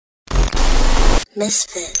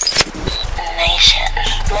Misfit Nation.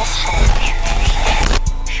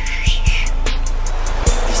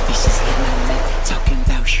 These bitches hit my back talking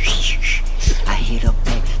about I hit her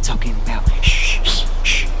back talking about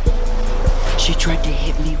She tried to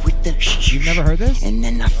hit me with the You've never heard this? and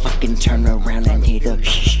then I fucking turn around and hit her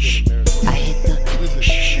I hit the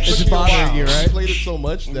This is bothering you, I right? played it so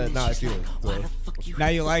much that now I feel it. So. Now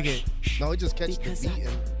you like it. No, it just catches the beat and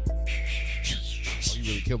you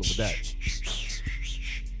really killed him with that.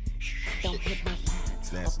 Don't hit my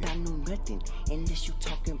It's nasty. I know nothing unless you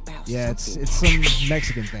talking about Yeah, something. it's some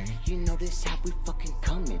Mexican thing. You know this how we fucking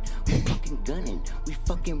coming. We fucking gunning. We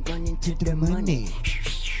fucking running to the money.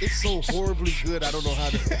 It's so horribly good. I don't know how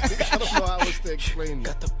to. I don't know how else to explain it.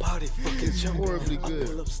 Got the body fucking It's horribly good.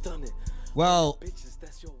 pull up stunning. Well, Bitches,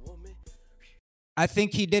 that's your woman. I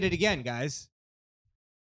think he did it again, guys.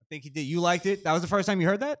 I think he did. You liked it? That was the first time you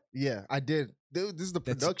heard that? Yeah, I did. Dude, this is the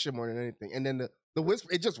That's- production more than anything, and then the whisper.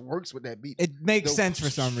 It just works with that beat. It makes The- sense for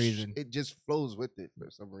some reason. It just flows with it for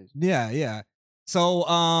some reason. Yeah. So,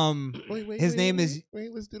 his name is.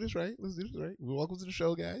 Wait, let's do this right. Welcome to the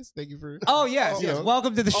show, guys. Thank you for. Oh yes, Oh, yes. yeah.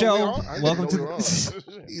 Welcome to the Oh, show. we are? I didn't Welcome know to. we were on.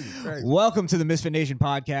 Jesus Christ. Welcome to the Misfit Nation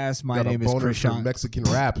podcast. My Got a name is boner for Krishan. Mexican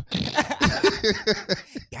rap.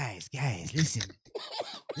 guys, listen,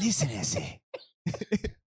 I say.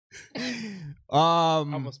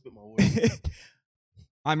 I'm gonna spit my words.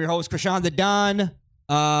 I'm your host, Krishan the Don.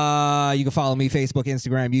 You can follow me Facebook,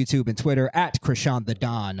 Instagram, YouTube, and Twitter at Krishan the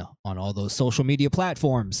Don on all those social media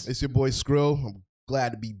platforms. It's your boy Skrill. I'm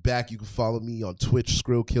glad to be back. You can follow me on Twitch,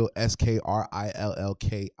 Skrillkill,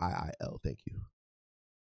 SKRILLKIIL. Thank you.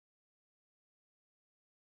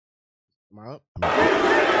 Am I up?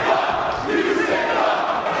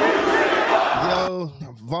 Yo,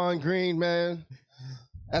 I'm Vaughn Green, man.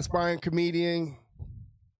 Aspiring comedian.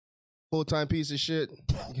 Full-time piece of shit.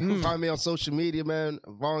 You can find me on social media, man.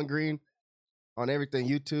 Vaughn Green on everything.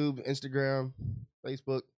 YouTube, Instagram,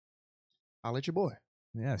 Facebook. I'll let your boy.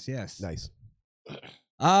 Yes. Nice.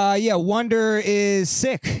 Yeah, Wonder is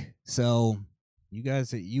sick. So you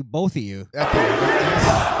guys, both of you.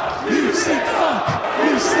 You sick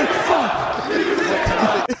fuck.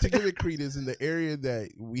 To give it credence, in the area that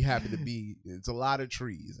we happen to be, it's a lot of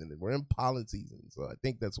trees, and we're in pollen season, so I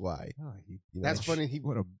think that's why. Oh, That's funny.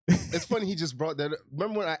 It's funny he just brought that up.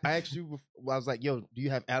 Remember when I asked you, I was like, yo, do you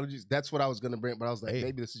have allergies? That's what I was going to bring, but I was like, Hey.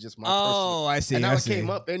 maybe this is just my Oh, I see. And now I it see. came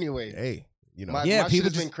up anyway. Hey, my Yeah, shit people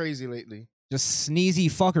has been just- crazy lately. Just sneezy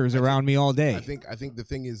fuckers around me all day. I think the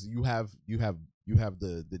thing is you have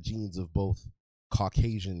the genes of both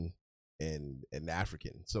Caucasian and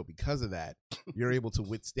African. So because of that, you're able to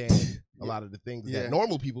withstand a lot of the things Yeah. that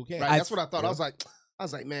normal people can't. Right, that's what I thought. I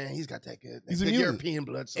was like, man, he's got that good. He's That immune. European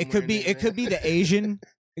blood. It could be. somewhere in It could be there, the Asian.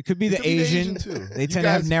 It could be the could be the Asian. Asian, too. They You tend to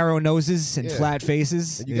have guys- narrow noses and Yeah. flat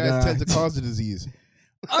faces. And you guys tend to cause the disease.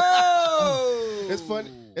 Oh, It's funny.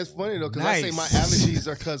 It's funny though, because I say my allergies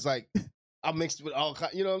are because like I'm mixed with all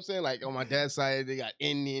kind. You know what I'm saying? Like on my dad's side, they got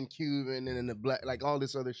Indian, Cuban, and then the black, like all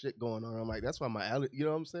this other shit going on. I'm like, that's why my allergy. You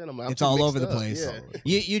know what I'm saying? I'm like, I'm It's too all mixed over the up. place.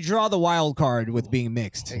 Yeah. You draw the wild card with being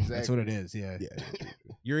mixed. That's Exactly. what it is. Yeah. Yeah.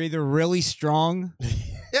 You're either really strong,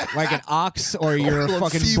 like an ox, or you're Or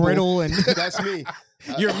fucking feeble. brittle and That's me.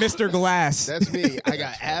 you're Mr. Glass. That's me. I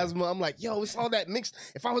got asthma. I'm like, yo, it's all that mixed.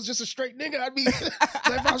 If I was just a straight nigga, I'd be.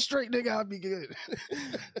 If I was a straight nigga, I'd be good.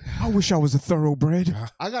 I wish I was a thoroughbred.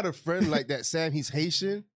 I got a friend like that, Sam. He's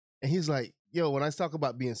Haitian, and he's like, yo, when I talk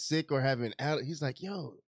about being sick or having allergies, he's like,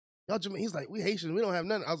 yo, y'all Jamaican. He's like, we Haitians, we don't have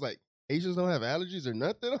nothing. I was like, Haitians don't have allergies or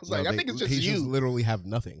nothing. I was like, I think it's just Haitians you. literally have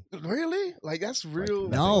nothing. Really? Like that's real.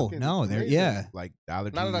 Like, No, fucking no, they're amazing. yeah. Like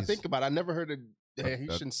allergies. Now that I think about it, I never heard of A-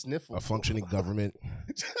 Haitian sniffle. a functioning government.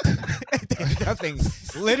 Nothing.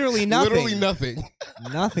 Literally nothing. Literally nothing.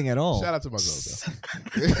 Nothing at all. Shout out to my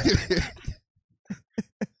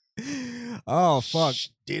girl. Oh fuck.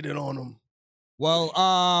 Did it on them. Well,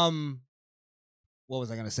 what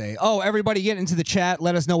was I gonna say? Oh, everybody get into the chat.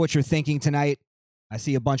 Let us know what you're thinking tonight. I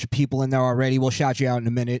see a bunch of people in there already. We'll shout you out in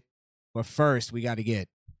a minute. But first, we got to get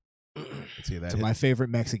Let's hear that. to my favorite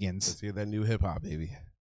Mexicans. Let's hear that new hip hop, baby.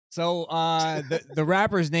 So, the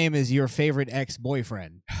rapper's name is Your Favorite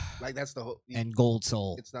Ex-Boyfriend Like that's the whole. and Gold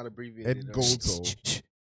Soul. It's not abbreviated. Ed Gold Soul.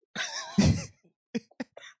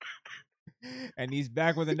 And he's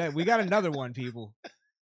back with another. We got another one, people.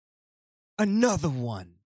 Another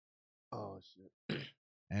one. Oh shit.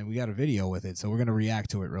 And we got a video with it, so we're gonna react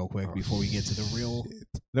to it real quick Oh, before we get to the real, shit.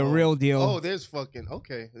 the Oh. real deal. Oh, there's fucking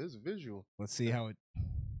okay. There's visual. Let's see how it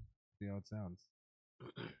sounds.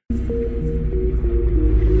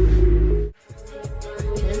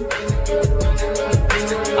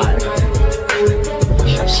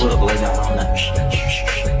 Pull up, lay down on that.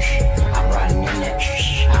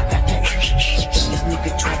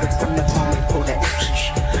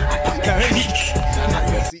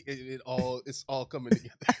 all coming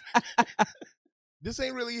together. This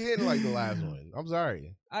ain't really hitting like the last one. I'm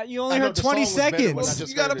sorry. You only I know heard the 20 song was better when I seconds. just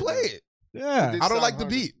You gotta heard it, play though. it. Yeah. It I don't like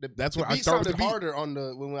sound the harder. beat. That's The why I beat start with sounded the beat. harder on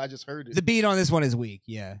the when I just heard it. The beat on this one is weak,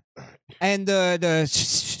 yeah. And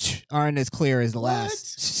the aren't as clear as the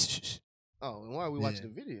last. Oh, and why are we watching Yeah.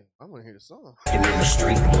 the video? I want to hear the song. in the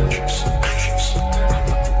street.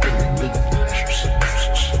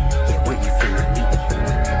 Yeah, what you finna be?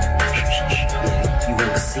 Yeah, you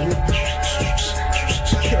wanna see me?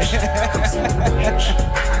 Come see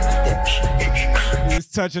me. He's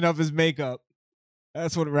touching up his makeup.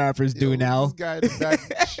 That's what rappers do now. This guy in the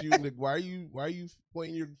back shooting. Why are you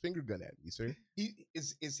pointing your finger gun at me, sir?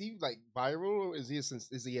 Is he like viral or is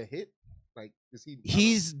he a hit? Like is he?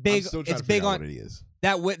 He's I'm big. still trying It's to big figure out on what it is.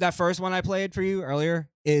 that first one I played for you earlier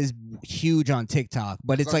is huge on TikTok,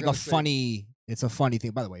 but it's I was like a gonna say- funny. It's a funny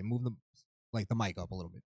thing. By the way, move the mic up a little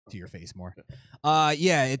bit to your face more.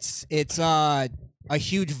 Yeah, it's a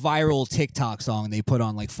huge viral TikTok song they put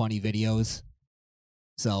on like funny videos.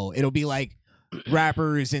 So it'll be like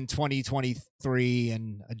rappers in 2023,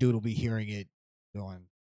 and a dude will be hearing it going,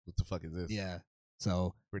 What the fuck is this? yeah.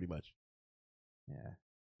 So Pretty much. yeah,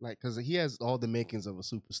 like because he has all the makings of a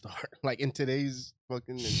superstar. Like in today's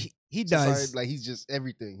fucking he society, does. like he's just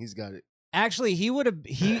everything. He's got it. Actually,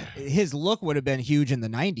 his look would have been huge in the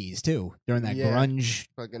 90s too, during that Yeah. grunge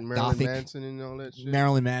Fucking Marilyn Gothic. Manson and all that shit.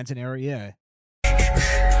 Marilyn Manson era, yeah.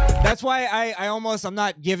 That's why I'm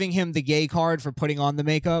not giving him the gay card for putting on the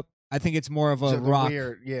makeup. I think it's more of a Just the rock.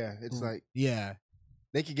 weird, yeah. It's like Yeah.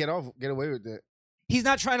 they could get away with that. He's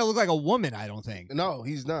not trying to look like a woman, I don't think. No,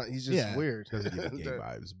 he's not. He's just Yeah. weird. Doesn't give me gay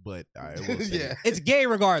vibes, but I will say Yeah. It's gay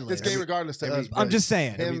regardless. It's gay regardless to us. I'm but just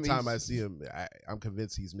saying. him, every time I he's- see him, I'm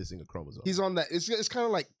convinced he's missing a chromosome. He's on that. It's kind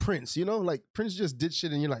of like Prince, you know, like Prince just did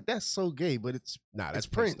shit, and you're like, that's so gay, but it's Nah, that's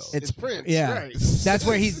it's Prince. though. It's Prince. Yeah. right. That's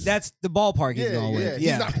where that's the ballpark he's yeah, going yeah. with. He's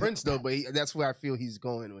Yeah. not Prince though, but that's where I feel he's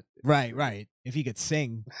going with it. Right. If he could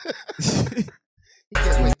sing. He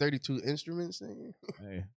got like 32 instruments. Singing.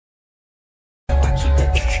 I keep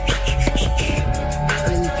that.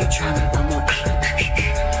 And if you try me, I'm on my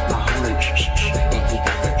homie. And he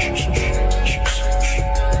got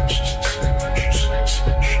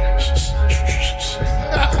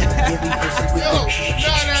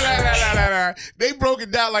No. They broke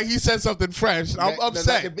it down like he said something French. I'm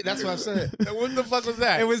upset. That's what I said. What the fuck was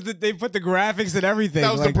that? It was they put the graphics and everything.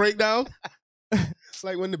 that was like, the breakdown. It's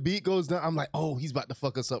like when the beat goes down, I'm like, oh, he's about to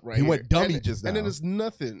fuck us up right He here. went dummy and, just And then now. it's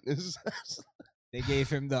nothing. It's They gave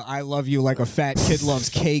him the "I love you like a fat kid loves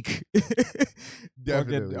cake."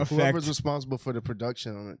 Definitely. Fucking whoever's effect. responsible for the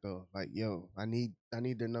production on it though. Like, yo, I need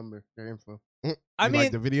their number, their info. I You mean,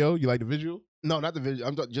 like the video? You like the visual? No, not the video.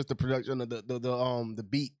 I'm talking just the production of the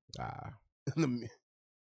beat. Ah,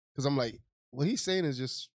 Because I'm like, what he's saying is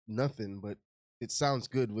just nothing, but it sounds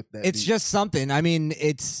good with that. it's beat. just something. I mean,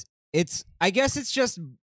 it's. I guess it's just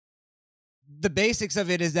the basics of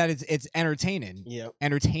it is that it's entertaining. yeah.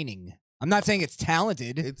 Entertaining. I'm not saying it's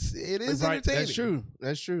talented, it is Right, entertaining. That's true.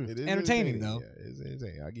 That's true. It is Entertaining, though. Yeah, it's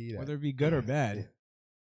entertaining. I'll give you that. whether it be good or bad.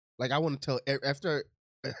 Like I want to tell after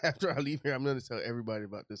I leave here, I'm gonna tell everybody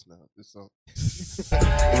about this now. This song.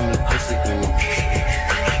 and we post it in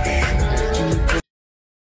it.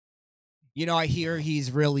 You know, I hear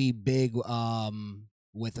he's really big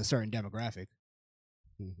with a certain demographic.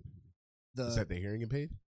 Is that the hearing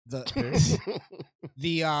impaired?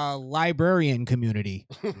 The librarian community.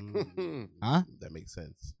 Huh? That makes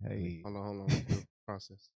sense. Hey. Hold on. The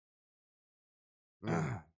process.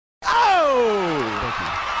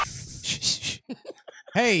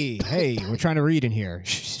 Hey, we're trying to read in here.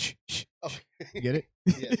 You get it?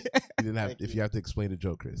 Yes. You didn't have. Thank If you. you have to explain a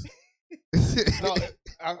joke, Chris. No,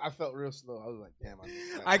 I felt real slow. I was like, damn.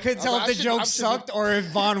 I couldn't tell if the joke sucked or if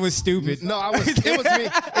Vaughn was stupid. No, it was me.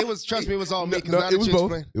 It was. Trust me, it was all me. 'cause now that it was you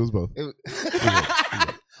both. explained- It was both. It was,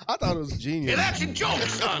 I thought it was genius. That's a joke,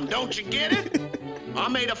 son. Don't you get it? I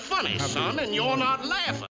made a funny, son, and you're not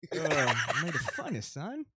laughing. I made it funny,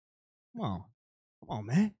 son. Come on,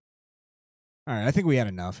 man. All right, I think we had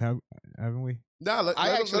enough, haven't we? Nah, let I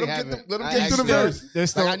him actually get haven't. let him I get to the actually- verse. There's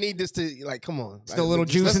still Like, I need this to like. Come on. still a little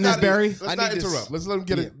Let's juice in this not- berry. Let's I not need this- interrupt. Let's let him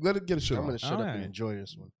get Yeah. it. Let him get a shit I'm on. gonna shut up Alright. and enjoy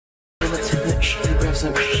this one. We grab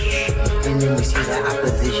some, and then we see the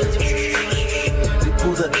opposition. We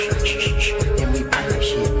pull the, and we pop that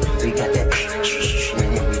shit. We got that,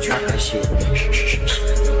 and then we drop that shit.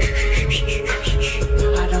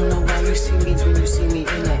 I don't know why you see me when you see me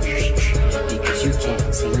in that, because you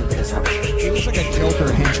can't see me because I'm. He looks like a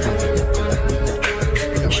Joker henchman,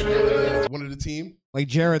 One of the team. like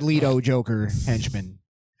Jared Leto Joker henchman.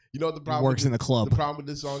 You know what the He problem works with in the club. The problem with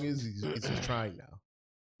this song is he's trying now.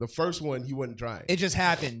 The first one, he wasn't trying. It just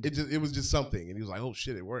happened. It was just something, and he was like, "Oh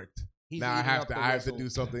shit, it worked." He's Now I eating have up to the I have to whistle. do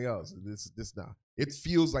something else. This now. It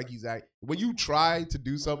feels like he's when you try to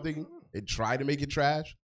do something and try to make it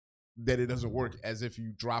trash, then it doesn't work as if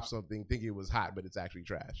you drop something thinking it was hot, but it's actually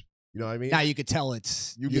trash. You know what I mean? Now you could tell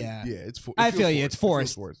it's yeah. It's I feel you. It's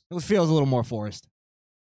forced. It feels a little more forced.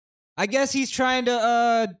 I guess he's trying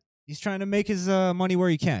to make his money where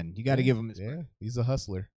he can. You got to give him his. Yeah, he's a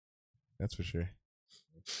hustler. That's for sure.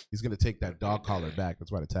 He's gonna take that dog collar back.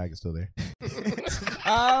 That's why the tag is still there.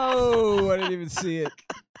 Oh, I didn't even see it.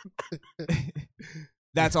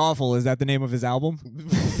 That's awful. Is that the name of his album?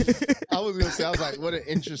 I was gonna say, I was like, what an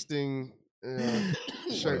interesting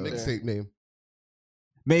shirt Mixtape name.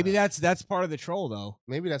 Maybe that's part of the troll though.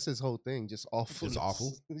 Maybe that's his whole thing, just awfulness. Just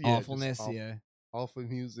awful? Yeah, Awfulness, just yeah. Awful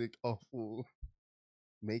music, awful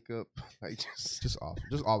makeup, like Just awful.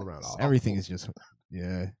 Just all around awful. Everything is just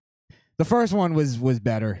yeah. The first one was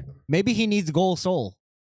better. Maybe he needs Gold Soul.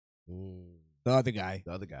 The other guy.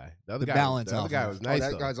 The other guy balance The other off guy of- was nice.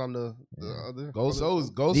 that though. guy's on the other. Gold other-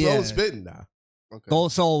 Soul Yeah. is spitting now. Okay.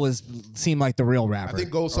 Gold Soul seemed like the real rapper. I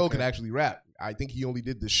think Gold Soul Okay. can actually rap. I think he only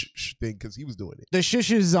did the thing because he was doing it. the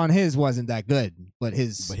shushes on his wasn't that good, but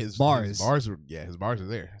his bars. his bars are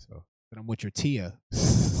there. So But I'm with your Tia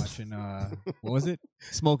watching. What was it?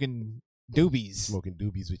 Smoking doobies. smoking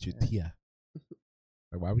doobies with your tia.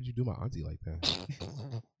 Like, why would you do my auntie like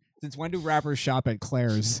that? Since when do rappers shop at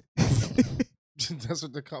Claire's? That's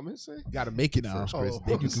what the comments say. You got to make it No. first, Chris. Oh.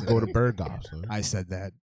 Then you can go to Berghoff. Son. I said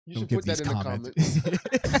that. You Don't should give put that these in the comments.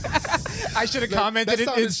 comments. I should have commented that it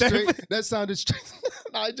sounded instead. straight. Of, That sounded straight.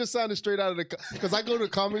 No, it just sounded straight out of the because I go to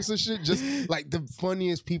comments and shit. Just like the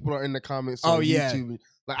funniest people are in the comments. Oh, on yeah. YouTube.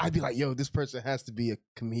 Like I'd be like, yo, this person has to be a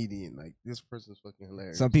comedian. Like this person's fucking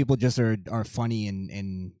hilarious. some people just are funny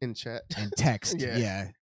in in chat, text. Yeah. Yeah.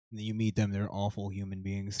 And then you meet them, they're awful human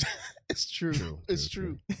beings. it's true. True, It's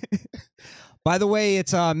true, true. By the way,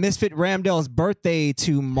 it's Misfit Ramdell's birthday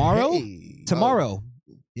tomorrow. Hey. Tomorrow.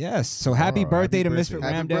 Yes. So happy Tomorrow. birthday Happy to Misfit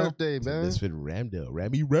birthday. Happy Ramdell. birthday, To man. Misfit Ramdell.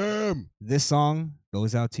 Rammy Ram. This song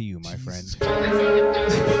goes out to you, my friend.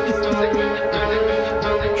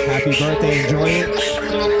 Happy birthday. Enjoy it.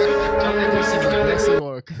 This is a blessing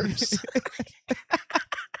or a curse.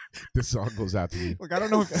 This song goes out to you. Look, I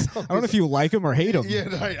don't know if you like him or hate him. Yeah,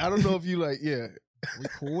 right. I don't know if you like. Yeah, We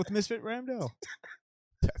cool with Misfit Ramdell.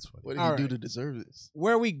 That's funny. what did All he do right. to deserve this?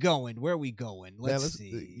 Where we going? Let's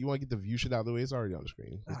see. You want to get the view shit out of the way? It's already on the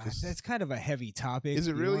screen. That's kind of a heavy topic. Is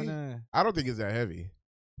it Do you really? wanna- I don't think it's that heavy.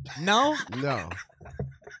 No, No.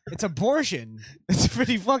 it's abortion. It's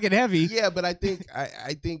pretty fucking heavy. Yeah, but I think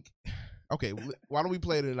I think. Okay, why don't we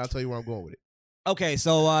play it and I'll tell you where I'm going with it. Okay,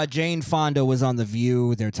 so Jane Fonda was on The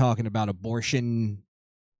View. They're talking about abortion.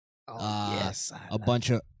 Oh, yes, a bunch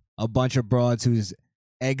of broads whose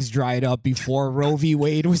eggs dried up before Roe v.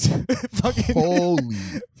 Wade was fucking Holy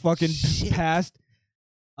fucking passed.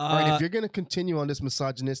 All right, if you're gonna continue on this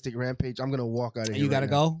misogynistic rampage, I'm gonna walk out of here. you gotta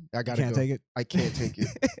right now. go. I gotta Can't go. take it. I can't take it.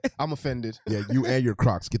 I'm offended. Yeah, you and your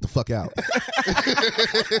Crocs, get the fuck out.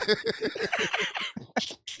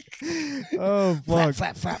 Oh fuck!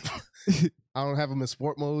 Flap, flap. I don't have them in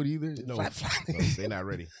sport mode either. No, Flap, flap. no, they're not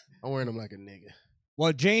ready. I'm wearing them like a nigga.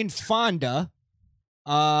 Well, Jane Fonda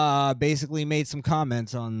basically made some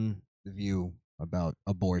comments on The View about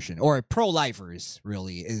abortion, or pro-lifers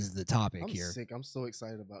really is the topic I'm here. sick. I'm so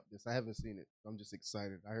excited about this. I haven't seen it. I'm just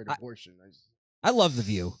excited. I heard I- abortion. I love The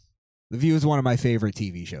View. The View is one of my favorite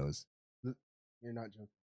TV shows. You're not joking.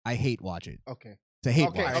 I hate watch it. Okay. It's a hate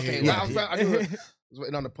Okay. watch. Okay. Yeah. I was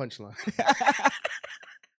waiting on the punchline.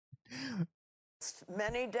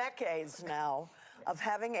 Many decades now of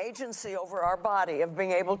having agency over our body, of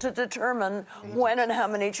being able to determine when and how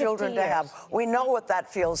many children to have. We know what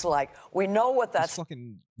that feels like. We know what It's that's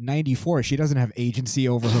fucking 94. She doesn't have agency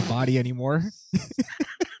over her body anymore.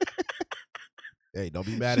 Hey, don't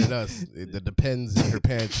be mad at us. The depends in her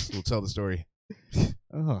pants will tell the story. Ugh.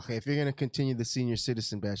 Okay, if you're gonna continue the senior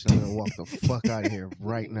citizen bash, I'm gonna walk the fuck out of here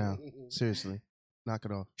right now. Seriously, knock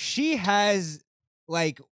it off. She has,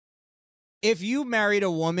 like, if you married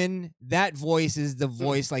a woman, that voice is the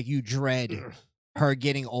voice like you dread her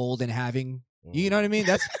getting old and having. You know what I mean?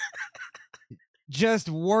 That's just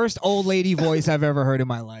worst old lady voice I've ever heard in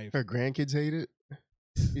my life. Her grandkids hate it.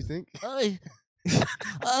 You think?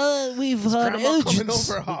 We've heard Grandma coming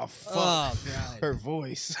over. Oh, fuck. Oh, God. Her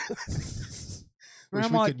voice. Wish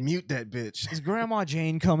Grandma- we could mute that bitch. Is Grandma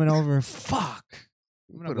Jane coming over? Fuck.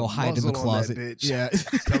 I'm gonna Put go a hide in the muzzle on that closet. bitch. Yeah.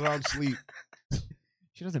 Tell her I'm asleep.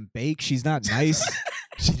 She doesn't bake. She's not nice.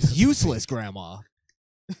 She's useless, Grandma.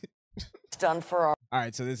 done for our All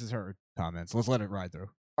right, so this is her comments. Let's let it ride through.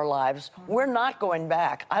 our lives. We're not going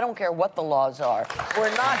back. I don't care what the laws are. We're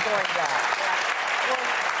not going back.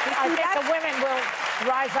 I think the women will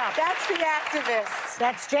rise up. That's the activist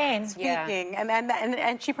That's Jane. speaking,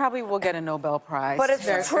 and she probably will get a Nobel Prize. But it's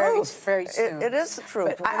the truth. Very soon. It is the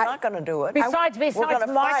truth. But We're not going to do it. Besides We're gonna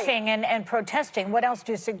fight. marching and protesting, what else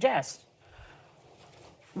do you suggest?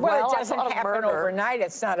 Well, it I doesn't thought of happen murder. overnight.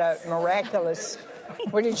 It's not a miraculous.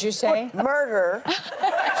 What did you say? Murder.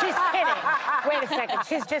 She's kidding. Wait a second.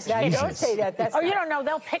 She's just kidding. Don't say that. That's you don't know.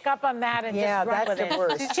 They'll pick up on that and Yeah, just run that's with the it.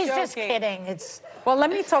 worst. She's just joking. kidding. It's Well, let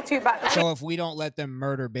me talk to you about. So if we don't let them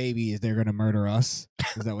murder babies, they're gonna murder us.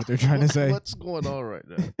 Is that what they're trying to say? What's going on right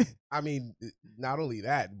now? I mean, not only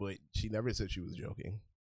that, but she never said she was joking.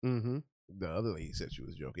 Mm-hmm. The other lady said she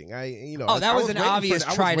was joking. Oh, that was an obvious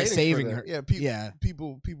try to saving her. Yeah, Yeah.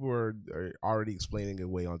 people are already explaining it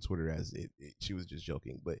away on Twitter as she was just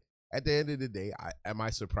joking. But at the end of the day, am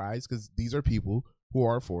I surprised? Because these are people who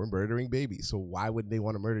are for murdering babies. So why would they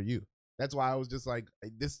want to murder you? That's why I was just like,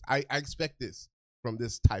 this. I expect this from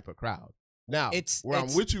this type of crowd. Now,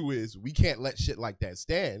 I'm with you is we can't let shit like that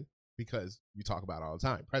stand because you talk about it all the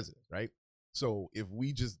time, presidents, right? So if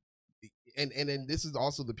we just and then this is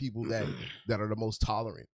also the people that are the most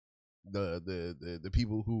tolerant, the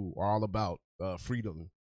people who are all about freedom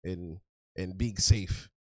and being safe.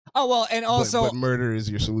 Oh well, and also but murder is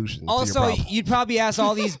your solution. Also, to your you'd probably ask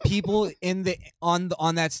all these people on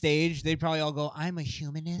that stage. They'd probably all go, "I'm a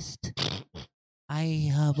humanist.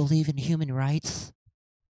 I believe in human rights."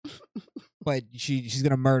 But she's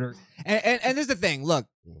gonna murder. And this is the thing. Look,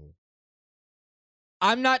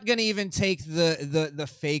 I'm not gonna even take the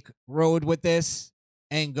fake road with this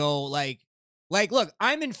and go like look,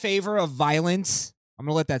 I'm in favor of violence. I'm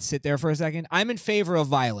gonna let that sit there for a second. I'm in favor of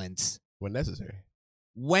violence when necessary.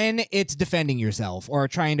 When it's defending yourself or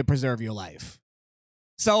trying to preserve your life.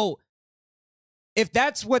 So if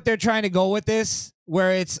that's what they're trying to go with this,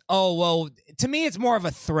 where it's, oh, well, to me, it's more of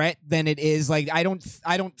a threat than it is. Like, I don't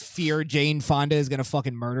fear Jane Fonda is going to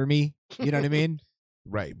fucking murder me. You know what I mean?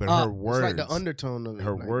 Right. But her words, it's like the undertone of it,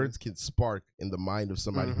 her like, words can spark in the mind of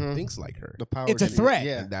somebody who thinks like her. The power. It's a threat.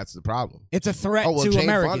 Yeah. And that's the problem. It's a threat to Jane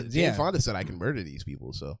Americans. Jane Fonda said I can murder these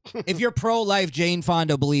people. So if you're pro-life, Jane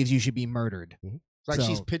Fonda believes you should be murdered. It's like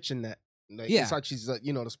she's pitching that. Like, Yeah. It's like she's, the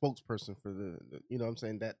spokesperson for the you know what I'm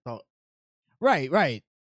saying, that thought. Right.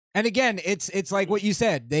 And again, it's like what you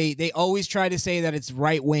said. They always try to say that it's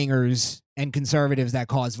right wingers and conservatives that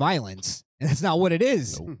cause violence, and that's not what it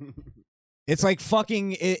is. Nope. It's like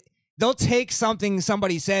fucking it. They'll take something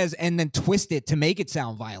somebody says and then twist it to make it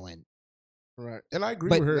sound violent. Right. And I agree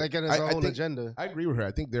But- with her. Like, it has its own agenda. I agree with her.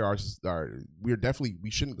 I think there are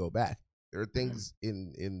we shouldn't go back. There are things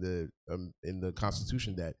in the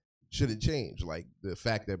Constitution that shouldn't change, like the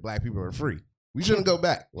fact that black people are free. We shouldn't go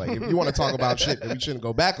back. Like, if you want to talk about shit that we shouldn't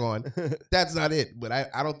go back on, that's not it. But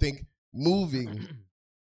I don't think moving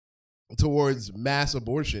towards mass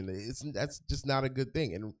abortion, that's just not a good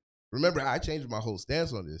thing. And remember, I changed my whole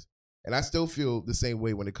stance on this, and I still feel the same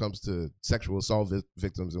way when it comes to sexual assault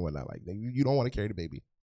victims and whatnot. Like, you don't want to carry the baby,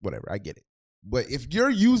 whatever. I get it. But if you're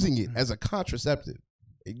using it as a contraceptive,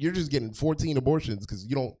 you're just getting 14 abortions because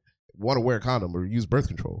you don't want to wear a condom or use birth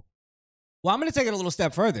control. Well, I'm going to take it a little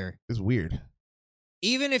step further. It's weird.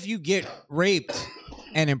 Even if you get raped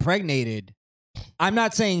and impregnated, I'm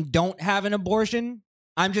not saying don't have an abortion.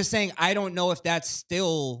 I'm just saying I don't know if that's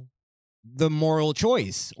still the moral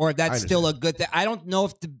choice or if that's still a good thing. I don't know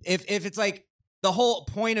if it's like the whole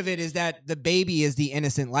point of it is that the baby is the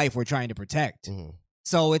innocent life we're trying to protect. Mm-hmm.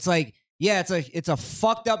 So it's like, yeah, it's a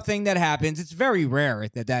fucked up thing that happens. It's very rare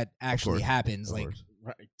that actually happens. Like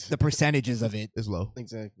the percentages of it is low.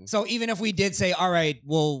 Exactly. So even if we did say, all right,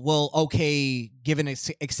 we'll okay, give an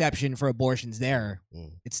exception for abortions there,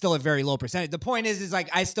 it's still a very low percentage. The point is like,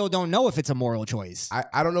 I still don't know if it's a moral choice.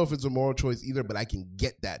 I don't know if it's a moral choice either, but I can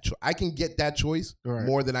get that. I can get that choice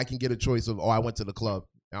more than I can get a choice of, I went to the club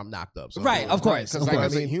and I'm knocked up. So right, of course. Because like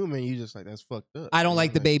as a human, you just like, that's fucked up. I don't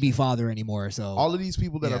like the baby father anymore. So all of these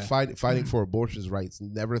people that are fighting for abortions rights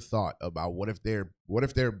never thought about what if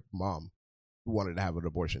their mom wanted to have an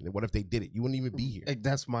abortion, and what if they did it? You wouldn't even be here.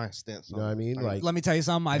 That's my stance. You know what I mean? Like, let me tell you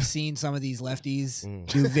something. I've seen some of these lefties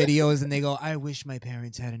do videos, and they go, "I wish my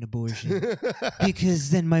parents had an abortion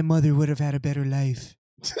because then my mother would have had a better life."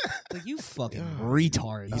 Like, you fucking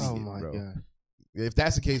retards! Oh my god! If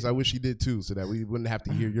that's the case, I wish he did too, so that we wouldn't have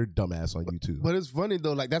to hear your dumb ass on YouTube. But it's funny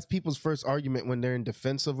though, like that's people's first argument when they're in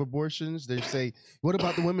defense of abortions. They say, "What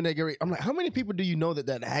about the women that get raped?" I'm like, how many people do you know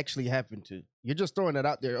that actually happened to? You're just throwing that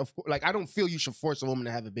out there. Of course, like I don't feel you should force a woman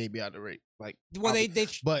to have a baby out of rape. Like, well,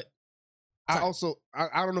 but I also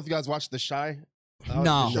I don't know if you guys watched The Chi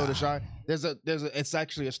No. Show the Shy. There's a. It's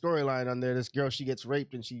actually a storyline on there. This girl, she gets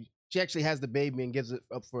raped and she actually has the baby and gives it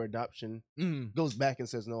up for adoption. Goes back and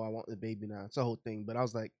says, "No, I want the baby now." It's a whole thing. But I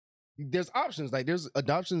was like, there's options. Like there's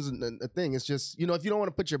adoptions and a thing. It's just if you don't want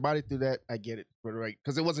to put your body through that, I get it. But right,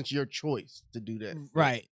 because it wasn't your choice to do that.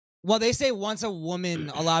 Right. Well, they say once a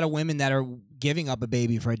lot of women that are giving up a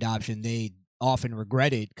baby for adoption, they often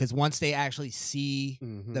regret it because once they actually see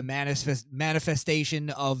the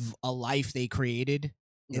manifestation of a life they created,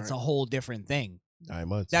 it's a whole different thing. 9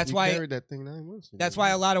 months. That's why carried that thing 9 months. That's why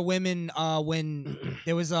a lot of women, when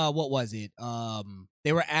there was what was it?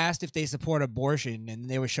 They were asked if they support abortion, and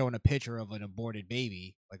they were showing a picture of an aborted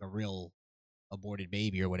baby, like a real aborted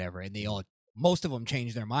baby or whatever, and most of them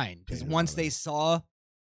changed their mind because once they saw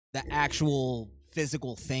the actual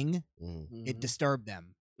physical thing, it disturbed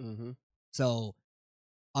them. So,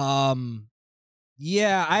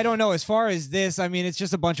 yeah, I don't know. As far as this, I mean, it's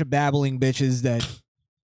just a bunch of babbling bitches that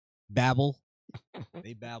babble.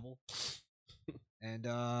 They babble. And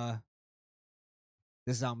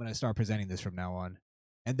this is how I'm going to start presenting this from now on.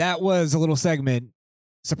 And that was a little segment,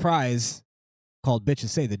 surprise, called Bitches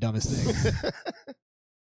Say the Dumbest Things.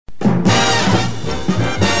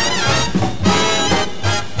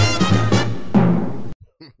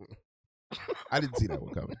 I didn't see that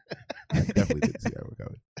one coming. I definitely didn't see that one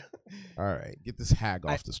coming. All right, get this hag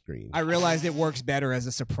off the screen. I realized it works better as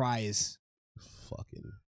a surprise.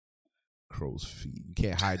 Fucking crow's feet. You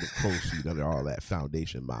can't hide the crow's feet under all that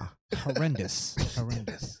foundation, ma. Horrendous.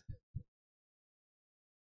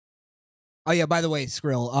 Oh, yeah, by the way,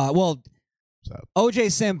 Skrill,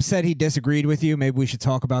 OJ Simp said he disagreed with you. Maybe we should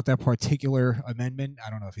talk about that particular amendment. I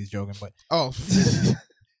don't know if he's joking, but... Oh,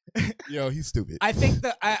 yo, he's stupid. I think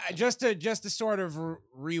that just to sort of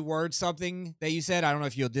reword something that you said, I don't know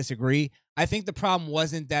if you'll disagree. I think the problem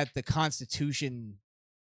wasn't that the Constitution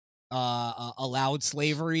allowed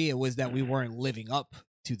slavery. It was that we weren't living up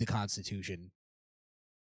to the Constitution.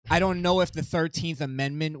 I don't know if the 13th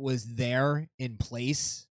Amendment was there in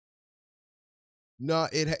place. No,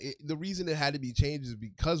 the reason it had to be changed is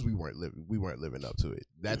because we weren't living up to it.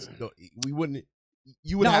 That's we wouldn't.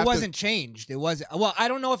 You would. No, it wasn't changed. It was. Well, I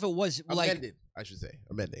don't know if it was amended. I should say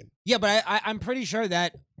amended. Yeah, but I'm pretty sure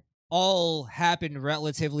that all happened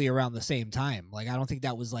relatively around the same time. Like, I don't think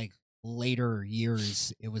that was like later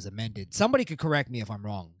years it was amended. Somebody could correct me if I'm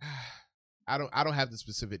wrong. I don't have the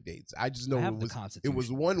specific dates. I just know it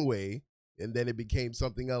was one way, and then it became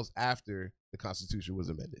something else after the Constitution was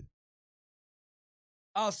amended.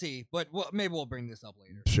 I'll see, but maybe we'll bring this up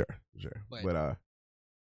later. Sure. But I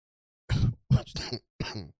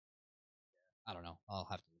don't know. I'll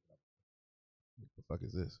have to look it up. What the fuck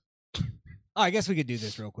is this? Oh, I guess we could do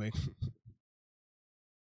this real quick.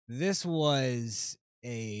 This was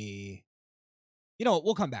we'll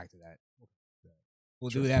come back to that. We'll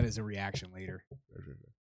do that as a reaction later. Sure.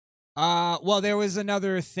 Well, there was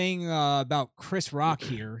another thing about Chris Rock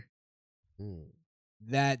here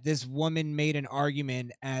that this woman made an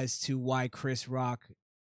argument as to why Chris Rock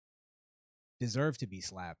deserved to be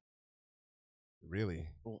slapped. Really?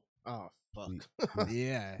 Oh fuck!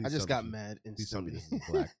 Yeah, I just got mad instantly. This is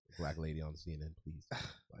a black lady on CNN, please.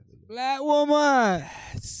 Black woman.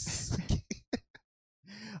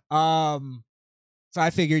 So I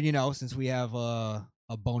figured, since we have a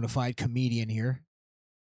bona fide comedian here,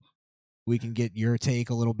 we can get your take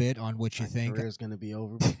a little bit on what you think. My career's gonna be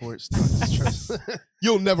over before it starts.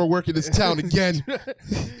 You'll never work in this town again.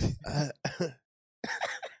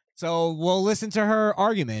 So we'll listen to her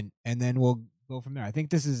argument, and then we'll go from there. I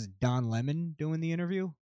think this is Don Lemon doing the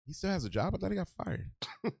interview. He still has a job? I thought he got fired.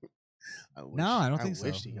 I don't think so.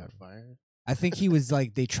 I wish he got fired. I think he was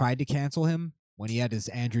they tried to cancel him when he had his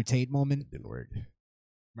Andrew Tate moment. It didn't work.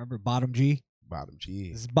 Remember Bottom G? Bottom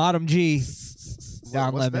G. This is Bottom G.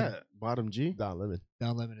 Don What's Lemon. that? Bottom G? Don Lemon.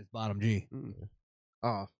 Don Lemon is Bottom G.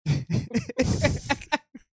 Oh.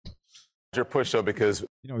 Your push though, because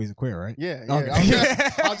he's a queer, right? Yeah. Okay.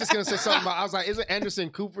 I was just gonna say something about. I was like, isn't Anderson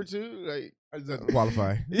Cooper too? Like, I just had to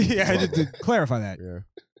qualify. Yeah, I just to clarify that. Yeah.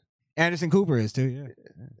 Anderson Cooper is too. Yeah.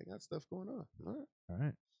 They got stuff going on. All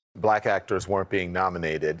right. black actors weren't being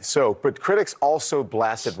nominated. But critics also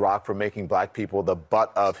blasted Rock for making black people the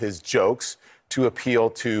butt of his jokes to appeal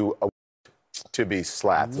to be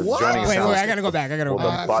slapped. So What? joining us Wait, now- I gotta go back. Well,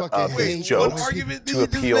 the butt of his jokes to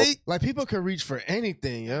appeal. Like, people could reach for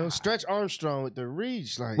anything, yo. Stretch Armstrong with the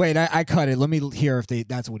reach. Like, Wait, I cut it. Let me hear if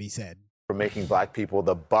that's what he said. For making black people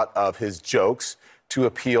the butt of his jokes to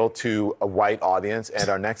appeal to a white audience. And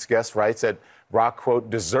our next guest writes that Rock, quote,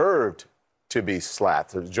 deserved to be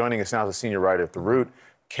slapped. So joining us now is a senior writer at The Root,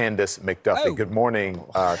 Candace McDuffie. Oh. Good morning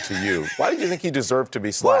to you. Why did you think he deserved to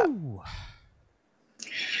be slapped?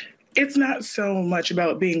 It's not so much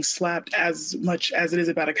about being slapped as much as it is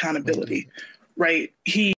about accountability, right?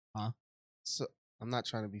 So I'm not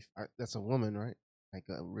trying to be. That's a woman, right? Like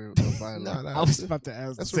a real violent. No, I was about to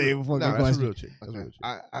ask the That's same fucking that's a question. real chick. That's a real chick.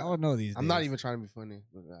 I don't know these I'm not days. even trying to be funny.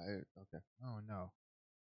 But okay. Oh no.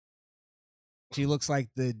 She looks like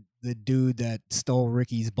the dude that stole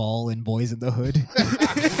Ricky's ball in Boys in the Hood.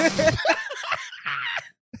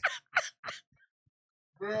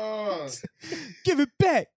 Bro, Give it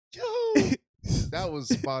back. that was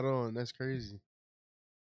spot on. That's crazy.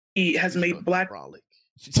 He has made black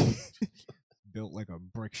Built like a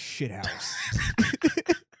brick shit house.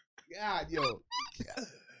 God,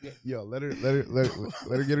 yo, let her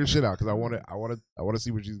get her shit out because I want to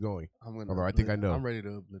see where she's going. Although I think I know. I'm ready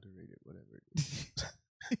to obliterate it. Whatever it is.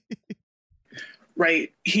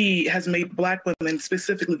 right? He has made black women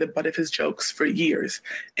specifically the butt of his jokes for years,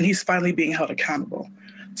 and he's finally being held accountable.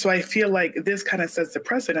 So I feel like this kind of sets the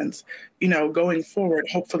precedence, going forward,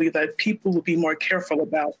 hopefully that people will be more careful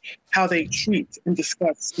about how they treat and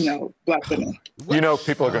discuss, black women.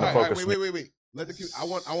 People are going to focus. Wait. I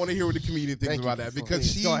want to hear what the comedian thinks about that because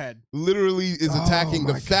she Go ahead. literally is attacking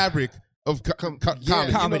the fabric of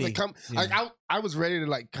comedy. Comedy. Like I was ready to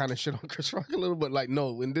like kind of shit on Chris Rock a little, but like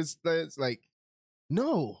no, in this it's like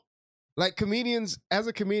no. Like comedians, as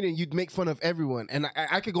a comedian, you'd make fun of everyone, and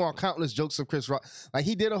I could go on countless jokes of Chris Rock. Like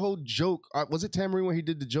he did a whole joke. Was it Tamarine where he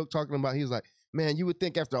did the joke talking about? He was like, "Man, you would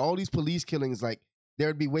think after all these police killings, like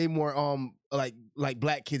there'd be way more like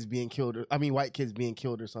black kids being killed, white kids being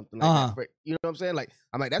killed or something like that." You know what I'm saying? Like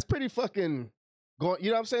I'm like that's pretty fucking going. You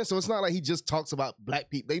know what I'm saying? So it's not like he just talks about black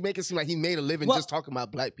people. They make it seem like he made a living just talking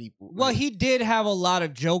about black people. Well, he did have a lot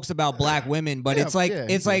of jokes about black women, but is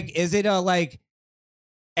it a like?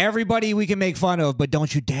 Everybody we can make fun of, but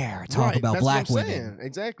don't you dare talk about that's black what I'm women. saying.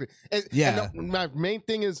 Exactly. My main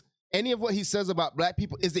thing is any of what he says about black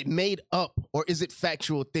people, is it made up or is it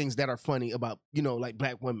factual things that are funny about, like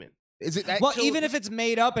black women? Is it actual? Well, even if it's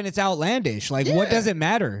made up and it's outlandish, like what does it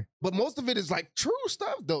matter? But most of it is like true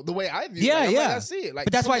stuff, though. The way I view it, Yeah, like, yeah. I see it. Like,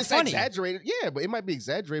 But that's why it's funny. Exaggerated. Yeah, but it might be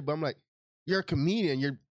exaggerated. But I'm like, you're a comedian.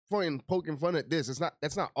 You're poking fun at this.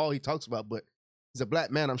 That's not all he talks about. But he's a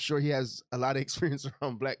black man. I'm sure he has a lot of experience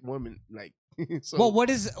around black women. Like, so. Well, what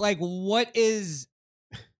is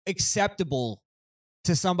acceptable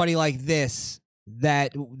to somebody like this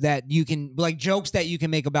that you can like jokes that you can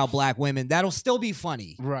make about black women that'll still be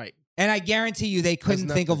funny, right? And I guarantee you they couldn't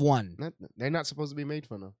think of one. They're not supposed to be made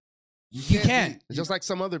fun of. You can't. Just like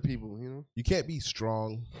some other people, You can't be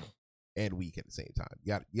strong and weak at the same time.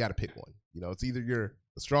 You got to pick one. It's either you're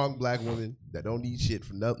a strong black woman that don't need shit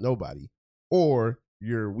from nobody, or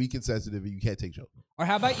you're weak and sensitive and you can't take jokes. Or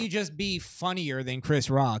how about you just be funnier than Chris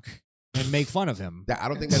Rock and make fun of him? I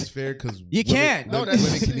don't think that's fair because you can't.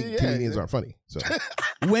 Comedians aren't funny. So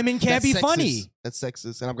women can't be funny. That's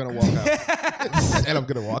sexist, and I'm gonna walk out. And I'm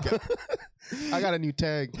gonna walk out. I got a new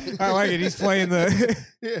tag. I like it. He's playing the.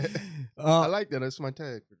 Yeah, I like that. That's my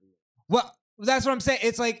tag. Well, that's what I'm saying.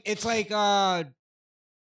 It's like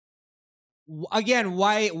again,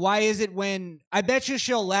 why is it when I bet you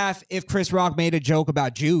she'll laugh if Chris Rock made a joke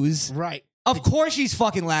about Jews? Right. Of course she's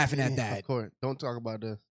fucking laughing at that. Of course. Don't talk about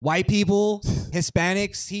the white people,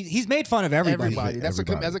 Hispanics. He's made fun of everybody. As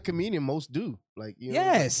a comedian, most do. Like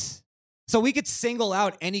yes. So we could single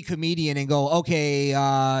out any comedian and go, okay,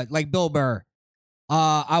 like Bill Burr.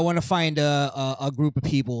 I want to find a group of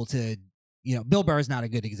people to. Bill Burr is not a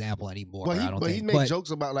good example anymore. But he made jokes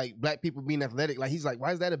about like black people being athletic. Like he's like,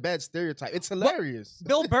 why is that a bad stereotype? It's hilarious.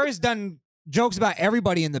 Bill Burr's done jokes about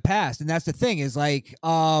everybody in the past, and that's the thing is like,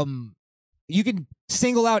 you can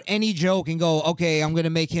single out any joke and go, okay, I'm gonna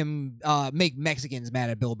make him make Mexicans mad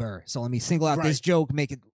at Bill Burr. So let me single out this joke,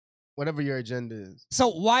 make it whatever your agenda is. So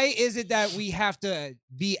why is it that we have to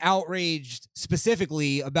be outraged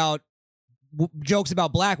specifically about jokes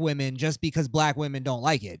about black women just because black women don't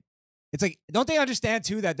like it? It's like, don't they understand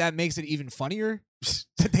too that makes it even funnier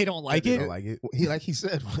that they don't like it? Don't like it. He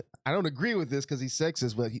said, I don't agree with this because he's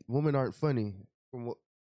sexist, but women aren't funny. From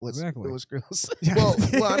what's girls? well,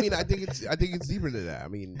 I mean, I think it's deeper than that. I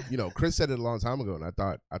mean, Chris said it a long time ago, and I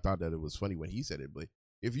thought that it was funny when he said it. But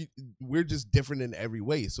we're just different in every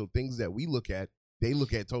way. So things that we look at, they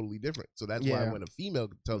look at totally different. So that's why when a female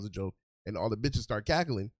tells a joke and all the bitches start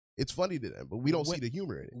cackling, it's funny to them, but we don't see the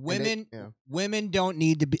humor in it. Women don't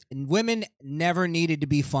need to be. Women never needed to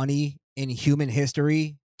be funny in human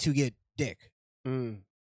history to get dick.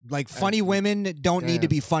 Like funny women don't need to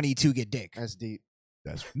be funny to get dick. That's deep.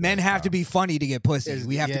 Men have to be funny to get pussy.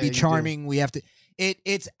 We have to be charming. We have to.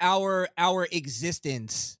 It's our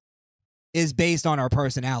existence is based on our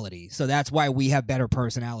personality. So that's why we have better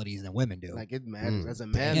personalities than women do. Like it matters. As a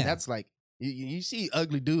man, Yeah. that's like you see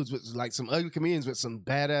ugly dudes with like some ugly comedians with some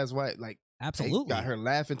badass white like Absolutely. they got her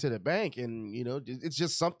laughing to the bank, and it's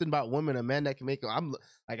just something about women, a man that can make. I'm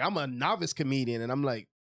a novice comedian, and I'm like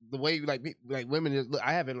the way like women is. Look,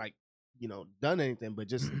 I haven't like done anything, but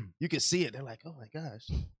just you can see it. They're like, oh my gosh,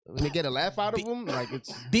 when they get a laugh out of them, like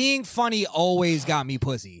it's being funny always got me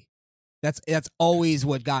pussy. That's always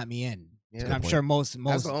what got me in. Yeah. And I'm sure most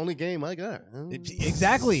that's the only game I got.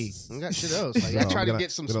 Exactly. I got shit else. Like, I try to get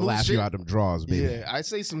some smooth laugh shit. you out them draws, baby. Yeah, I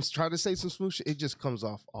try to say some smooth shit. It just comes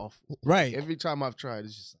off awful. Right. Every time I've tried,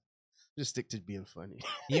 it's just stick to being funny.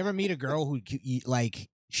 You ever meet a girl who like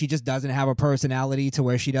she just doesn't have a personality to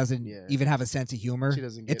where she doesn't even have a sense of humor? She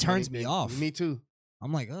doesn't. It turns me off. Me too.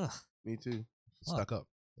 I'm like, ugh. Me too. Stuck up.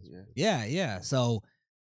 Yeah. So,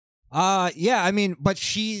 yeah. I mean, but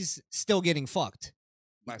she's still getting fucked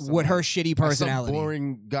with her shitty By personality. Some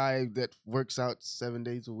boring guy that works out 7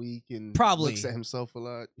 days a week and Probably. looks at himself a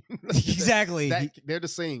lot. Exactly. They're the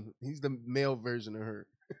same. He's the male version of her.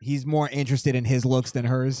 He's more interested in his looks than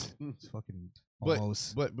hers. It's fucking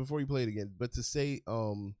almost. But before you play it again, but to say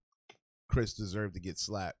Chris deserved to get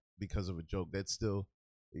slapped because of a joke, that's still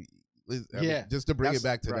I mean, just to bring it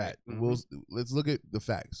back to right. that. Let's look at the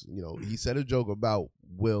facts. He said a joke about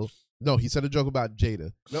Will. No, he said a joke about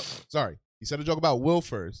Jada. No, sorry. He said a joke about Will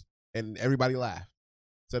first, and everybody laughed.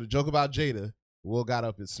 Said a joke about Jada. Will got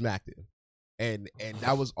up and smacked him. And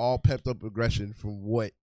that was all pepped up aggression from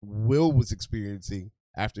what Will was experiencing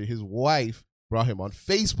after his wife brought him on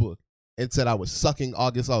Facebook and said I was sucking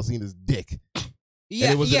August Alsina's dick. Yeah,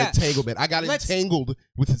 and it was an entanglement. I got entangled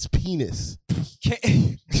with his penis.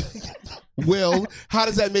 Will, how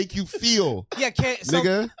does that make you feel? Yeah,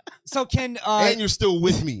 nigga. So can and you're still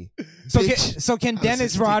with me. So can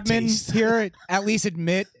Dennis Rodman here at least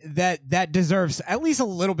admit that deserves at least a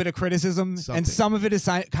little bit of criticism, and some of it is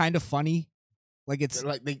kind of funny. Like it's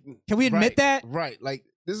like can we admit that? Right. Like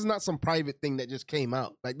this is not some private thing that just came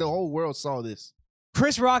out. Like the whole world saw this.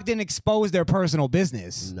 Chris Rock didn't expose their personal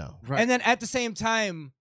business. No. Right. And then at the same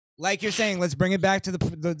time, like you're saying, let's bring it back to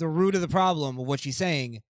the root of the problem of what she's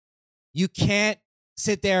saying. You can't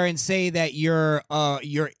sit there and say that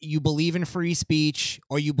you believe in free speech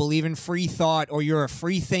or you believe in free thought or you're a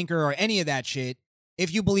free thinker or any of that shit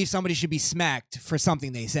if you believe somebody should be smacked for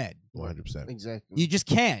something they said. 100%. Exactly. You just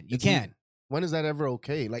can't. You can't. When is that ever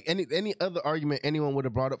okay? Like any other argument anyone would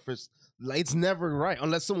have brought up first, like it's never right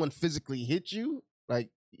unless someone physically hit you. Like,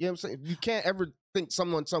 you know what I'm saying? You can't ever think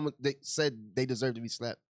someone they said they deserve to be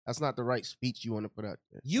slapped. That's not the right speech you want to put out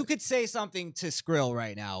there. You could say something to Skrill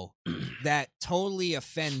right now that totally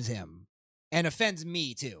offends him and offends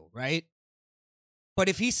me too, right? But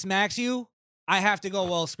if he smacks you, I have to go,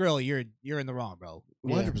 well, Skrill, you're in the wrong, bro.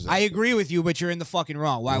 100%. I agree with you, but you're in the fucking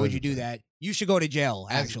wrong. Why would you do that? You should go to jail,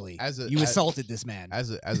 actually. You assaulted this man.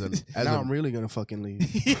 Now I'm really gonna fucking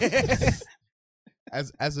leave.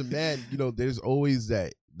 As a man, there's always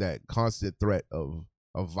that constant threat of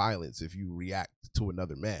violence if you react to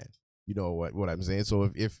another man. You know what I'm saying? So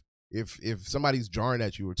if somebody's jarring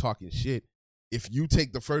at you or talking shit, if you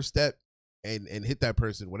take the first step and hit that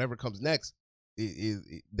person, whatever comes next,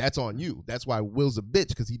 that's on you. That's why Will's a bitch,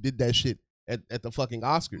 because he did that shit at the fucking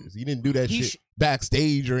Oscars. He didn't do that shit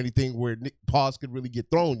backstage or anything where paws could really get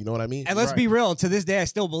thrown. You know what I mean? And let's be real. To this day, I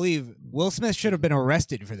still believe Will Smith should have been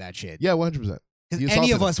arrested for that shit. Yeah, 100%. Because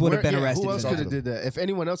any of us would have been arrested. Who else for could that. have did that? If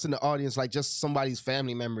anyone else in the audience, like just somebody's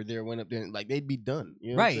family member there went up there, like they'd be done.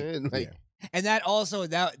 You know Right. What I'm saying? Like, And that also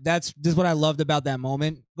that's just what I loved about that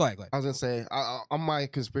moment. Go ahead. I was gonna say on my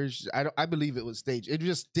conspiracy, I believe it was staged. It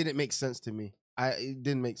just didn't make sense to me. It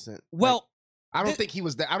didn't make sense. Well, I don't think he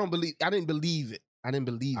was there. I didn't believe it. I didn't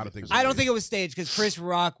believe it. I don't think it was staged because Chris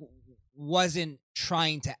Rock wasn't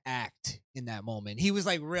trying to act in that moment. He was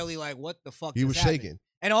like really like, what the fuck? He was shaking.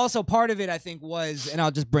 And also part of it, I think, was, and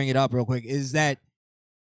I'll just bring it up real quick, is that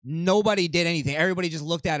nobody did anything. Everybody just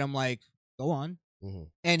looked at him like, go on. Mm-hmm.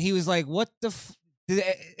 And he was like, what the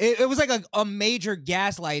it was like a major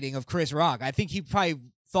gaslighting of Chris Rock. I think he probably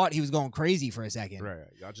thought he was going crazy for a second. Right.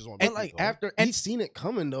 Y'all just want and like after he's seen it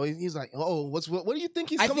coming though, he's like, "Oh, what do you think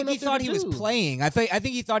he's I coming think he up there thought to he was do?" playing. I think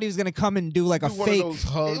he thought he was gonna come and do like a one fake of those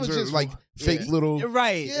hugs or just- like fake little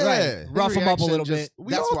right, Yeah. right. His Rough him up a Reaction little just- bit.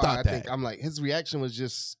 We That's all why thought I that. think I'm like his reaction was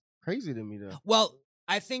just crazy to me though. Well,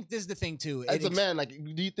 I think this is the thing too. As a man, like,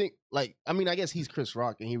 do you think, like, I mean, I guess he's Chris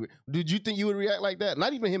Rock, and did you think you would react like that?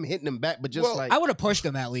 Not even him hitting him back, but just like, I would have pushed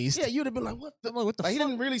him at least. yeah, you'd have been like, what the Like, He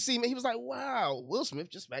didn't really see me. He was like, wow, Will Smith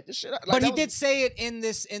just smacked this shit out. Like, But he that was- did say it in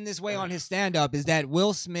this way on his stand up is that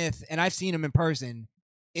Will Smith, and I've seen him in person,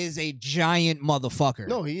 is a giant motherfucker.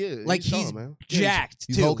 No, he is. Like He's he's tall, man. jacked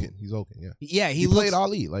He's too. Hulking. He's Hulking. Yeah. Yeah, He looks, played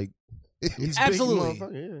Ali. Like He's absolutely. big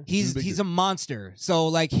motherfucker, yeah. He's a monster. So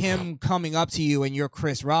like him coming up to you and you're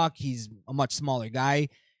Chris Rock, he's a much smaller guy.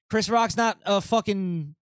 Chris Rock's not a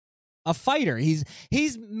fighter.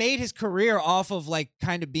 He's made his career off of like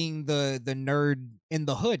kind of being the nerd in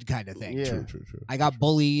the hood kind of thing. Yeah. True. I got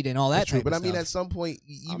bullied and all that. That's true. type But of I mean, stuff. at some point,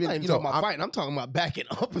 I'm even not even you know, talking about fighting. I'm talking about backing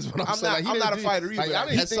up. Is what I'm saying. I'm not a fighter either. Like, I but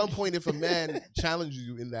didn't at think- some point, if a man challenges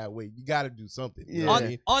you in that way, you got to do something. You know Yeah. what I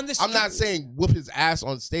mean? on the I'm not saying whoop his ass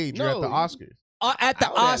on stage or at the No. Oscars. At the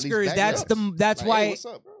I would at least Oscars, back that's it up. that's Like, why hey, what's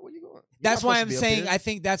up, bro? Where you going? You're that's not why supposed I'm to be up saying here. I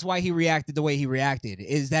think that's why he reacted the way he reacted.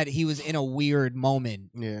 Is that he was in a weird moment.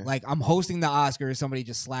 Yeah. Like I'm hosting the Oscars, somebody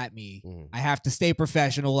just slapped me. Mhm. I have to stay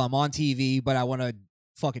professional. I'm on TV, but I want to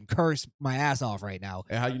fucking curse my ass off right now.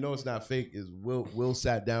 And how you know it's not fake is Will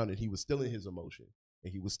sat down and he was still in his emotion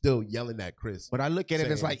and he was still yelling at Chris. But I look at it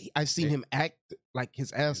as saying- like I've seen him act like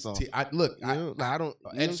his ass off. Look, You know? Like, I don't,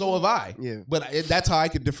 you know and what so I'm have I. saying? Yeah. But that's how I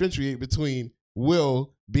could differentiate between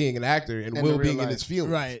Will being an actor and And Will the real being in life. his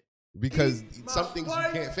feelings. Right. Because some things you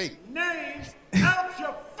can't fake. Names out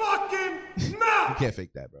your fucking mouth. You can't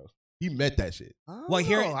fake that, bro. He meant that shit. Well,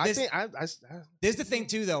 here, No, I this, think this is the thing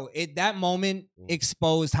too, though. That moment Mm.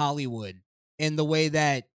 exposed Hollywood in the way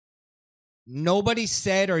that nobody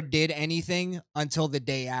said or did anything until the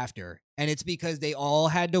day after, and it's because they all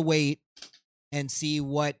had to wait and see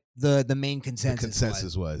what the main The consensus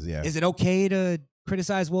consensus was, yeah. Is it okay to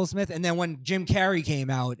criticize Will Smith? And then when Jim Carrey came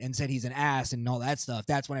out and said he's an ass and all that stuff,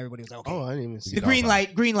 that's when everybody was like, okay. Oh, I didn't even see The that.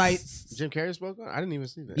 green light. Jim Carrey spoke on? I didn't even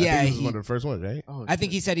see that. Yeah, I think he was he- one of the first ones, right? Oh, I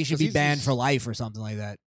think he said he should 'Cause be he's- banned for life or something like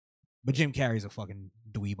that. But Jim Carrey's a fucking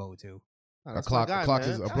dweebo too. Oh, A that's clock- my guy, a clock man.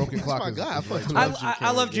 is- a broken That's clock my is- guy. I is fucking right. love Jim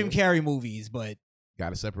I love Carrey, Jim dude. Carrey movies, but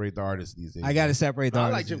Got to separate the artists these days. I got to separate the I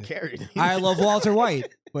like artists. Jim Carrey. I love Walter White,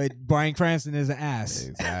 but Bryan Cranston is an ass.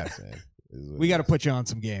 It's ass, man. It is what We it got to is. put you on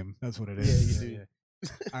some game. That's what it is. Yeah, you do.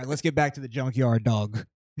 All right, let's get back to the junkyard dog.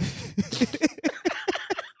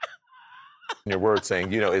 Your word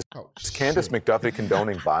saying, is Candace McDuffie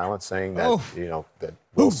condoning violence, saying that, Oh. That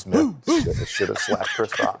Will Smith should have slapped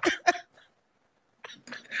Chris Rock?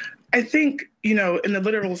 I think, in the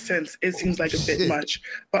literal sense, it seems like a bit much.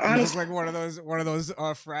 But Looks honestly, like one of those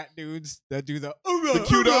frat dudes that do the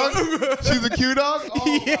Q dog? She's a Q dog?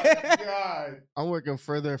 Oh Yeah. my God. I'm working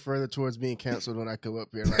further and further towards being canceled when I come up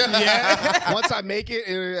here. Like, Yeah. Once I make it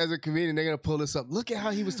as a comedian, they're gonna pull this up. Look at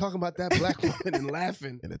how he was talking about that black woman and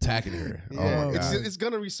laughing. And attacking her. Yeah, Oh my God. it's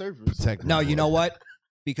gonna resurface. Protect No, my you know boy. what?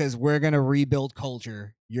 Because we're gonna rebuild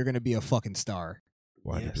culture. You're gonna be a fucking star.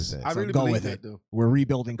 100%. I So really go believe with that, it. though. We're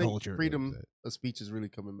rebuilding I think culture. freedom of speech is really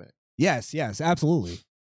coming back. Yes, absolutely.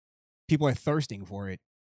 People are thirsting for it.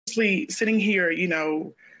 sitting here,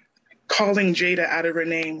 calling Jada out of her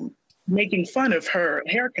name, making fun of her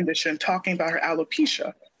hair condition, talking about her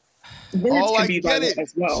alopecia. Words Oh, can I be get violent it.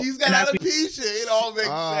 as well. She's got And as we- alopecia. It all makes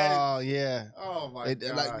sense. Oh yeah. Oh my It,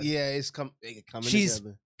 God. like it's coming She's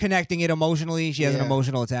together. connecting it emotionally. She has an Yeah.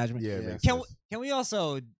 emotional attachment. Yeah, it makes Can sense. can we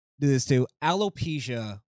also do this too?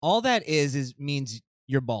 Alopecia. All that is means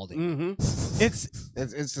you're balding. Mm-hmm. It's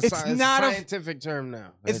It's It's not a- scientific term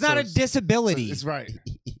now. it's not a disability. It's right.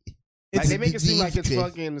 It's Like, they make it seem like it's disease.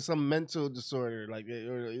 fucking some mental disorder. Like,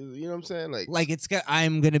 or, you know what I'm saying? Like it's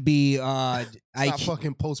I'm gonna be it's I not ca-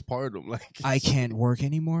 fucking postpartum. Like I can't work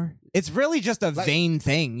anymore. It's really just a Like- vain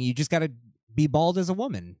thing. You just gotta be bald as a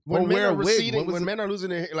woman. When Or men wear are a wig. receding, What was when it? men are losing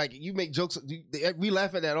their hair, like you make jokes, we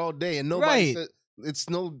laugh at that all day, and nobody Right. said it's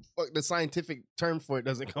no the scientific term for it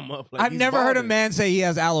doesn't come up. Like, I've he's never heard a balding. man say he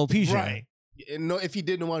has alopecia. Right. And no, if he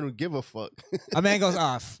didn't want to give a fuck. A man goes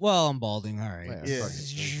off. Well, I'm balding. All right. Man, Yeah. fucking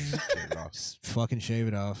shave it off. Just fucking shave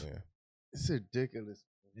it off. Yeah. It's ridiculous.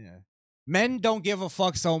 Yeah. Men don't give a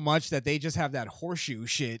fuck so much that they just have that horseshoe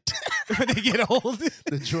shit when they get old.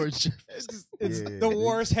 The George. It's Yeah, the yeah.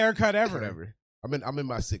 worst haircut ever. Whatever. I'm in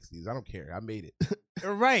my 60s. I don't care. I made it.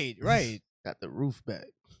 Right. Got the roof back.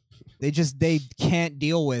 They can't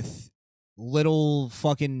deal with little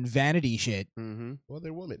fucking vanity shit. Mm-hmm. Well,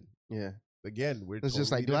 they're women. Yeah. Again, we're It's just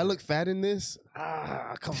totally like, do I different. look fat in this?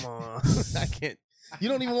 Ah, come on. I can't. You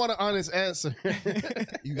don't even want an honest answer.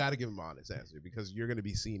 You got to give him an honest answer because you're going to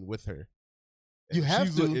be seen with her. You If have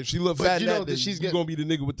she's to, If she look but fat, you in know that, that then she's you're get- going to be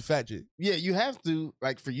the nigga with the fat chick. Yeah, you have to,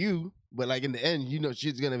 like for you, but like in the end, you know,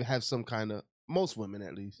 she's gonna have some kind of. Most women,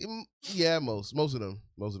 at least. Yeah, most of them.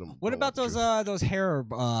 What about those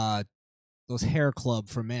those hair club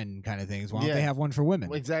for men kind of things? Why don't Yeah. they have one for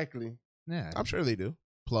women? Exactly. Yeah. I'm sure they do.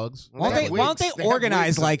 Plugs. Why don't they have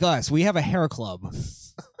organize wigs. like us? We have a hair club.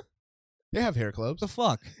 They have hair clubs. The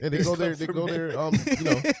fuck? Yeah, they go there. They go there.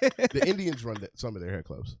 The Indians run some of their hair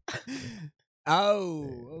clubs.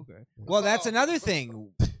 Oh, okay. Well, that's another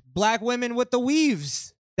thing. Black women with the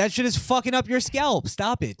weaves. That shit is fucking up your scalp.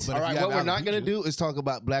 Stop it. All right, what we're not gonna do is talk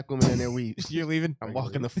about black women and their weaves. You're leaving? I'm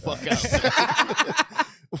walking the fuck out.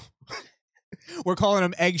 We're calling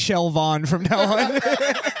him Eggshell Vaughn from now on.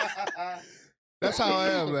 That's how I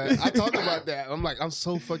am, man. I talk about that. I'm like, I'm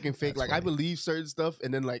so fucking fake. Like, I believe certain stuff,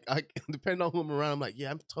 and then like, I depending on who I'm around, I'm like, yeah,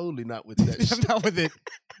 I'm totally not with that. I'm not with it.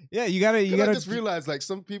 Yeah, you gotta. I just realize, like,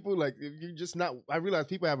 some people, like, if you're just not. I realize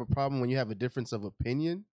people have a problem when you have a difference of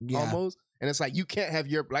opinion, almost, and it's like you can't have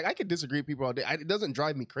your. Like, I can disagree with people all day. It doesn't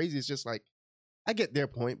drive me crazy. It's just like, I get their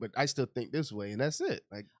point, but I still think this way, and that's it.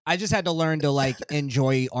 Like, I just had to learn to like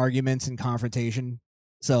enjoy arguments and confrontation.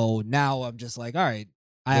 So now I'm just like, all right,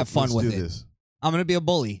 I have fun with it. I'm gonna be a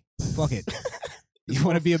bully. Fuck it. You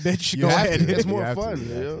want to be a bitch? Go ahead. It's more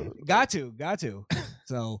fun. Got to.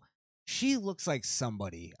 So she looks like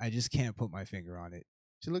somebody. I just can't put my finger on it.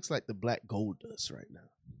 She looks like the Black Gold does right now.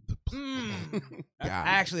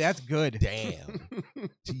 Actually, that's good. Damn.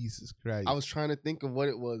 Jesus Christ. I was trying to think of what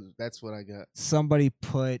it was. That's what I got. Somebody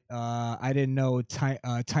put. I didn't know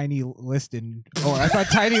Tiny Liston. Or I thought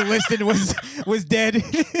Tiny Liston was dead.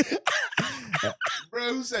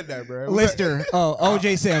 Bro, who said that, bro? Lister. Oh,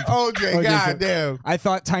 OJ Simpson. OJ, goddamn. I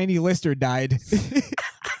thought Tiny Lister died.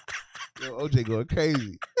 Yo, OJ going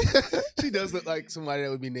crazy. She does look like somebody that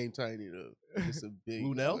would be named Tiny, though. Just a big.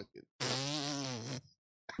 Lunel?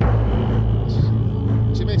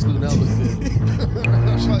 She makes Lunel look good.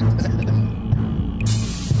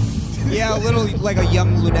 Yeah, a little like a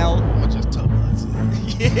young Lunel. I'm just tough.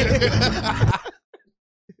 Yeah.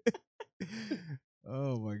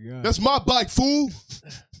 Oh my god. That's my bike, fool.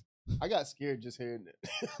 I got scared just hearing that.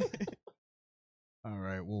 All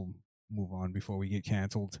right, we'll move on before we get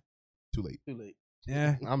canceled. Too late.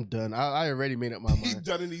 Yeah, I'm done. I already made up my mind. He's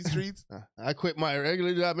done in these streets. I quit my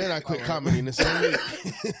regular job, man. I quit comedy in the same week.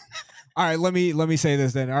 All right, let me say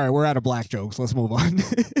this then. All right, we're out of black jokes. Let's move on.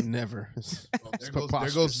 Never. There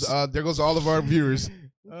goes all of our viewers.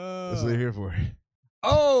 That's what they're here for.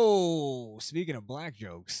 Oh, speaking of black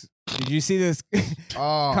jokes, did you see this?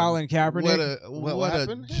 Colin Kaepernick. What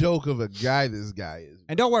a joke of a guy this guy is.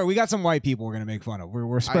 And don't worry, we got some white people we're gonna make fun of.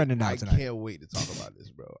 We're spreading it out tonight. I can't wait to talk about this,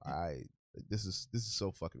 bro. This is so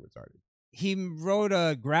fucking retarded. He wrote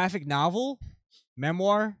a graphic novel,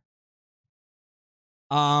 memoir.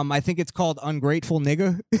 I think it's called Ungrateful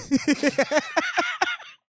Nigga.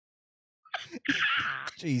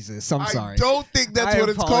 Jesus, I'm sorry. I don't think that's what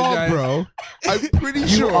it's called, bro. I'm pretty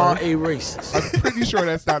sure. You are a racist. I'm pretty sure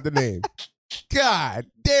that's not the name. God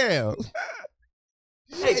damn.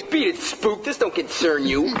 Hey, beat it, spook. This don't concern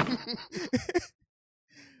you.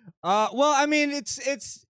 Well, I mean,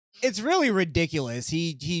 it's really ridiculous.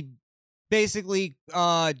 He basically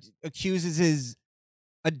accuses his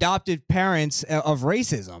adopted parents of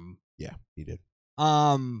racism. Yeah, he did.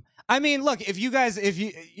 I mean, look, if you I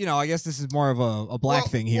guess this is more of a black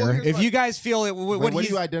thing here. If you guys feel it, what do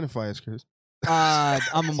you identify as, Chris?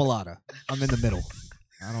 I'm a mulatto. I'm in the middle.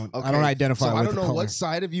 I don't identify. So with I don't know color. what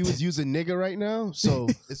side of you is using nigga right now. So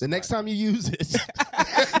the next time you use it,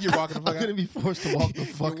 you're walking the fuck I'm gonna be forced to walk the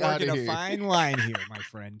fuck You're out of walking here. a fine line here, my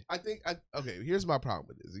friend. Okay, here's my problem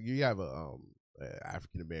with this. You have a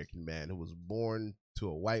African American man who was born to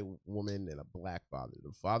a white woman and a black father.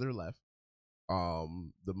 The father left.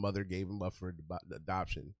 The mother gave him up for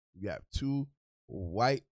adoption. You have two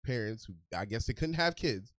white parents who, I guess they couldn't have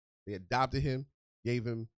kids. They adopted him, gave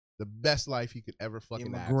him the best life he could ever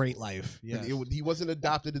fucking have. Great life. Yeah. He wasn't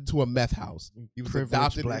adopted into a meth house. He was Privileged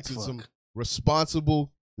adopted black into fuck. some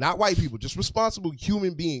responsible, not white people, just responsible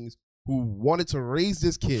human beings who wanted to raise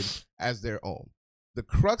this kid as their own. The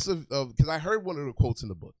crux of because I heard one of the quotes in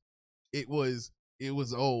the book. It was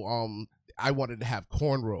I wanted to have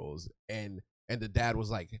cornrows, and the dad was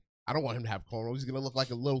like, I don't want him to have cornrows. He's gonna look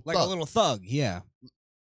like a little thug. Like a little thug, yeah.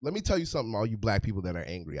 Let me tell you something, all you black people that are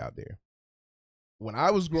angry out there. When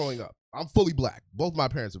I was growing up, I'm fully black. Both my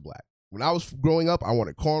parents are black. When I was growing up, I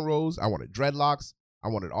wanted cornrows, I wanted dreadlocks, I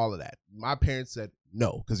wanted all of that. My parents said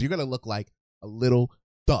no, because you're gonna look like a little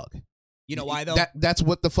thug. You know why though? That's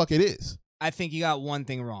what the fuck it is. I think you got one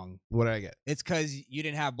thing wrong. What did I get? It's because you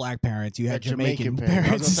didn't have black parents. You had Jamaican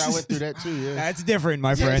parents. I went through that too. Yeah, That's different,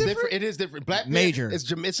 my friend. It is different. Black Major.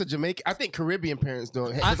 It's a Jamaican. I think Caribbean parents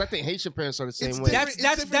don't, because I think Haitian parents are the same way. It's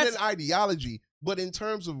different in ideology, but in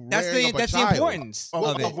terms of that's the importance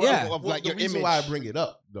of it. Of like your reason why I bring it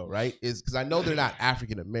up though, right, is because I know they're not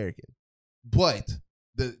African American, but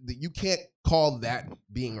the you can't call that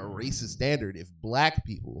being a racist standard if black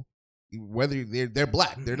people whether they're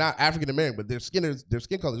black, they're not African American, but their skin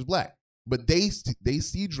color is black. But they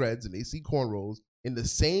see dreads and they see cornrows in the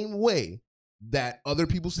same way that other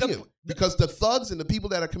people see it. Because the thugs and the people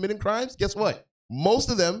that are committing crimes, guess what? Most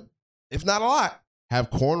of them, if not a lot, have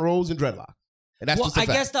cornrows and dreadlocks. And that's just a fact.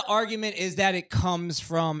 I guess the argument is that it comes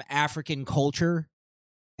from African culture,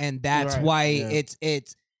 and that's why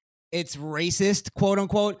it's racist, quote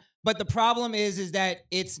unquote. But the problem is that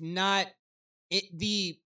it's not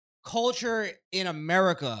the culture in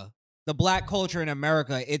America, the black culture in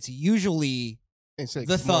America. It's usually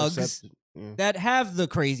the thugs that have the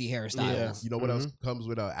crazy hairstyles. Yeah. You know what else comes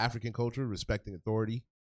with African culture? Respecting authority.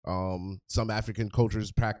 Some African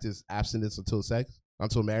cultures practice abstinence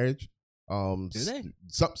until marriage. Do they?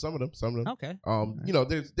 Some of them. Okay. You know,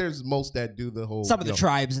 there's most that do the whole. Some of the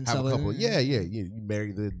tribes and stuff. You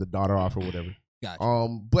marry the daughter off or whatever.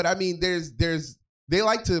 Gotcha. But I mean, they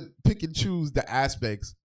like to pick and choose the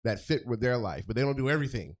aspects that fit with their life, but they don't do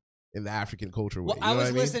everything in the African culture way. Well, I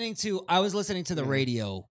was listening to the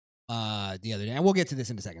radio the other day, and we'll get to this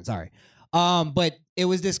in a second. Sorry. But it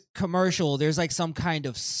was this commercial. There's like some kind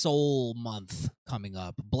of soul month coming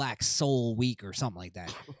up, Black Soul Week or something like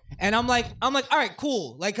that. And I'm like, all right,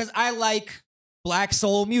 cool. Like, cause I like black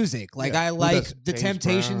soul music. Like I like the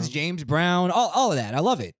Temptations, James Brown, all of that. I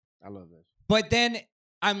love it. I love that. But then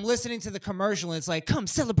I'm listening to the commercial and it's like, come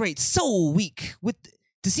celebrate Soul Week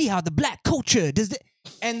to see how the black culture does it.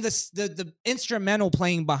 And the instrumental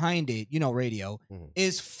playing behind it, you know, radio,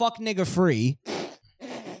 is Fuck Nigga Free.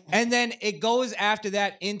 And then it goes after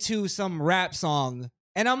that into some rap song.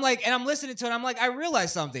 And I'm listening to it. I'm like, I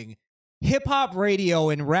realized something. Hip hop radio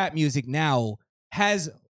and rap music now has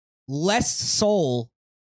less soul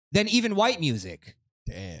than even white music.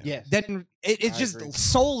 Damn. Yes. Then it's just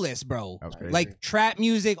soulless, bro. Like trap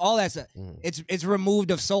music, all that stuff. It's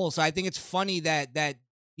removed of soul. So I think it's funny that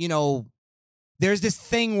you know, there's this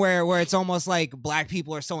thing where it's almost like black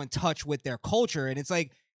people are so in touch with their culture. And it's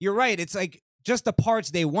like, you're right. It's like just the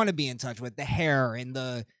parts they want to be in touch with, the hair and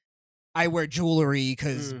the I wear jewelry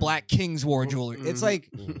because black kings wore jewelry. It's like,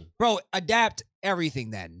 bro, adapt everything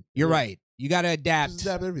then. You're right. You got to adapt. Just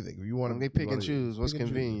adapt everything. You want They pick and choose what's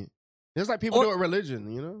convenient. It's like people do it with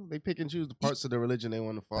religion, you know? They pick and choose the parts of the religion they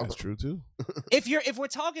want to follow. That's true too. If we're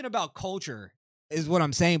talking about culture, is what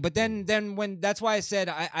I'm saying. But then when that's why I said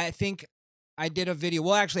I think I did a video.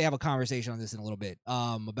 We'll actually have a conversation on this in a little bit.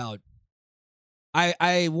 About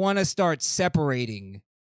I want to start separating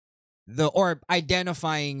or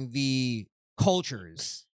identifying the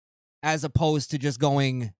cultures as opposed to just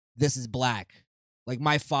going, this is black. Like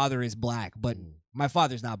my father is black, but my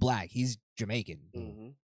father's not black. He's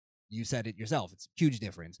Jamaican. You said it yourself. It's a huge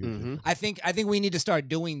difference. I think we need to start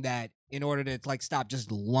doing that in order to like stop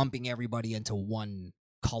just lumping everybody into one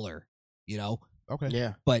color, you know? Okay.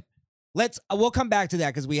 Yeah. But we'll come back to that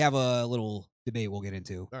because we have a little debate we'll get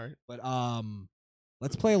into. All right. But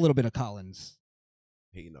let's play a little bit of Collins.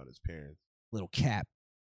 Hating on his parents. Little cap.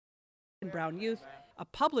 Brown Youth, a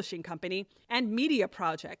publishing company, and media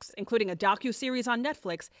projects, including a docuseries on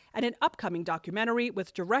Netflix and an upcoming documentary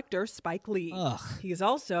with director Spike Lee. He is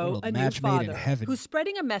also a new father who's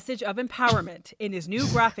spreading a message of empowerment in his new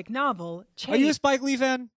graphic novel, Change. Are you a Spike Lee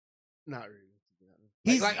fan? Not really.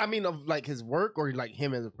 He's like, I mean, of like his work or like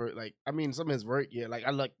him as a person. Like, I mean, some of his work, yeah. Like, I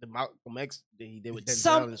like the Malcolm X that he did with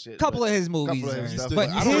Denzel and shit. Couple of his movies, but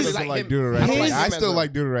I don't really like Do the Right Thing. I still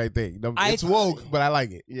like Do the Right Thing. It's woke, but I like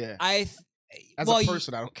it. Yeah. As a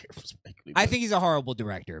person, I don't care for Spike Lee. I think he's a horrible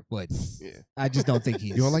director, but I just don't think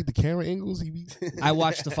he's. You don't like the camera angles? I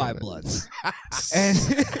watched The Five Bloods, and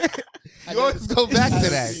you always go back to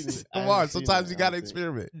that. Come on, sometimes you gotta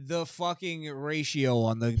experiment. The fucking ratio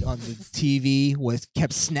on the TV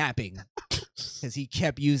kept snapping because he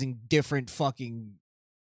kept using different fucking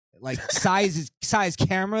like size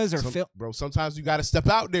cameras or film. Bro, sometimes you gotta step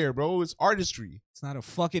out there, bro. It's artistry. It's not a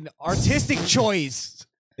fucking artistic choice.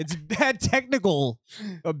 It's bad technical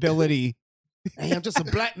ability. Hey, I'm just a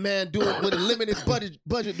black man doing with a limited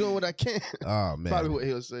budget doing what I can. Oh man, probably what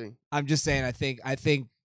he was saying. I'm just saying. I think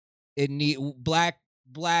it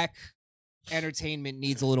black entertainment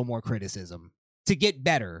needs a little more criticism to get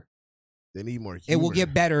better. They need more humor. It will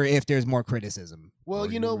get better if there's more criticism.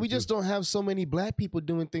 Well, you know, we just don't have so many black people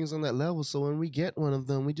doing things on that level. So when we get one of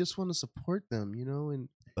them, we just want to support them, you know. And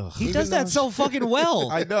he does that so fucking well.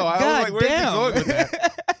 I know. I God was like, damn. where's he going with that?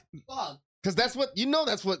 Because that's what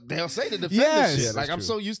that's what they'll say to defend Yes. this shit. Yeah, like I'm true.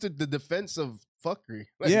 so used to the defense of fuckery.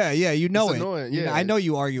 Like, Yeah, you know it's it. annoying, You know, yeah. I know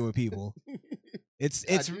you argue with people. It's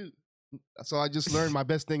so I just learned my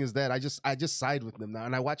best thing is that I just side with them now,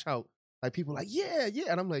 and I watch how like people are like yeah,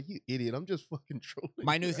 and I'm like, you idiot, I'm just fucking trolling.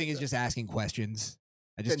 my new thing is just asking questions.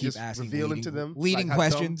 I just And keep just asking revealing leading, to them, leading like, how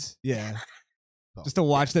dumb? questions. Yeah. Just to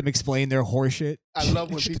watch them explain their horseshit. I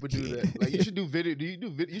love when people do that. Like you should do video.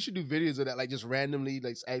 You should do videos of that, like just randomly,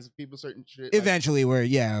 like ask people certain shit. Eventually, we're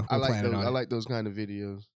I like planning those. on I it. like those kind of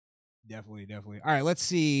videos. Definitely. All right, let's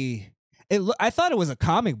see. I thought it was a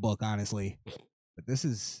comic book, honestly, but this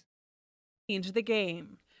is Change the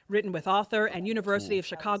Game, written with author and University of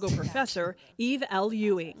Chicago professor Eve L.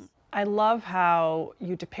 Ewing. I love how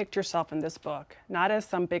you depict yourself in this book, not as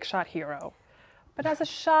some big shot hero, but as a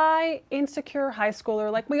shy, insecure high schooler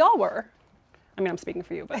like we all were. I mean, I'm speaking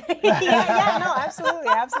for you, but no,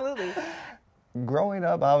 absolutely. Growing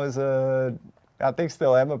up, I think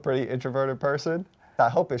still am a pretty introverted person. I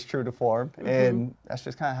hope it's true to form, and that's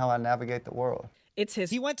just kind of how I navigate the world.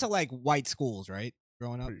 He went to like white schools, right?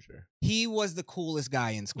 Growing up, Pretty sure. he was the coolest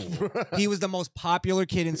guy in school. He was the most popular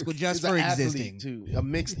kid in school just He's for an athlete, existing. too. A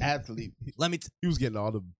mixed athlete. He was getting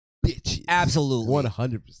all the bitches. Absolutely.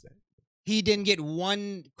 100%. He didn't get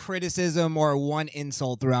one criticism or one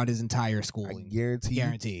insult throughout his entire schooling.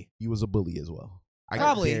 Guarantee. He was a bully as well. I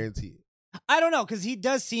Probably. guarantee it. I don't know, because he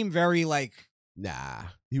does seem very like Nah,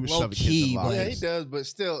 he was low shoving kids key, in but- lockers. Yeah, he does, but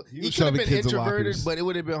still, He he was could have shoving been kids in introverted, lockers. but it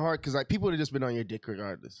would have been hard because like people would have just been on your dick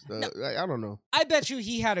regardless. Like, I don't know. I bet you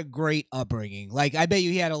he had a great upbringing. Like, I bet you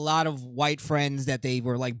he had a lot of white friends that they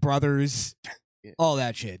were like brothers, all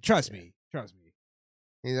that shit. Trust me.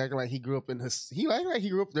 He's acting like he grew up in his. He like he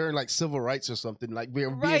grew up during like civil rights or something. Like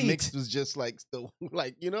being mixed was just like the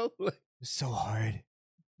like like, so hard.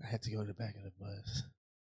 I had to go to the back of the bus.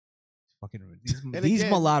 Fucking And these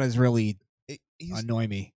again, mulattoes really he's- annoy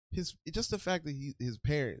me. Just the fact that his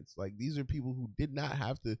parents, like, these are people who did not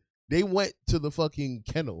have to. They went to the fucking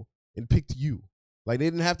kennel and picked you. Like, they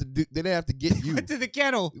didn't have to do. They didn't have to get you to the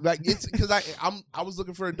kennel. Like, it's because I was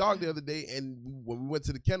looking for a dog the other day, and when we went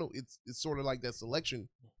to the kennel, it's sort of like that selection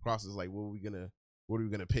process. Like, what are we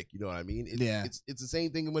gonna pick? You know what I mean? It's the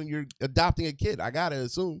same thing when you're adopting a kid. I gotta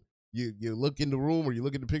assume you look in the room or you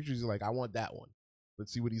look at the pictures. You're like, I want that one.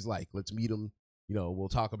 Let's see what he's like. Let's meet him. You know, we'll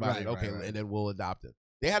talk about it. Okay, right. and then we'll adopt him.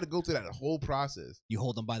 They had to go through that whole process. You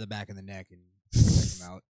hold them by the back of the neck and check them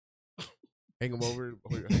out. Hang him over,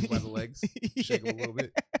 hang him by the legs, shake him a little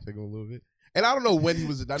bit, And I don't know when he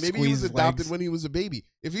was adopted. Maybe he Squeeze was his adopted legs. when he was a baby.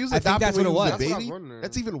 If he was I think adopted that's when he what was it a was. That's what I baby, was wondering.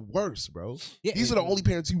 that's even worse, bro. Yeah, These are the only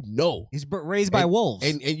parents you know. He's raised by wolves.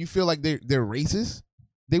 And you feel like they're racist?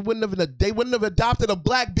 They wouldn't have adopted a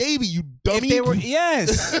black baby, you dummy. If they were,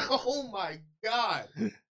 yes. Oh my God.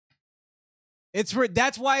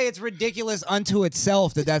 That's why it's ridiculous unto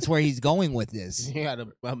itself that's where he's going with this. He had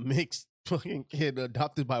a mixed fucking kid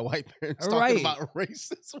adopted by white parents Right. talking about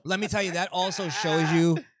racism. Let me tell you, that also shows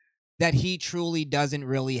you that he truly doesn't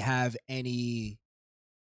really have any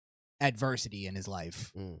adversity in his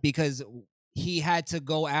life because he had to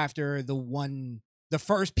go after the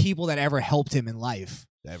first people that ever helped him in life.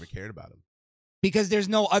 That ever cared about him. Because there's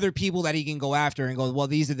no other people that he can go after and go, well,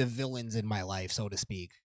 these are the villains in my life, so to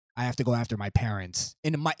speak. I have to go after my parents.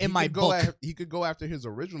 In my book, He could go after his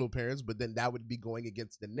original parents, but then that would be going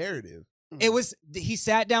against the narrative. he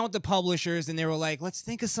sat down with the publishers and they were like, let's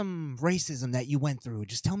think of some racism that you went through.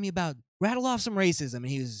 Just rattle off some racism. And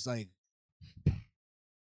he was like,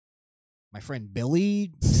 my friend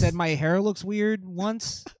Billy said my hair looks weird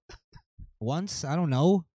once. I don't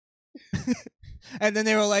know. And then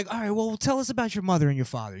they were like, all right, well, tell us about your mother and your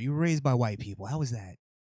father. You were raised by white people. How was that?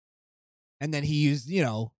 And then he used,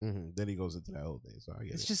 Then he goes into that whole thing. So I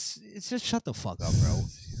get it's just shut the fuck up, bro.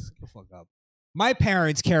 Shut the fuck up. My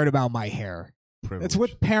parents cared about my hair. That's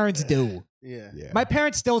what parents do. Yeah. My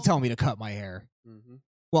parents still tell me to cut my hair. Mm-hmm.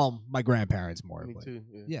 Well, my grandparents more. Me but too.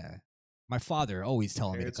 yeah. My father always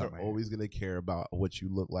telling me to Parents cut are my hair. always gonna care about what you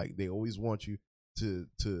look like. They always want you to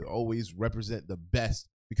always represent the best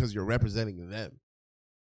because you're representing them.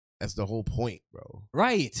 That's the whole point, bro.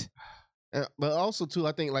 Right. But also too,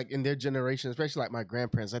 I think like in their generation, especially like my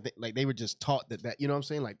grandparents, I think like they were just taught that you know what I'm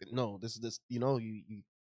saying? Like no, this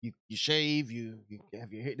you shave, you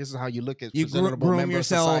have your hair. This is how you look as You presentable groom member of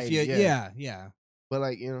yourself. society. Yeah. But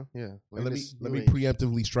like Like let this me new age.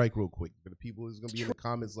 preemptively strike real quick for the people who's gonna be in the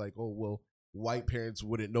comments like, oh well, white parents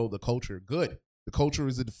wouldn't know the culture. Good. The culture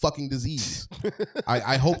is a fucking disease.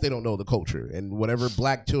 I hope they don't know the culture, and whatever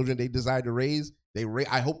black children they decide to raise,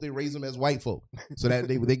 I hope they raise them as white folk, so that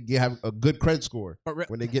they have a good credit score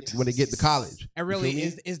when they get to college. And You really, feel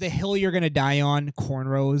me? is the hill you're gonna die on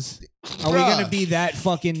cornrows? Are we gonna be that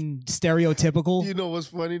fucking stereotypical? You know what's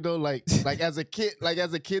funny though? Like as a kid,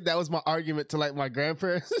 that was my argument to like my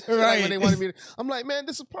grandparents. Like, Right. when they wanted me to, I'm like, man,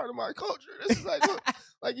 this is part of my culture. This is like, look,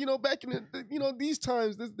 like back in the these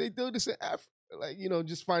times, they do this in Africa. Like, you know,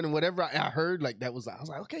 just finding whatever I heard, like that was, I was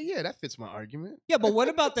like, okay, yeah, that fits my argument. Yeah, but what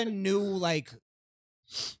about the new, like,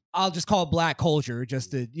 I'll just call it black culture,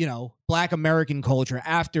 just the, you know, black American culture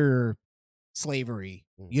after slavery.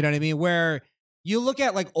 You know what I mean? Where you look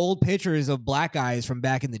at like old pictures of black guys from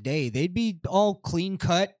back in the day, they'd be all clean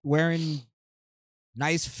cut, wearing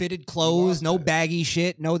nice fitted clothes, no baggy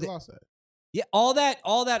shit, no yeah, all that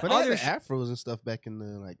But they other had the afros and stuff back in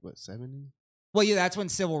the like what 70s. Well, yeah, that's when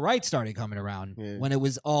civil rights started coming around. Yeah. When it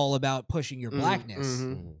was all about pushing your blackness.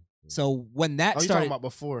 So when that you're started, talking about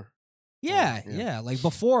before. yeah, like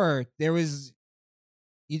before there was,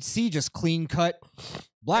 you'd see just clean cut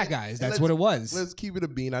black guys. That's what it was. Let's keep it a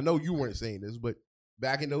bean. I know you weren't saying this, but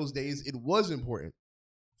back in those days, it was important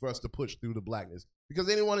for us to push through the blackness because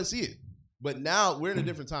they didn't want to see it. But now we're in a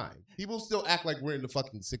different time. People still act like we're in the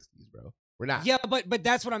fucking 60s, bro. We're not. Yeah, but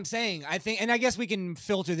that's what I'm saying. I think, and I guess we can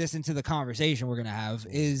filter this into the conversation we're gonna have.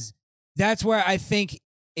 Is that's where I think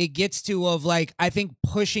it gets to of like, I think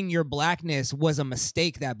pushing your blackness was a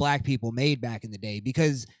mistake that black people made back in the day,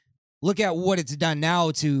 because look at what it's done now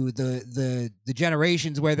to the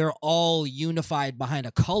generations where they're all unified behind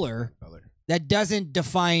a color that doesn't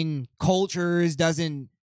define cultures, doesn't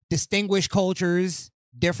distinguish cultures,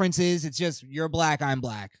 differences. It's just you're black, I'm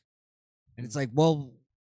black. And it's like, well,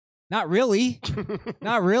 not really.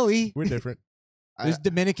 Not really. We're different. There's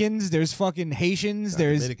Dominicans, there's fucking Haitians,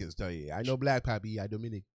 there's Dominicans tell you. I know black papi, I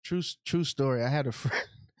Dominican. True story. I had a friend.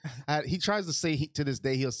 He tries to say to this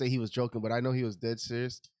day he'll say he was joking, but I know he was dead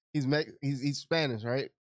serious. He's Spanish, right?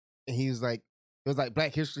 And he's like, it was like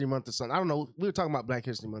Black History Month or something. I don't know. We were talking about Black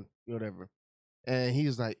History Month, whatever. And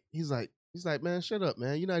he's like, man, shut up,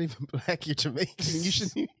 man. You're not even black. You're Jamaican. You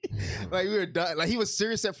shouldn't. Like, we were done. Like, he was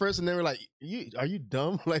serious at first, and they were like, "Are you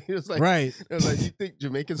dumb?" Like, it was like, right. It was like, you think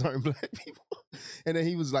Jamaicans aren't black people? And then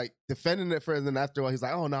he was like defending it first, and then after a while, he's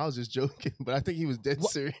like, "Oh no, I was just joking." But I think he was dead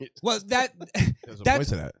serious. Well, There's a point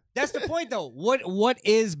to that. That's the point, though. What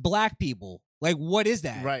is black people? Like, what is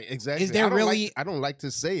that? Right, exactly. Is there really? I don't like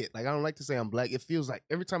to say it. Like, I don't like to say I'm black. It feels like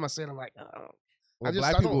every time I say it, I'm like, Well,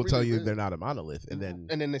 black people will tell you they're not a monolith, and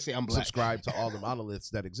then they say I'm black. Subscribe to all the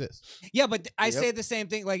monoliths that exist. Yeah, but I say the same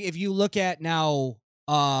thing. Like, if you look at now,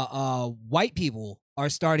 white people are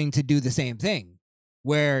starting to do the same thing,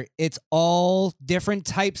 where it's all different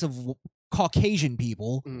types of Caucasian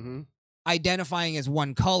people identifying as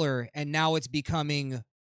one color, and now it's becoming,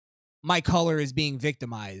 my color is being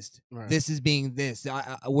victimized. Right. This is being this.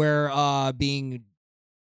 We're being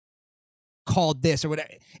called this or whatever.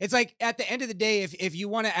 It's like, at the end of the day, if you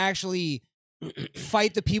want to actually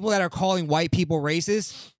fight the people that are calling white people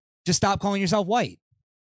racist, just stop calling yourself white.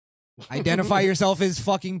 Identify yourself as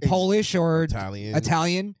fucking Polish or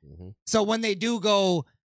Italian. So when they do go,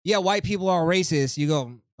 yeah, white people are racist, you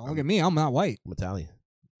go, don't look at me, I'm not white. I'm Italian.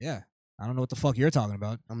 Yeah. I don't know what the fuck you're talking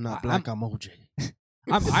about. I'm not black, I'm OJ.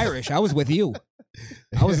 I'm Irish. I was with you.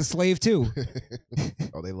 I was a slave too.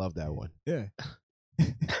 Oh, they love that one. Yeah.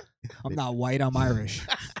 I'm not white, I'm Irish.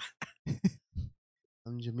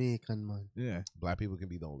 I'm Jamaican, man. Yeah. Black people can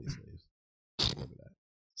be the only slaves. Remember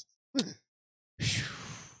that.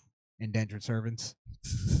 Indentured servants.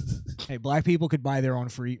 Hey, black people could buy their own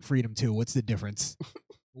freedom too. What's the difference?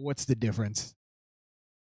 What's the difference?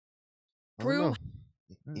 I don't know.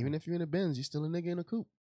 Even if you're in a Benz, you're still a nigga in a coupe.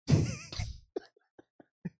 Where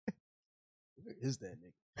is that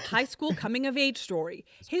nigga? High school coming of age story.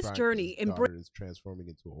 His journey in is transforming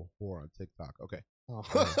into a whore on TikTok. Okay. Oh.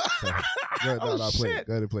 Go ahead, play it.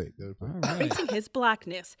 Go ahead and play it. Embracing his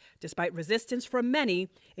blackness, despite resistance from many,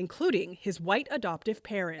 including his white adoptive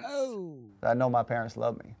parents. I know my parents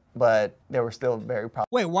love me, but they were still very proud.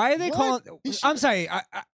 Wait, why are they calling? I'm sorry.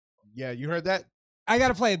 Yeah, you heard that? I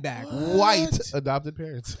gotta play it back. White adopted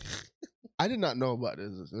parents. I did not know about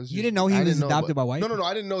this. You didn't know he was adopted by white? No.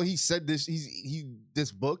 I didn't know he said this. He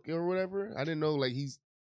this book or whatever. I didn't know he's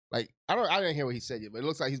like I didn't hear what he said yet, but it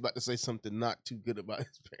looks like he's about to say something not too good about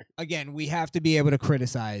his parents. Again, we have to be able to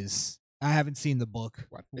criticize. I haven't seen the book.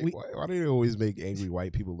 Why do they always make angry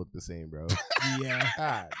white people look the same, bro? Yeah.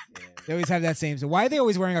 God, they always have that same. So why are they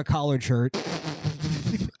always wearing a collared shirt?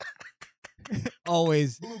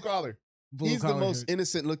 Always. Blue collar. He's the most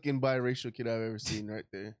innocent looking biracial kid I've ever seen right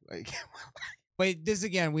there. Like, but this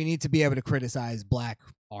again, we need to be able to criticize black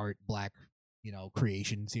art, black,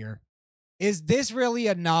 creations here. Is this really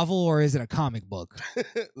a novel or is it a comic book?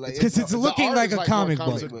 Because it's looking like a comic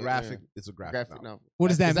book. It's a graphic. Yeah. It's a graphic novel. What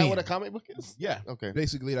does that mean? Is that what a comic book is? Yeah. Okay.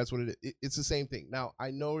 Basically, that's what it is. It's the same thing. Now, I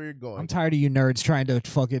know where you're going. I'm tired of you nerds trying to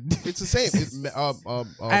fucking. It's the same.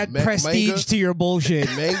 Add prestige manga, to your bullshit.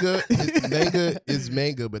 Manga is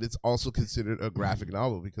manga, but it's also considered a graphic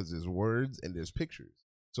novel because there's words and there's pictures.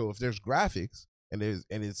 So if there's graphics and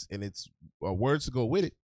it's words to go with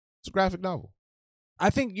it, it's a graphic novel. I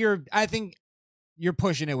think you're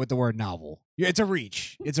pushing it with the word novel. It's a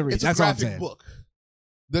reach. It's a reach. It's That's a all I'm graphic saying. book.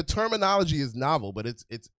 The terminology is novel, but it's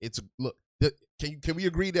look. Can we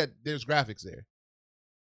agree that there's graphics there?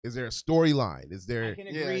 Is there a storyline? Is there? I can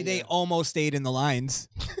agree they almost stayed in the lines.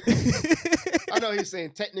 I know he's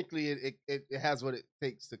saying technically it has what it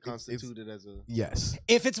takes to constitute it as a yes.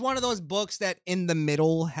 If it's one of those books that in the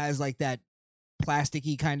middle has like that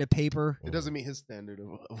plasticky kind of paper, it doesn't meet his standard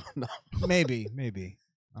of no. Maybe.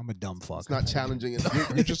 I'm a dumb fuck. It's not challenging enough.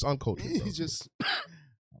 You're just uncultured.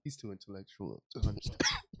 He's too intellectual to understand.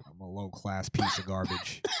 I'm a low class piece of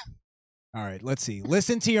garbage. All right, let's see.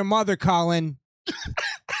 Listen to your mother, Colin.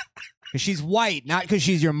 Because she's white, not because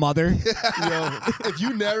she's your mother. Yo, if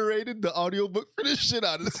you narrated the audiobook for this shit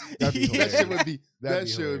out of this, that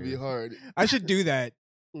shit would be hard. I should do that.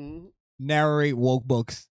 Mm-hmm. Narrate woke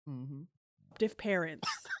books. Mm-hmm. Adoptive parents.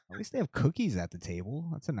 At least they have cookies at the table.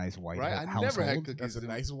 That's a nice white household. Never had cookies. That's a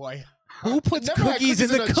nice white. Who puts Never had cookies in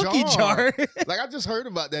the a cookie jar? Like I just heard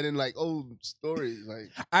about that in like old stories. Like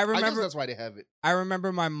I guess remember that's why they have it. I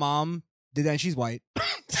remember my mom did that. And she's white.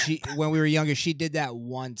 When we were younger, she did that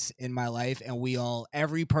once in my life, and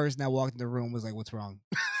every person that walked in the room was like, "What's wrong?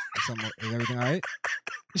 Is everything all right?"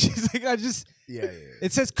 She's like, Yeah.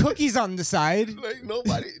 It says cookies on the side. Like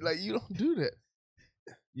nobody, like you don't do that.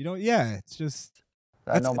 You don't. Yeah, it's just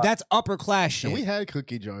that's upper class shit. And we had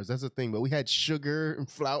cookie jars. That's the thing, but we had sugar and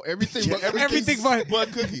flour, everything. But everything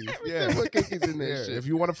but cookies. Yeah, but cookies in there. If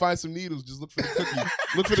you want to find some needles, just look for the cookie.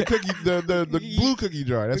 Look for the cookie, the blue cookie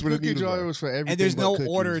jar. That's where the cookie needles jar are. was for everything. And there's but no cookies.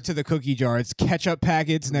 order to the cookie jar. It's ketchup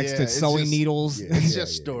packets next to it's sewing just- needles. It's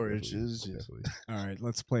just storage. It's just- All right,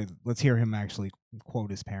 let's hear him actually quote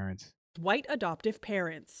his parents. White adoptive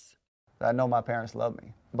parents. I know my parents love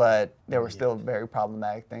me, but there were still very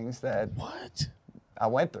problematic things that I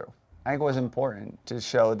went through. I think it was important to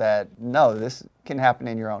show that, no, this can happen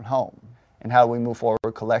in your own home, and how we move forward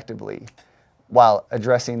collectively while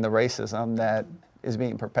addressing the racism that is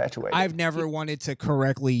being perpetuated. I've never wanted to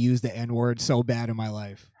correctly use the N-word so bad in my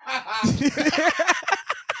life.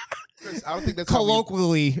 Chris, I don't think that's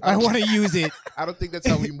colloquially. I want to use it. I don't think that's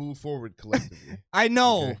how we move forward collectively. I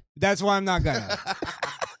know. That's why I'm not gonna.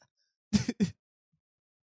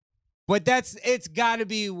 But it's got to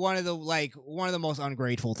be one of the most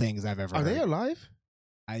ungrateful things I've ever Are heard. they alive?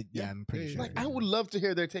 I'm pretty sure. Like I would love to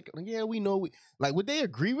hear their take. Like, yeah, we know. Would they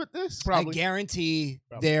agree with this? I guarantee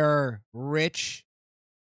they're rich,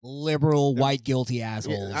 liberal, white, guilty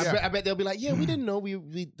assholes. Yeah, I bet they'll be like, yeah, we didn't know we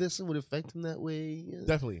this would affect them that way. Yeah.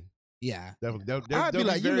 Definitely. Yeah. Definitely. I'd be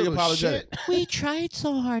like, very you little apologetic. shit. We tried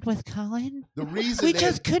so hard with Colin. The reason we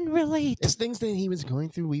just couldn't relate. It's things that he was going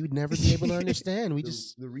through we would never be able to understand.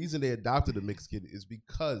 The reason they adopted a mixed kid is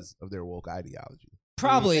because of their woke ideology.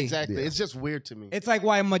 Probably. Exactly. Yeah. It's just weird to me. It's like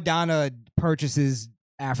why Madonna purchases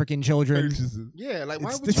African children. Yeah, like why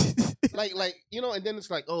It's would you like and then it's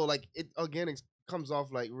like, oh, like it again it comes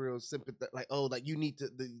off like real sympathetic, like, oh, like you need to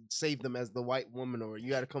save them as the white woman, or you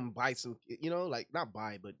got to come buy some, like not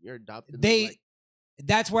buy, but you're adopted.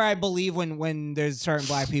 That's where I believe when there's certain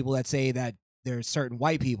black people that say that there's certain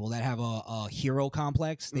white people that have a hero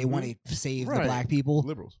complex. They want to save the black people.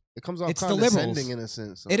 Liberals. It comes off It's the condescending liberals. in a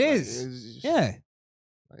sense. It is. It's just, Yeah.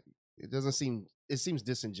 like, it doesn't seem. It seems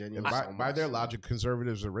disingenuous. And by their logic,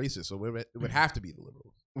 conservatives are racist, so it would have to be the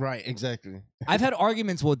liberals. Right. Exactly. I've had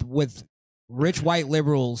arguments with rich white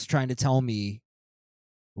liberals trying to tell me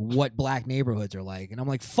what black neighborhoods are like, and I'm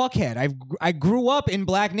like, fuckhead. I grew up in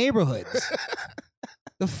black neighborhoods.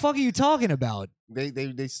 The fuck are you talking about?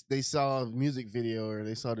 They saw a music video or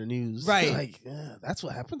they saw the news. Right. Like, yeah, that's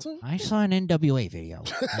what happened to him. I saw an NWA video,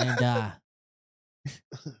 and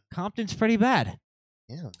Compton's pretty bad.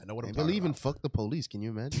 Yeah, I know what I'm and talking they'll even about. fuck the police. Can you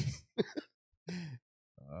imagine?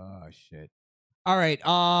 Oh shit! All right.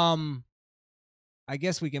 I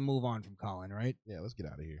guess we can move on from Colin, right? Yeah, let's get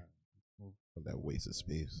out of here. From that waste of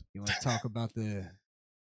space. You want to talk about the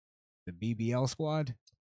BBL squad?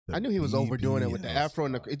 I knew he was overdoing it with the BBL afro,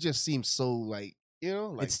 and it just seems so like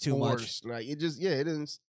like It's too much. forced. Like it just it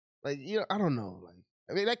isn't like I don't know. Like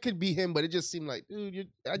I mean that could be him, but it just seemed like dude,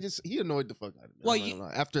 he annoyed the fuck out of me. Well, I'm not gonna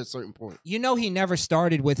lie, after a certain point. You know, he never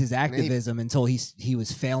started with his activism until he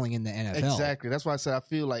was failing in the NFL. Exactly. That's why I said I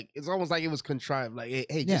feel like it's almost like it was contrived. Like,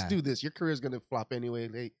 hey, just Yeah. do this. Your career's gonna flop anyway.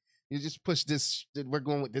 Hey, you just push this. We're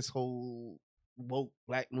going with this whole woke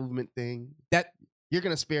black movement thing. That you're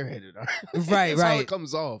gonna spearhead it. Right, That's how right. it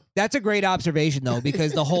comes off. That's a great observation, though,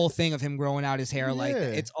 because the whole thing of him growing out his hair, like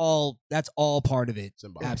Yeah. that's all part of it.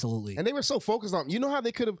 Symbolic. Absolutely. And they were so focused on. You know how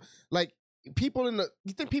they could have like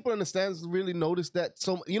you think people in the stands really noticed that?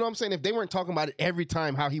 So you know what I'm saying? If they weren't talking about it every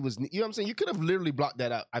time how he was, you know what I'm saying? You could have literally blocked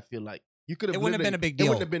that out. I feel like you could have. It wouldn't have been a big deal. It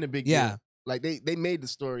wouldn't have been a big Yeah. deal. Like they made the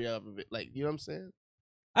story out of it. Like you know what I'm saying?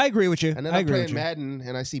 I agree with you. And then I I'm agree with playing you. Madden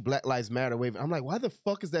and I see Black Lives Matter waving. I'm like, why the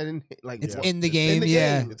fuck is that in? Like It's in the game,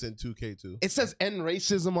 yeah. It's in 2K too. It says end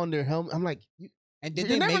racism on their helmet. I'm like, and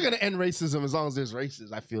you're never gonna end racism as long as there's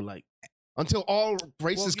races. I feel like until all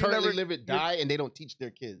races you're currently never- live it die and they don't teach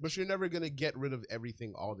their kids. But you're never gonna get rid of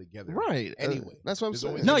everything altogether. Right. Anyway, that's what I'm There's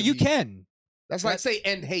saying. always No, gonna you be- can. That's like say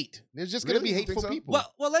end hate. There's just gonna Really? be You think hateful so? people.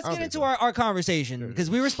 Well, let's I don't get think into so. our conversation because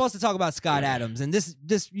we were supposed to talk about Scott Adams, and this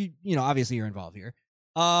you know obviously you're involved here.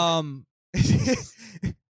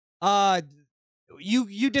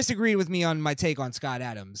 You disagreed with me on my take on Scott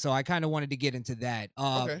Adams, so I kind of wanted to get into that.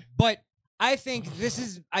 Okay. But I think this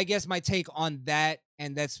is, I guess, my take on that,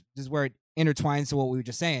 and this is where it intertwines to what we were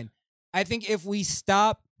just saying. I think if we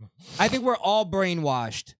stop, I think we're all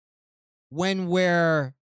brainwashed when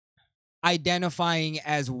we're identifying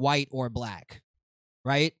as white or black,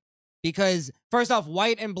 right? Because first off,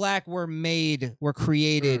 white and black were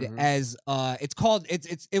created as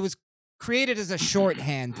it was created as a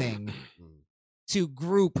shorthand thing to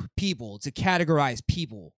group people, to categorize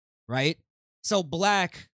people, right? So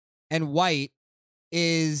black and white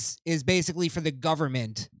is basically for the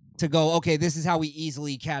government to go, okay, this is how we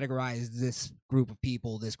easily categorize this group of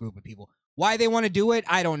people, this group of people. Why they want to do it,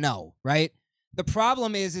 I don't know, right? The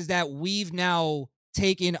problem is that we've now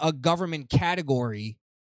taken a government category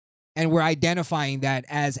and we're identifying that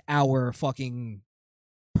as our fucking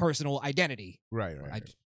personal identity. Right.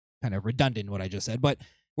 Kind of redundant what I just said, but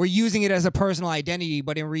we're using it as a personal identity.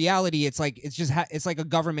 But in reality, it's like it's like a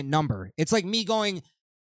government number. It's like me going,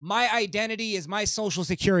 my identity is my social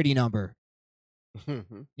security number.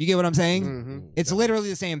 You get what I'm saying? It's literally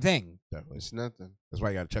the same thing. Definitely. It's nothing. That's why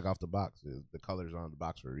you got to check off the box. The colors on the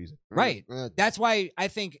box for a reason. Right. That's why I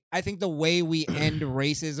think the way we end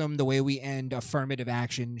racism, the way we end affirmative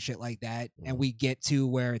action, shit like that, and we get to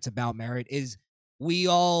where it's about merit is we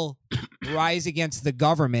all rise against the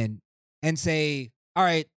government and say, all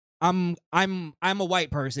right, I'm a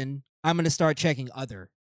white person. I'm going to start checking other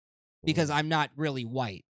because I'm not really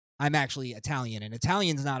white. I'm actually Italian, and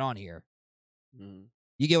Italian's not on here.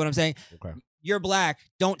 You get what I'm saying? Okay. You're black.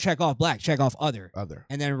 Don't check off black. Check off other. Other.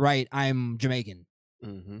 And then write, I'm Jamaican.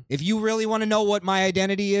 If you really want to know what my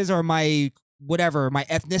identity is or my whatever, my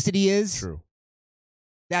ethnicity is, True.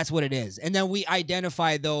 That's what it is. And then we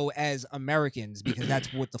identify, though, as Americans because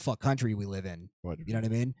that's what the fuck country we live in. You know what I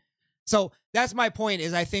mean? So that's my point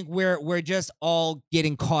is I think we're just all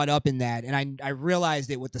getting caught up in that. And I realized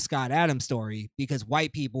it with the Scott Adams story because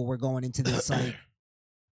white people were going into this like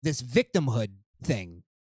this victimhood thing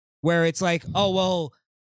where it's like, oh, well,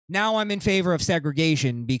 now I'm in favor of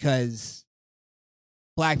segregation because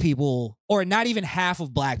black people, or not even half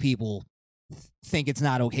of black people, think it's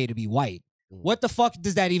not okay to be white. What the fuck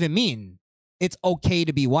does that even mean? It's okay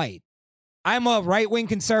to be white. I'm a right-wing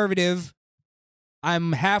conservative.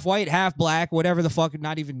 I'm half white, half black, whatever the fuck.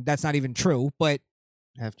 That's not even true, but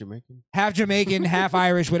half Jamaican, half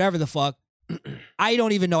Irish, whatever the fuck. I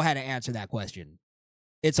don't even know how to answer that question.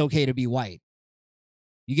 It's okay to be white.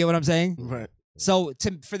 You get what I'm saying? Right. So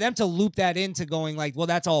for them to loop that into going like, well,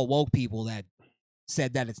 that's all woke people that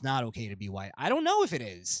said that it's not okay to be white. I don't know if it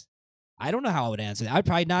is. I don't know how I would answer that. I'd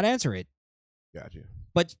probably not answer it. Gotcha.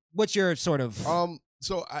 But what's your sort of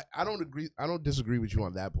So I don't agree. I don't disagree with you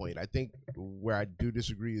on that point. I think where I do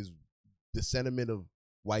disagree is the sentiment of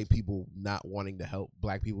white people not wanting to help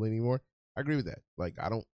black people anymore. I agree with that. Like, I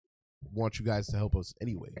don't want you guys to help us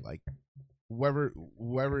anyway. Like,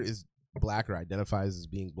 whoever is black or identifies as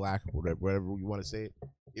being black, or whatever you want to say it,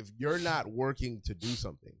 if you're not working to do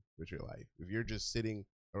something with your life, if you're just sitting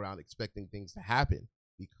around expecting things to happen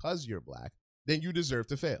because you're black, then you deserve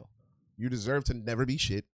to fail. You deserve to never be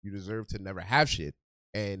shit. You deserve to never have shit.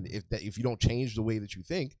 And if you don't change the way that you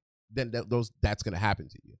think, then that's going to happen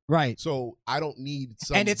to you. Right. So I don't need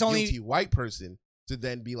some And it's guilty only- white person to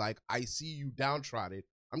then be like, I see you downtrodden.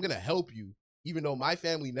 I'm going to help you, even though my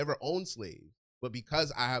family never owned slaves. But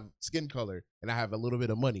because I have skin color and I have a little bit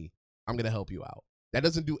of money, I'm going to help you out. That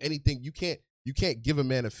doesn't do anything. You can't give a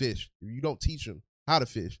man a fish. If you don't teach him how to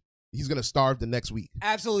fish, he's going to starve the next week.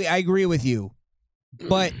 Absolutely, I agree with you.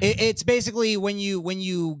 But it's basically when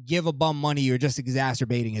you give a bum money, you're just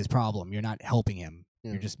exacerbating his problem. You're not helping him.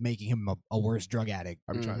 You're just making him a worse drug addict.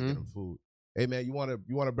 I'm trying to get him food. Hey man, you want a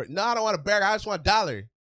burger? No, I don't want a burger. I just want $1.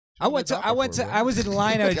 I was in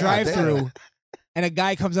line at a drive-through, and a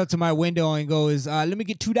guy comes up to my window and goes, "Let me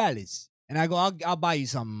get $2." And I go, "I'll buy you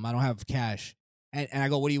something. I don't have cash." And I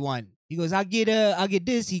go, "What do you want?" He goes, I'll get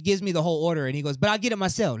this. He gives me the whole order, and he goes, but I'll get it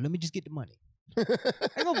myself. Let me just get the money.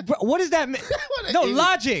 I go, bro, what does that mean? No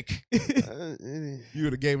logic. You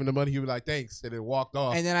would have gave him the money. He would be like, thanks, and then walked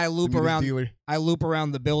off. And then I loop to meet his around. dealer. I loop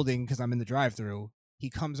around the building because I'm in the drive-through. He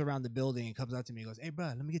comes around the building and comes up to me and goes, "Hey, bro,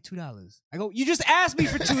 let me get $2." I go, "You just asked me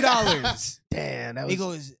for $2." Damn, He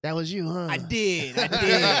goes, that was you, huh? I did.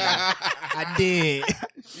 I did.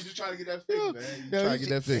 You just trying to get that fixed, man. You trying to get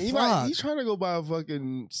that fixed. He's trying to go buy a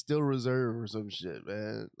fucking Still Reserve or some shit,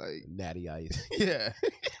 man. Like Natty Ice. Yeah.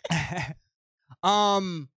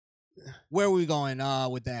 Where are we going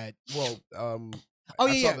with that? Well,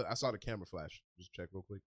 I saw the camera flash. Just check real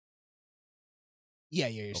quick. Yeah,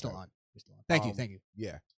 you're still on. You're still on. Thank you.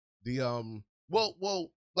 Yeah. The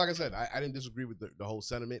well, like I said, I didn't disagree with the whole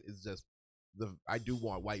sentiment. It's just I do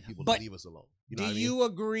want white people to leave us alone. You know what I mean? You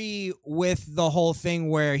agree with the whole thing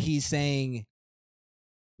where he's saying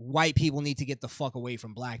white people need to get the fuck away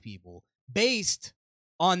from black people based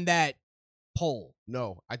on that poll?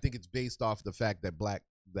 No, I think it's based off the fact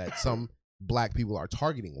that some black people are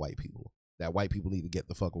targeting white people. That white people need to get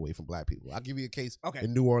the fuck away from black people. I'll give you a case. Okay.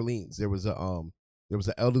 In New Orleans, there was an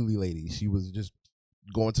elderly lady. She was just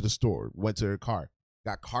going to the store, went to her car,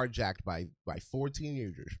 got carjacked by 4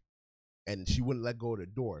 teenagers, and she wouldn't let go of the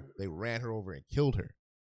door. They ran her over and killed her.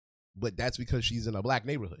 But that's because she's in a black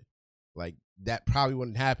neighborhood. Like, that probably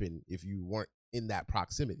wouldn't happen if you weren't in that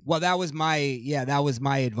proximity. Well, that was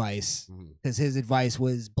my advice, because his advice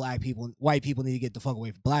was white people need to get the fuck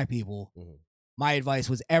away from black people. My advice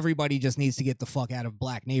was everybody just needs to get the fuck out of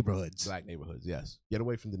black neighborhoods. Black neighborhoods, yes. Get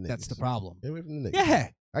away from the niggas. That's the problem. Get away from the niggas. Yeah.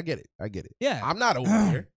 I get it. Yeah. I'm not over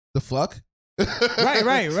here. The fuck?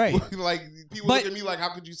 Right. Like, people look at me like,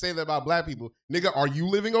 how could you say that about black people? Nigga, are you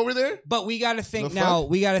living over there? But we got to think The now. fuck?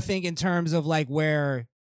 We got to think in terms of like where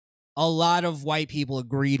a lot of white people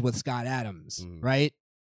agreed with Scott Adams, right?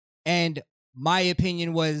 And my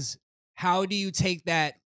opinion was, how do you take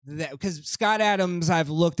that? Because Scott Adams, I've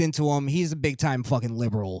looked into him. He's a big time fucking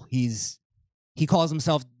liberal. He calls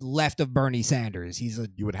himself left of Bernie Sanders.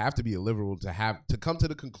 You would have to be a liberal to come to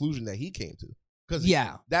the conclusion that he came to. Because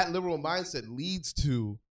that liberal mindset leads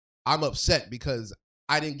to, I'm upset because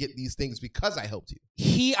I didn't get these things because I helped you.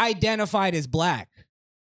 He identified as black.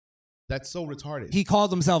 That's so retarded. He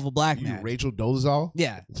called himself a black man. Rachel Dolezal?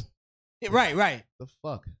 Yeah. Right. The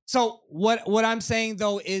fuck? So what I'm saying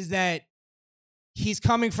though is that he's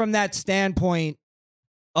coming from that standpoint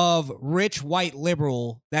of rich white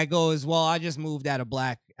liberal that goes, well, I just moved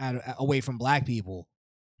away from black people.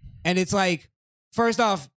 And it's like, first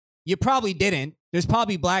off, you probably didn't. There's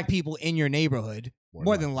probably black people in your neighborhood,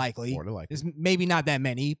 more than likely. There's maybe not that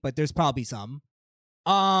many, but there's probably some.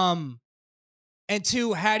 And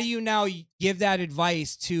two, how do you now give that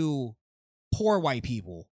advice to poor white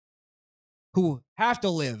people who have to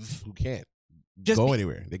live? Who can't go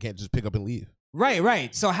anywhere. They can't just pick up and leave.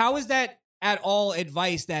 Right. So how is that at all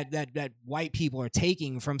advice that white people are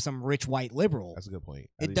taking from some rich white liberal? That's a good point.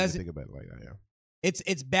 It doesn't think about it like that. Yeah.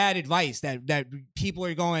 It's bad advice that people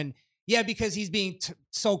are going, yeah, because he's being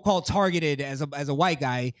so-called targeted as a white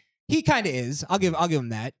guy. He kind of is. I'll give him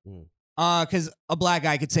that. Because a black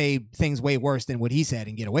guy could say things way worse than what he said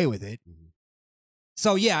and get away with it.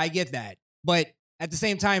 So yeah, I get that. But at the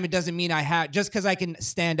same time, it doesn't mean just because I can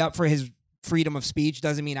stand up for his freedom of speech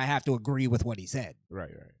doesn't mean I have to agree with what he said. Right.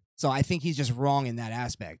 So I think he's just wrong in that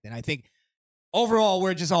aspect. And I think overall,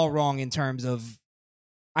 we're just all wrong in terms of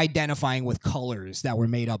identifying with colors that were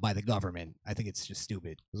made up by the government. I think it's just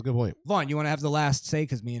stupid. That's a good point. Vaughn, you want to have the last say?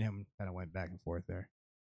 Because me and him kind of went back and forth there.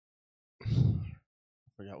 I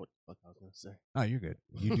forgot what the fuck I was going to say. Oh, you're good.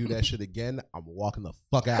 You do that shit again, I'm walking the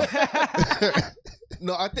fuck out.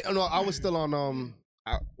 I was still on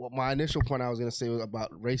my initial point I was going to say was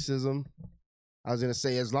about racism. I was going to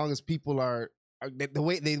say, as long as people are the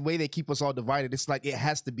way they keep us all divided, it's like it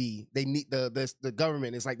has to be. They need the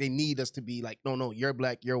government. It's like they need us to be like, no, you're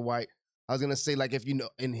black, you're white. I was gonna say, like, if you know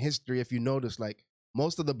in history, if you notice, like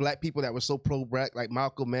most of the black people that were so pro-black, like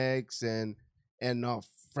Malcolm X and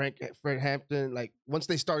Fred Hampton, like once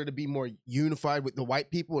they started to be more unified with the white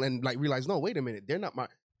people and like realize, no, wait a minute, they're not my.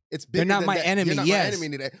 It's bigger they're not than my that. enemy. They're not yes. my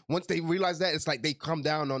enemy. Once they realize that, it's like they come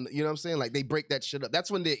down on. You know what I'm saying? Like they break that shit up. That's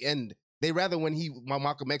when they end. They rather when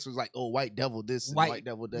Malcolm X was like, oh, white devil this and white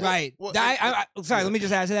devil that. Right. Well, sorry, let me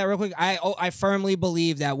just add to that real quick. I firmly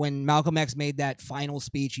believe that when Malcolm X made that final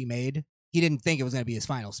speech he made, he didn't think it was going to be his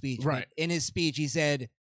final speech. Right. But in his speech, he said,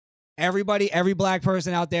 every black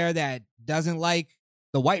person out there that doesn't like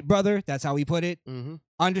the white brother, that's how he put it,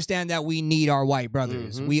 understand that we need our white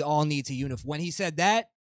brothers. We all need to unify. When he said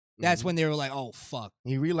that, that's when they were like, oh, fuck.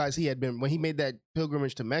 He realized when he made that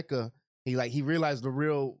pilgrimage to Mecca, He realized the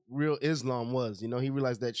real Islam was. You know, he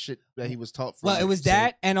realized that shit that he was taught from. Well, it was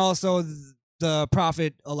that, and also the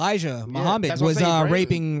prophet Elijah Muhammad was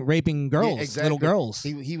raping girls, exactly. little girls.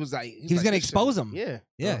 He was like he was going to expose them.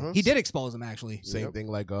 Yeah. He did expose them actually. Same thing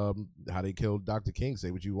like how they killed Dr. King.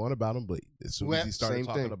 Say what you want about him, but as soon as he started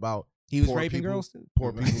talking about he was raping girls too?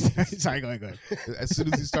 Poor people. Sorry, go ahead. As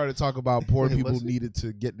soon as he started talking about poor people needed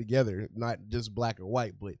to get together, not just black or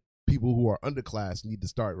white, but people who are underclass need to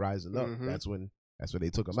start rising up. That's when they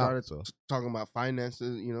took him out. So talking about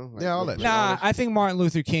finances, you know. Yeah, all that. Nah, I think Martin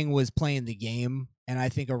Luther King was playing the game, and I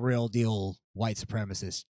think a real deal white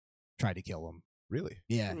supremacist tried to kill him. Really?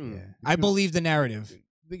 Yeah, yeah. I believe the narrative.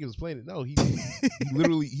 I think he was playing it. No, he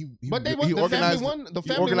literally But they he won, organized. the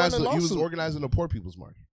family won the He was lawsuit. organizing the poor people's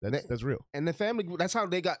march. That's real. And the family, that's how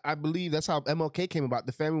they got. I believe that's how MLK came about.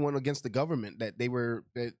 The family went against the government that they were.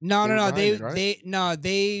 No. Right?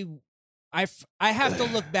 I have to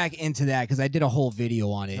look back into that because I did a whole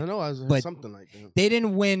video on it. I know, I was but something like that. They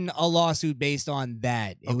didn't win a lawsuit based on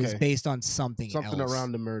that. It was based on something else.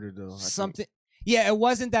 Around the murder, though. Something. Yeah, it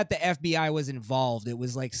wasn't that the FBI was involved. It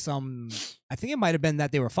was like I think it might have been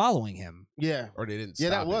that they were following him. Yeah, or they didn't. Yeah,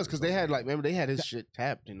 that was because they had remember they had his shit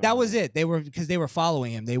tapped. You know? That was it. They were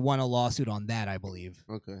following him. They won a lawsuit on that, I believe.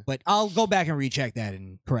 Okay, but I'll go back and recheck that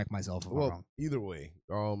and correct myself if I'm wrong. Either way,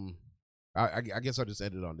 I guess I'll just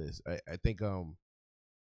end it on this. I think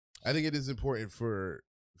it is important for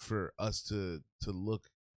us to look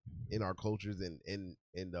in our cultures and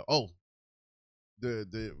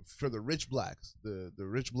for the rich blacks, the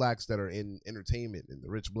rich blacks that are in entertainment and the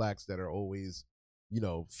rich blacks that are always,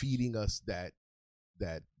 feeding us that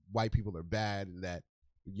white people are bad and that,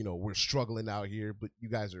 we're struggling out here, but you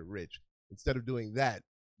guys are rich. Instead of doing that,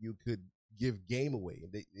 you could give game away.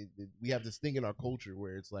 We have this thing in our culture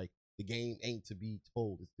where it's like the game ain't to be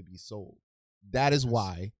told, it's to be sold. That is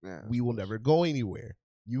why we will never go anywhere.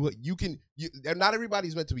 Not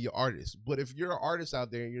everybody's meant to be an artist, but if you're an artist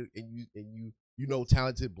out there and you know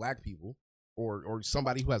talented black people or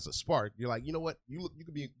somebody who has a spark, you're like, you know what, you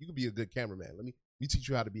could be a good cameraman. Let me teach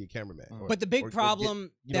you how to be a cameraman. But the big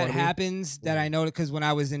problem that happens that I noticed, because when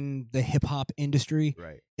I was in the hip hop industry,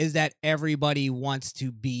 is that everybody wants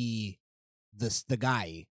to be the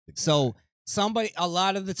guy. So a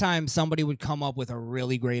lot of the time somebody would come up with a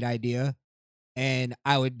really great idea and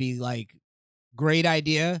I would be like, great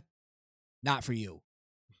idea, not for you.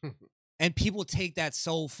 And people take that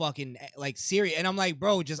so fucking like serious. And I'm like,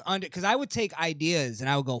 bro, because I would take ideas and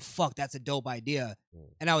I would go, fuck, that's a dope idea.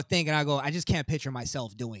 And I would think, and I go, I just can't picture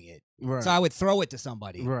myself doing it. Right. So I would throw it to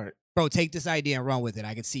somebody. Right. Bro, take this idea and run with it.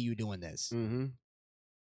 I could see you doing this. Mm-hmm.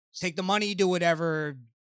 Take the money, do whatever.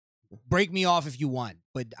 Break me off if you want,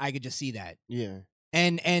 but I could just see that. Yeah.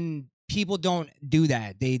 And people don't do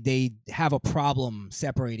that. They have a problem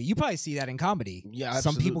separated. You probably see that in comedy. Yeah,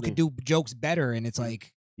 some people can do jokes better, and it's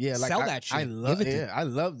like, sell that shit. I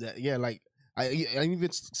love that. Yeah, like I even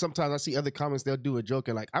sometimes I see other comments. They'll do a joke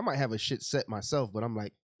and like I might have a shit set myself, but I'm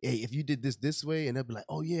like, hey, if you did this way, and they'll be like,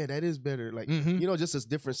 oh yeah, that is better. Like just a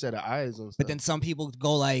different set of eyes on stuff. But then some people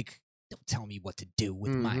go like, don't tell me what to do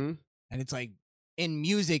with mine, and it's like in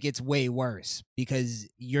music, it's way worse because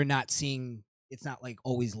you're not seeing. It's not like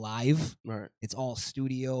always live. Right. It's all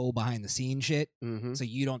studio behind the scenes shit. So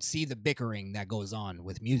you don't see the bickering that goes on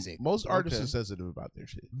with music. Most artists are sensitive about their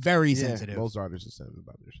shit. Very sensitive. Most artists are sensitive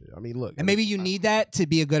about their shit. I mean, look. And maybe you need that to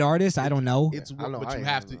be a good artist. I don't know. But you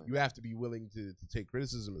have to be willing to take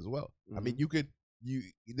criticism as well. I mean,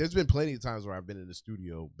 there's been plenty of times where I've been in the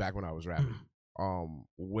studio back when I was rapping,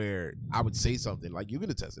 where I would say something like, you can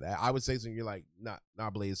attest to that. I would say something, you're like, nah,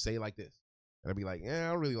 Blaze, say it like this. And I'd be like, I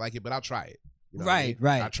don't really like it, but I'll try it. You know right.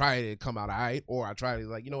 I try it and come out all right, or I try it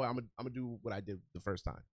like, you know what, I'm gonna do what I did the first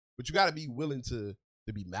time. But you got to be willing to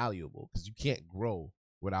be malleable because you can't grow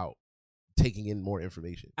without taking in more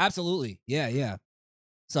information. Absolutely, yeah.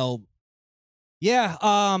 So, yeah,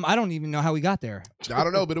 I don't even know how we got there. I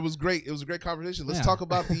don't know, but it was great. It was a great conversation. Let's talk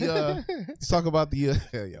about the.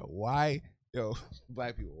 Why,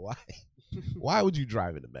 black people, why would you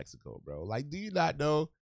drive into Mexico, bro? Like, do you not know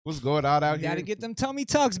what's going on out here? Gotta get them tummy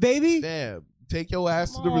tucks, baby. Damn. Take your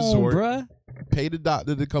ass to the resort. Bruh. Pay the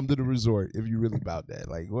doctor to come to the resort if you really about that.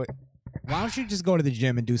 Like, what? Why don't you just go to the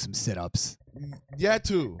gym and do some sit-ups? Yeah,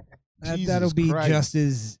 too. That'll be Christ. just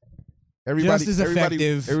as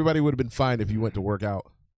effective. Everybody would have been fine if you went to work out.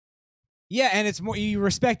 Yeah, and it's more, you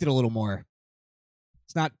respect it a little more.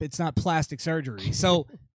 It's not plastic surgery. So,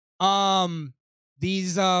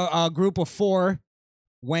 these group of 4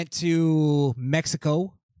 went to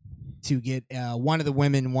Mexico to get one of the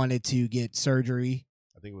women wanted to get surgery.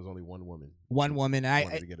 think it was only one woman. One woman.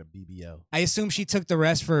 Wanted to get a BBL. I assume she took the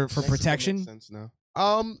rest for protection. Makes sense now.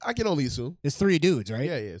 I can only assume. It's 3 dudes, right?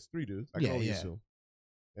 Yeah, it's 3 dudes. I can only assume.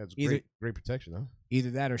 That's great protection, huh?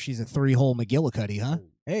 Either that or she's a 3-hole McGillicuddy, huh?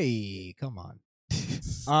 Hey, come on.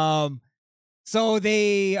 So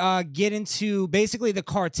they get into basically the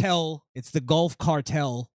cartel. It's the Gulf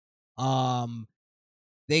Cartel.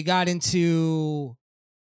 They got into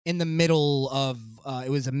in the middle of it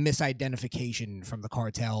was a misidentification from the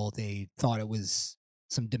cartel. They thought it was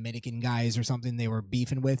some Dominican guys or something they were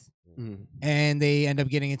beefing with, and they end up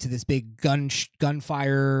getting into this big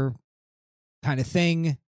gunfire kind of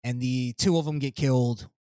thing. And the 2 of them get killed.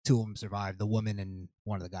 2 of them survive. The woman and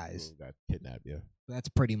one of the guys got kidnapped. Yeah, that's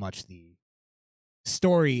pretty much the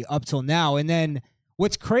story up till now. And then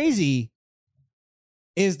what's crazy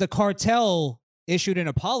is the cartel issued an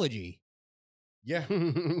apology. Yeah,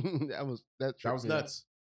 that was nuts.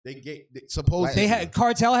 Supposedly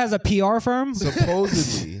cartel has a PR firm.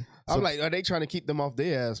 Supposedly, I'm like, are they trying to keep them off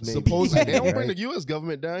their ass? Maybe. Supposedly, they don't bring the U.S.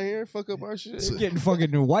 government down here, fuck up our shit. They're getting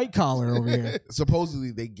fucking white collar over here.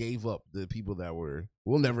 Supposedly, they gave up the people that were.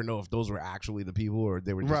 We'll never know if those were actually the people or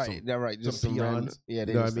they were just just some peons. Yeah,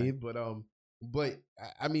 you know what I mean. But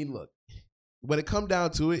I mean, look, when it comes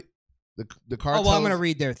down to it, the cartels. Oh, well, I'm gonna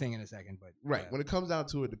read their thing in a second, but when it comes down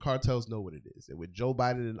to it, the cartels know what it is, and with Joe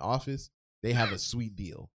Biden in office, they have a sweet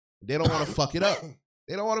deal. They don't want to fuck it up.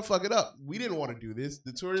 They don't want to fuck it up. We didn't want to do this.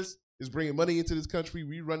 The tourists is bringing money into this country.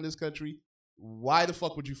 We run this country. Why the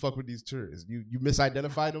fuck would you fuck with these tourists? You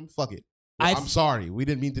misidentified them? Fuck it. I'm sorry. We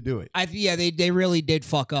didn't mean to do it. They really did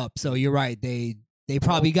fuck up. So you're right. They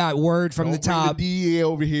probably got word from the top. Bring the DEA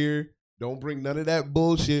over here. Don't bring none of that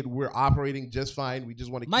bullshit. We're operating just fine. We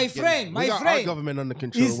just want to keep our government under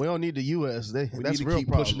control. We don't need the U.S. We need to keep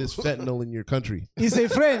pushing this fentanyl in your country. He's a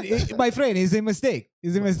friend. My friend, it's a mistake.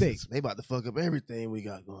 It's a mistake. They about to fuck up everything we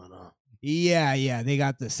got going on. Yeah. They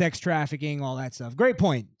got the sex trafficking, all that stuff. Great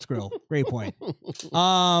point, Skrill. Great point.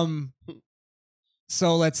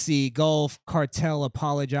 So let's see. Gulf Cartel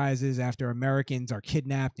apologizes after Americans are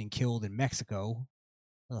kidnapped and killed in Mexico.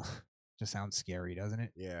 Ugh. Just sounds scary, doesn't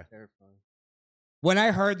it? Yeah. Terrifying. When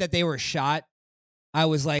I heard that they were shot, I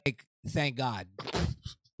was like, thank God.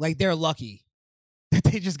 Like, they're lucky that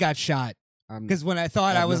they just got shot. Because when I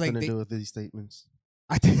thought, I was like, nothing to do with these statements.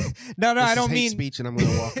 No, I don't mean speech, and I'm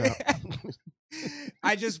going to walk out.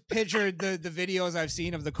 I just pictured the videos I've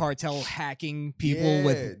seen of the cartel hacking people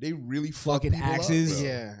with they really fucking axes.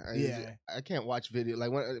 Up, I can't watch video.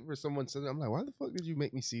 Like when someone says, I'm like, why the fuck did you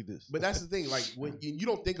make me see this? But that's the thing. Like when you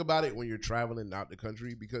don't think about it when you're traveling out the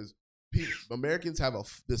country, because Americans have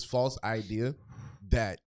this false idea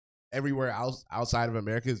that everywhere outside of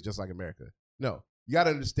America is just like America. No, you got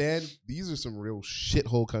to understand these are some real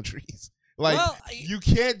shithole countries. Like you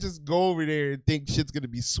can't just go over there and think shit's gonna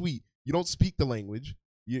be sweet. You don't speak the language.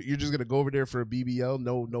 You're just gonna go over there for a BBL.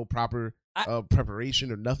 No proper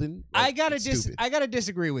preparation or nothing. Like, I gotta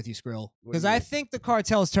disagree with you, Skrill, because I think the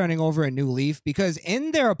cartel is turning over a new leaf. Because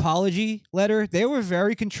in their apology letter, they were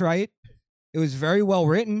very contrite. It was very well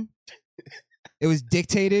written. It was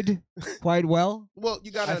dictated quite well. Well,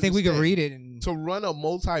 you got. I think we could read it. To run a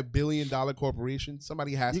multi-billion-dollar corporation,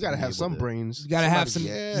 somebody has. You got to have some brains. You got to have some.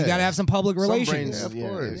 Yeah. You got to have some public relations. Some brains, of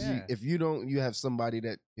course. Yeah. If you don't, you have somebody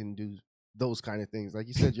that can do those kind of things. Like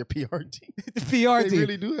you said, your PR team. The PR they team.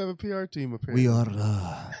 really do have a PR team. Apparently, we are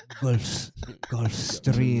Gulf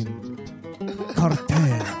Stream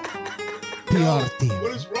Cartel PR team.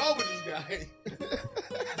 What is wrong with this guy?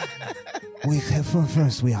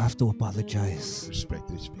 First, we have to apologize.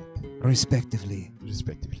 Respectively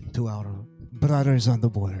to our brothers on the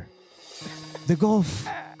border. The Gulf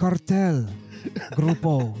Cartel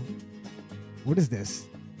Grupo. What is this?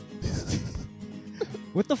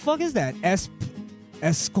 What the fuck is that?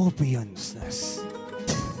 Escorpions.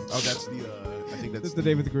 Oh, that's the. I think that's the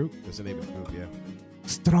name of the group. That's the name of the group. Yeah.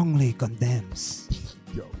 Strongly condemns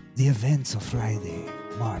the events of Friday,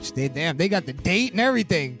 March. They got the date and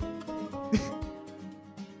everything.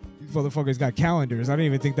 These motherfuckers got calendars. I didn't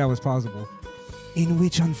even think that was possible. In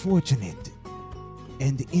which unfortunate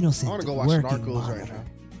and innocent working mother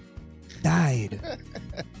died,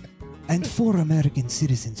 and 4 American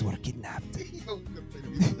citizens were kidnapped,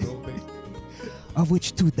 of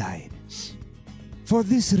which 2 died. For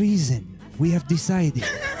this reason, we have decided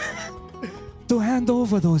to hand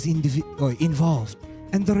over those involved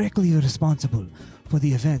and directly responsible for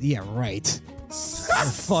the event. Yeah, right.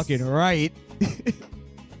 Fucking right.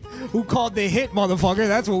 Who called the hit, motherfucker?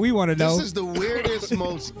 That's what we want to know. This is the weirdest,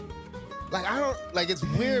 most... Like, I don't... Like, it's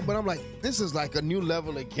weird, but I'm like, this is like a new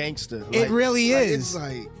level of gangster. It really is. It's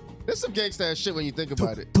like... There's some gangster ass shit when you think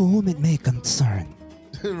about it. To whom it may concern,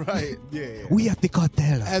 Right. Yeah. We at the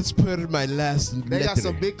cartel. As per my last They got letter.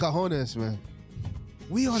 some big cojones, man.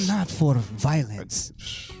 We are not for violence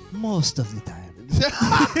most of the time.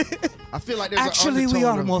 I feel like there's Actually, an we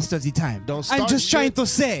are undertone of, most of the time. Don't I'm start just shit. trying to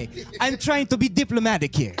say, I'm trying to be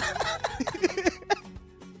diplomatic here.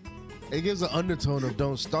 It gives an undertone of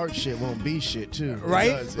don't start shit, won't be shit too. Right?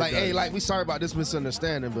 It does, like, hey, like we sorry about this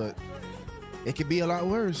misunderstanding, but it could be a lot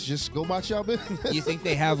worse. Just go about y'all business. You think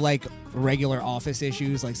they have like regular office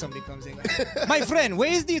issues? Like somebody comes in, like, my friend,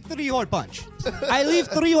 where is the 3-hole punch? I leave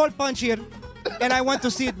 3-hole punch here, and I want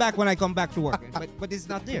to see it back when I come back to work. But it's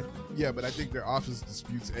not there. Yeah, but I think their office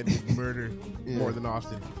disputes end in murder more than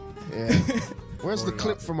often. Yeah. Where's the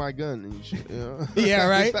clip for my gun and shit? You know? Yeah,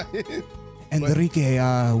 right? Enrique,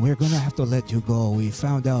 we're gonna have to let you go. We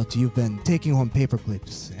found out you've been taking home paper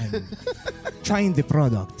clips and trying the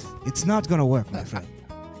product. It's not gonna work, my friend.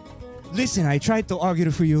 Listen, I tried to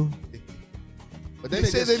argue for you. But They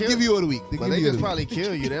say they give you a week. But they just probably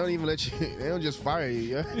kill you. They don't even let you. They don't just fire you.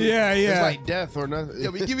 Yeah. Yeah, yeah. It's like death or nothing. Yeah,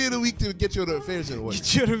 we give you the week to get your affairs in order.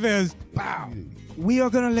 Get your affairs. Pow. We are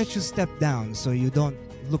gonna let you step down so you don't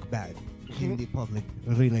look bad in the public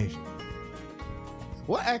relations.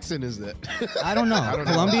 What accent is that? I don't know.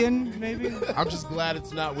 Colombian, maybe? I'm just glad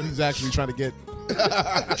it's not what he's actually trying to get.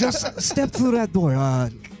 Just step through that door.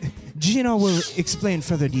 Gina will explain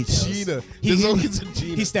further details. Gina. There's always a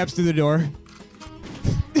Gina. He steps through the door.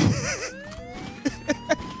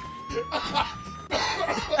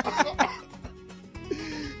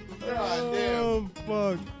 Oh,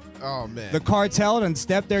 fuck. Oh, man. The cartel done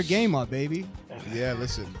stepped their game up, baby. Yeah,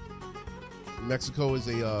 listen. Mexico is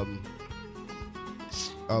a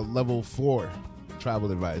level 4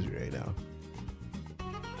 travel advisory right now.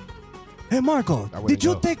 Hey, Marco, I wouldn't did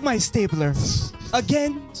you go. take my stapler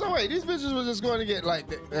again? So wait, these bitches were just going to get like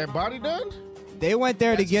their body done? They went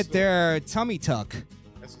there to get their tummy tuck.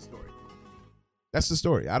 That's the story. That's the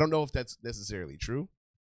story. I don't know if that's necessarily true.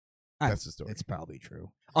 That's the story. It's probably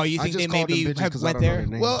true. Oh, you I think just they called them maybe bitches have 'cause I went don't know there? their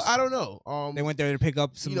names. Well, I don't know. They went there to pick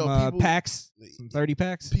up some people- packs, some 30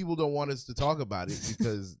 packs. People don't want us to talk about it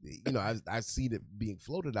because I've seen it being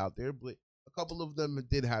floated out there, but a couple of them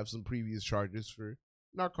did have some previous charges for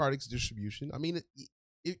narcotics distribution. I mean,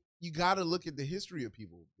 you got to look at the history of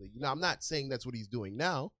people. I'm not saying that's what he's doing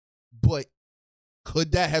now, but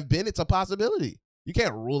could that have been? It's a possibility. You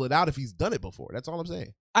can't rule it out if he's done it before. That's all I'm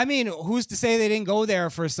saying. I mean, who's to say they didn't go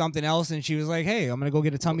there for something else and she was like, hey, I'm going to go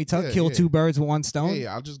get a tummy tuck, Yeah, kill yeah. 2 birds with 1 stone. Hey,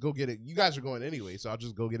 I'll just go get it. You guys are going anyway, so I'll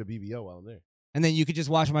just go get a BBO while I'm there. And then you could just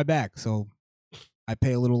watch my back. So I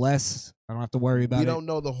pay a little less. I don't have to worry about We it. don't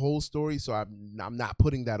know the whole story, so I'm not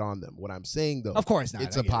putting that on them. What I'm saying, though, Of course not.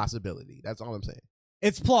 it's I a get it. possibility. That's all I'm saying.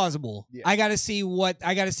 It's plausible. Yeah. I got to see what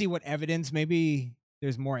evidence. Maybe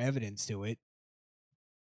there's more evidence to it.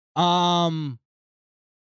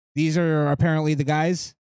 These are apparently the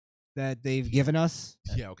guys that they've given us.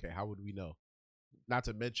 Yeah, okay. How would we know? Not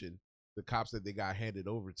to mention the cops that they got handed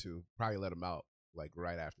over to probably let them out like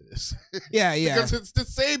right after this. Yeah, yeah. Because it's the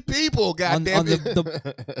same people, On goddamn it.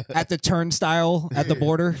 at the turnstile at the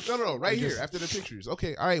border. No, right Just- here after the pictures.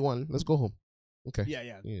 Okay, all right, one. Let's go home. Okay.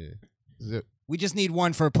 Yeah. Yeah. Zip. We just need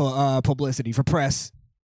one for publicity, for press.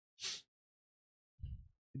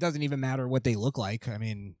 It doesn't even matter what they look like. I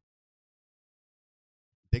mean,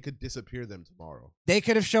 They could disappear them tomorrow. they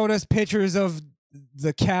could have showed us pictures of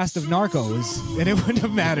the cast of Narcos, and it wouldn't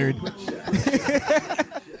have mattered.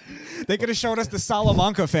 They could have showed us the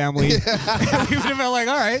Salamanca family. We would have been like,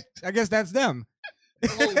 all right, I guess that's them.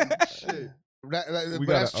 Holy shit. But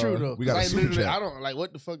that's true though. we got a Like, super literally, chat. I don't like.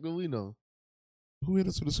 What the fuck do we know? Who hit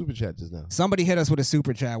us with a super chat just now? Somebody hit us with a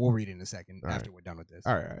super chat. We'll read it in a second All after right. we're done with this.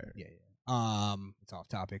 All right. Yeah. It's off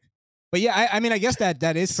topic. But yeah, I mean, I guess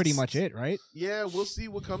that is pretty much it, right? Yeah, we'll see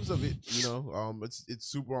what comes of it. It's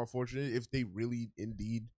super unfortunate if they really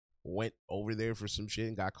indeed went over there for some shit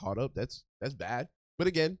and got caught up. That's bad. But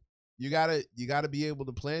again, you gotta be able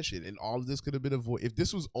to plan shit, and all of this could have been avoided if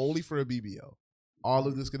this was only for a BBO. All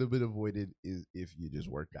of this could have been avoided if you just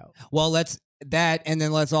worked out. Well, let's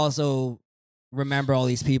also remember all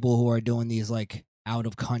these people who are doing these like out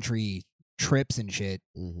of country trips and shit.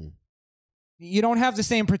 Mm-hmm. You don't have the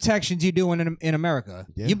same protections you do in America.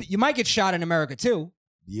 Yeah. You might get shot in America too.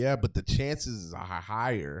 Yeah, but the chances are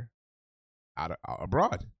higher out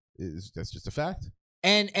abroad. That's just a fact.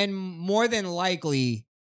 And more than likely,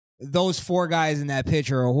 those 4 guys in that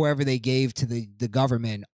picture or whoever they gave to the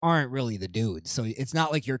government aren't really the dudes. So it's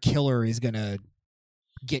not like your killer is gonna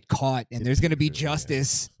get caught and there's gonna be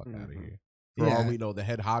justice. Fuck out of here. For all we know, the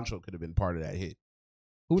head honcho could have been part of that hit.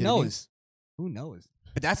 Who Kidding me? knows? Who knows?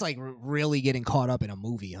 But that's like really getting caught up in a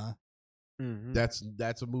movie, huh? That's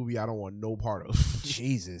a movie I don't want no part of.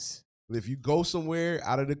 Jesus. If you go somewhere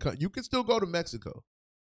out of the country, you can still go to Mexico.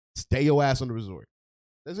 Stay your ass on the resort.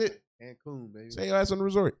 That's it. Cancun, baby. Stay your ass on the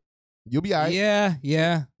resort. You'll be all right. Yeah.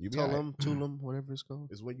 You'll be all right. Tulum, whatever it's called.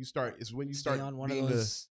 It's when you start on one being of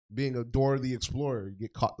those. being a Dora the Explorer. You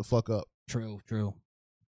get caught the fuck up. True.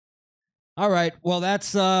 All right. Well,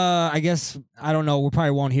 that's I guess I don't know. We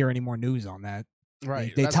probably won't hear any more news on that.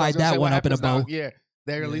 Right. They That's what I was tied gonna that say, one what up in a happens now? bow. Yeah.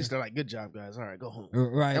 They released. They're like, "Good job, guys. All right, go home."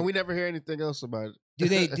 Right. And we never hear anything else about it. Do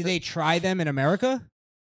they try them in America?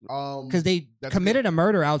 Because they That's committed a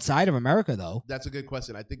murder outside of America, though. That's a good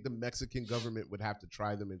question. I think the Mexican government would have to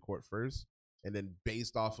try them in court first, and then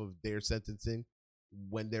based off of their sentencing,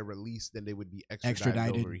 when they're released, then they would be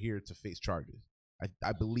extradited over here to face charges.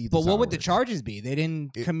 I believe. But that's how what it would the works. charges be? They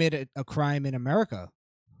didn't commit a crime in America.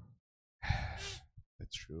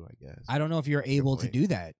 That's true, I guess. I don't know if you're able to do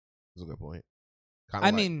that. That's a good point.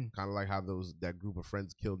 I mean, kind of like how that group of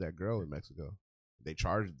friends killed that girl in Mexico. They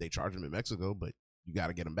charged them in Mexico, but you got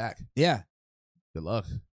to get them back. Yeah. Good luck.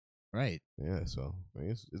 Right. Yeah. So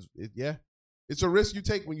it's a risk you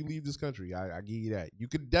take when you leave this country. I give you that. You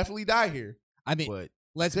could definitely die here. I mean, but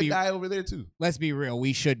let's you could be die over there too. Let's be real.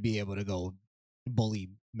 We should be able to go bully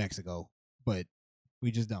Mexico, but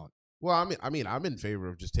we just don't. Well, I mean, I'm in favor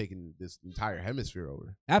of just taking this entire hemisphere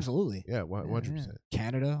over. Absolutely. Yeah, 100%.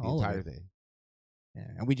 Canada, the all entire of it. thing. Yeah,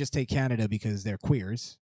 and we just take Canada because they're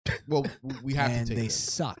queers. Well, we have and to take they them.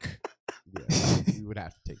 suck. Yeah, we would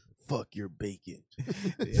have to take them. Fuck your bacon.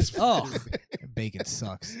 Oh, bacon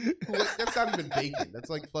sucks. That's not even bacon. That's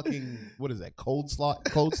like fucking, what is that? Cold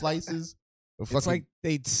slices? Or It's like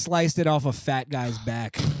they sliced it off a fat guy's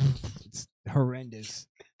back. It's horrendous.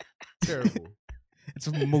 Terrible. It's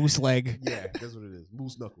a moose leg. Yeah, that's what it is.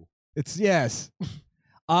 Moose knuckle. It's yes.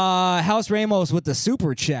 House Ramos with the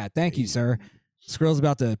super chat. Thank you, sir. Skrill's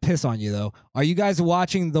about to piss on you though. Are you guys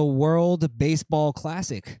watching the World Baseball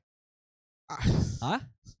Classic? Huh?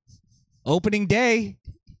 Opening day.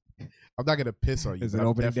 I'm not gonna piss on you. Is but it I'm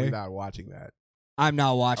opening definitely day? not watching that. I'm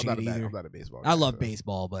not watching I'm it either. I'm not a baseball. I guy, love so.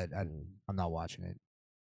 baseball, but I'm not watching it.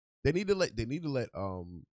 They need to let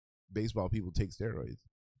baseball people take steroids.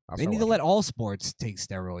 They need to let all sports take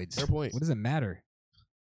steroids. Fair point. What does it matter?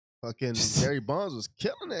 Fucking Barry Bonds was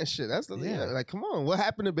killing that shit. That's the like, come on, what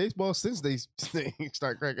happened to baseball since they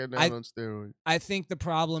start cracking down on steroids? I think the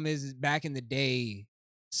problem is back in the day,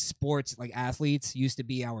 sports like athletes used to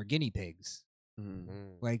be our guinea pigs.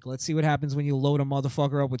 Like, let's see what happens when you load a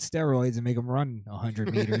motherfucker up with steroids and make him run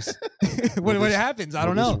 100 meters. what happens? I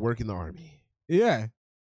don't know. Work in the army. Yeah.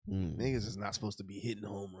 Niggas is not supposed to be hitting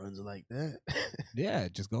home runs like that. Yeah,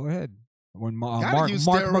 just go ahead. When Mark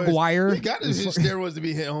steroids. McGuire, You gotta use steroids to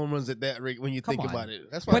be hitting home runs at that rate when you think about it.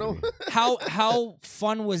 That's why. how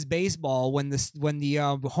fun was baseball when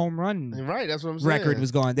the home run right? That's what I'm saying. record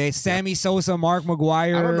was going. They Sammy Sosa, Mark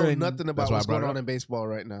McGuire. I don't know and nothing about what's going on in baseball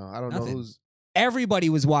right now. I don't know who's. Everybody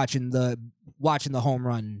was watching the home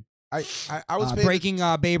run. I was breaking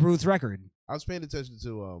Babe Ruth's record. I was paying attention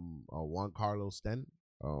to Juan Carlos Sten.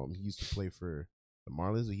 He used to play for the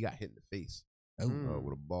Marlins, and he got hit in the face with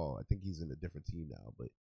a ball. I think he's in a different team now, but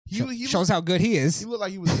he shows how good he is. He looked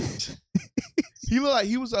like he was. He looked like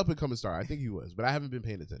he was up and coming star. I think he was, but I haven't been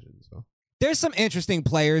paying attention. So there's some interesting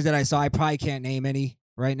players that I saw. I probably can't name any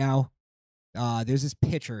right now. There's this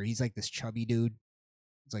pitcher. He's like this chubby dude.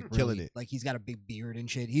 He's like killing really, it. Like he's got a big beard and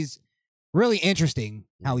shit. He's really interesting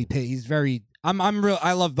how he pitch. He's very. I'm real.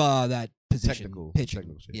 I love that position.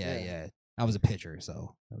 Pitching. shit. Yeah. I was a pitcher,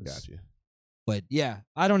 so gotcha. But yeah,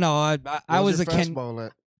 I don't know. I was a kid. Fastball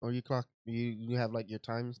at, or you clock. You have like your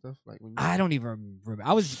time and stuff. Like when I don't even remember.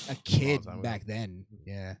 I was a kid back then.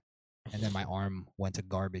 Yeah, and then my arm went to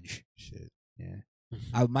garbage. Shit.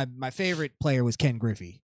 Yeah. My favorite player was Ken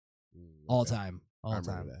Griffey. All time.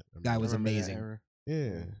 Guy was amazing. Yeah,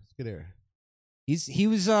 it's a good era.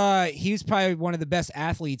 He was probably one of the best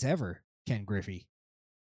athletes ever. Ken Griffey.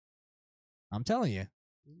 I'm telling you,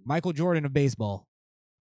 Michael Jordan of baseball.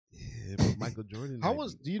 Yeah, but Michael Jordan.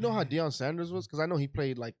 Do you know how Deion Sanders was? Because I know he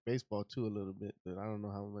played like baseball too a little bit, but I don't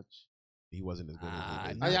know how much. He wasn't as good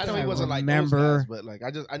as I know he wasn't like those guys, but like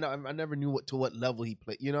I never knew to what level he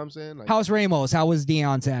played. You know what I'm saying? Like, House Ramos, how was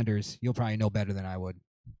Deion Sanders? You'll probably know better than I would.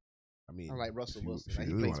 I mean, I like Russell Wilson. If Like,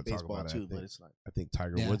 you he really plays want to talk baseball about too, it, but it's like I think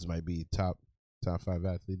Tiger Woods might be top 5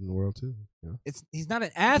 athlete in the world too. You know? He's not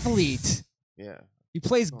an athlete. Yeah. He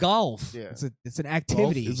plays golf. Yeah. It's an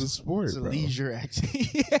activity. Golf is a sport. It's a bro. leisure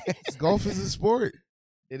activity. Golf is a sport.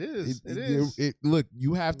 It is. Look,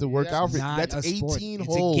 you have to work out for it. That's 18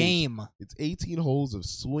 holes. It's a game. It's 18 holes of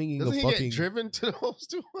swinging Doesn't a he fucking. get driven to the holes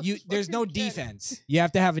too? There's no defense. You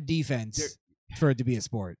have to have a defense. for it to be a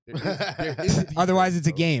sport. There is defense, Otherwise, it's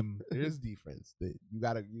a bro. game. There is defense. You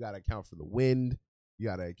gotta account for the wind. You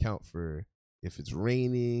gotta account for if it's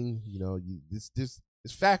raining. You know, there's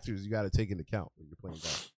factors you gotta take into account when you're playing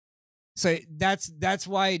golf. So that's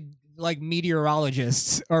why like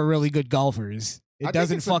meteorologists are really good golfers. It I doesn't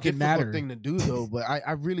think it's fucking a matter. difficult thing to do though, but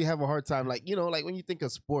I really have a hard time. Like, you know, like when you think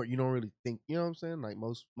of sport, you don't really think. You know what I'm saying? Like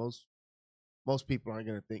most people aren't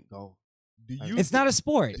gonna think golf. It's not a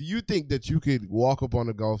sport. Do you think that you could walk up on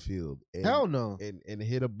a golf field and, Hell no. and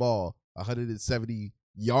hit a ball 170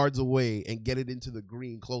 yards away and get it into the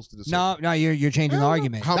green close to the circle? No, you're changing the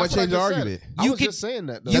argument. How am I That's what I changing the just said. argument? I You was could- just saying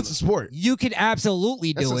that. Though. That's a sport. You could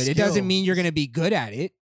absolutely That's do a it. It doesn't skill. mean you're going to be good at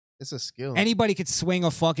it. It's a skill. Anybody could swing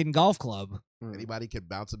a fucking golf club. Anybody could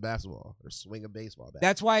bounce a basketball or swing a baseball bat.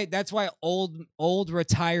 That's why old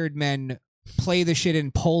retired men play the shit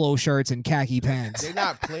in polo shirts and khaki pants. They're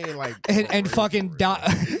not playing like and fucking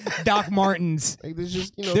Doc Martens. Like there's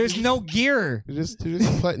just there's no gear. They're just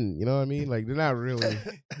putting. You know what I mean? Like they're not really.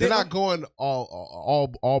 They're not going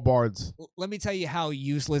all bards. Let me tell you how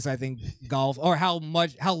useless I think golf, or how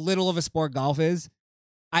little of a sport golf is.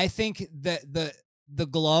 I think that the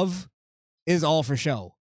glove is all for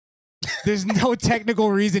show. There's no technical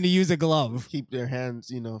reason to use a glove. Keep their hands,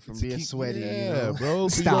 from being sweaty. Yeah, bro.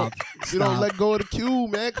 So Stop. You don't let go of the cue,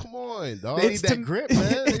 man. Come on, dog. They need that grip,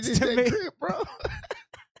 man. They need that make- grip, bro.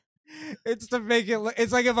 It's to make it.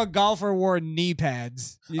 It's like if a golfer wore knee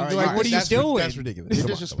pads. You'd All be right, like, what are you that's doing? That's ridiculous. You're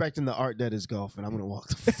Come on, disrespecting the art that is golf, and I'm gonna walk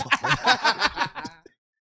the fuck.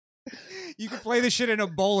 You can play this shit in a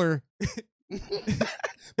bowler.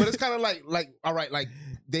 But it's kind of like all right, like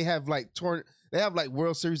they have like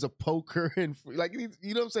World Series of Poker and like you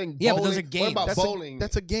know what I'm saying? Yeah, but those are Bowling. games. What about That's a- bowling?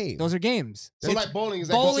 That's a game. Those are games. So It's- like bowling is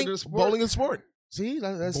that bowling- considered a sport? Bowling is sport. See,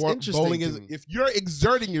 that's interesting. Bowling to is me. if you're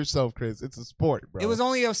exerting yourself, Chris, it's a sport, bro. It was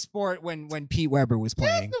only a sport when Pete Weber was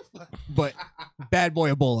playing. But Bad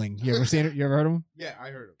Boy of Bowling. You ever seen it? You ever heard of him? Yeah, I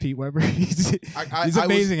heard him. Pete Weber. He's I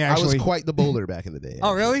amazing, I actually. was quite the bowler back in the day.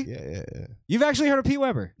 Oh, really? Yeah. You've actually heard of Pete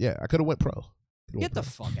Weber? Yeah, I could have went pro. Get the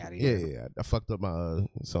fuck out of Yeah, here. yeah. I fucked up my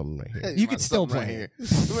something right here. You could still Something play. here.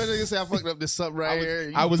 Remember nigga say I fucked up this something right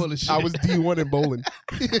here. I was D1 in bowling.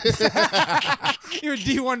 You're a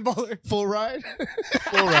D1 bowler. Full ride.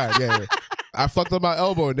 Full ride. Yeah. I fucked up my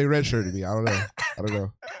elbow and they redshirted me. I don't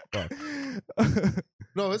know. Fuck.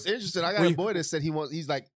 No, it's interesting. I got a boy that said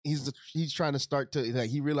he's trying to start to like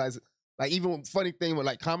he realized like even funny thing with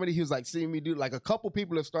like comedy, he was like seeing me do like a couple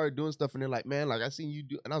people have started doing stuff and they're like, man, like I seen you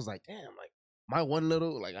do, and I was like, damn, like my one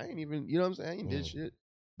little like I ain't even, you know what I'm saying? I ain't did shit.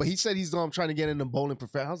 But he said he's trying to get into bowling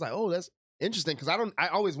profession. I was like, oh, that's interesting because I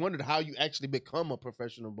always wondered how you actually become a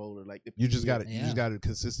professional bowler. Like You just got to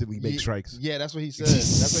consistently make strikes. Yeah, that's what he said.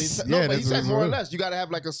 That's what he said. Yeah, No, but he that's said what more or he said. less. You got to have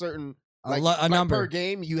like a certain like, a number per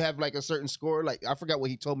game. You have like a certain score. Like I forgot what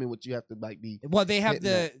he told me. What you have to like be. Well, they have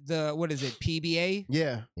hitting the what is it, PBA?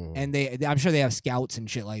 Yeah. And I'm sure they have scouts and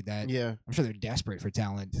shit like that. Yeah. I'm sure they're desperate for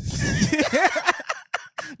talent.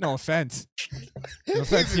 No offense. No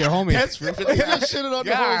offense to your homie. Desperate for talent. Shitted on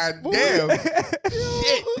the whole sport.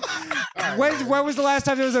 Shit. When was the last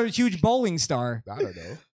time there was a huge bowling star? I don't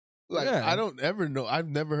know. Like Yeah. I don't ever know. I've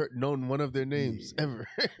never known one of their names ever.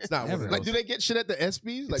 It's not one of like. those. Do they get shit at the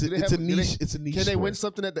ESPYS? Like, It's do a- they it's have, a do they- niche- it's a niche Can they win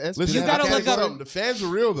sport. something at the ESPYS? Listen, You gotta I look tell up- something. The fans are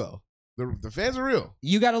real though. The fans are real.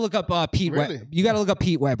 You got to look up Pete. Really? You got to look up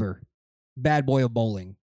Pete Weber, Bad Boy of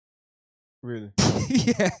Bowling. Really?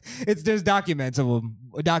 Yeah, there's documentaries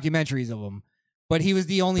of him, but he was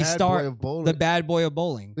the only Bad star, Boy of Bowling. the Bad Boy of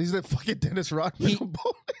Bowling. He's like fucking Dennis Rodman. He-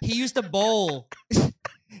 He used to bowl.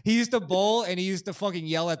 He used to bowl and he used to fucking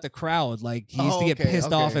yell at the crowd. Like he used to get Okay,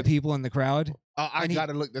 pissed off okay. at people in the crowd. I And he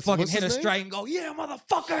gotta look this. Fucking what's hit a his name? strike and go, "Yeah,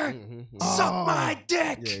 motherfucker, Mm-hmm. suck my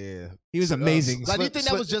dick." Yeah. He was amazing. Like, do you think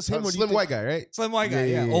that was just him, or do you Slim think- white guy, right? Slim white guy,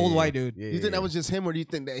 yeah, old white dude. You think that was just him, or do you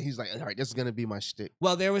think that he's like, all right, this is gonna be my shtick?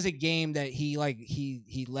 Well, there was a game that he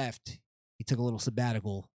left. He took a little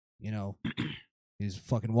sabbatical. You know, he was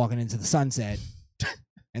fucking walking into the sunset,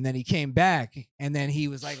 and then he came back, and then he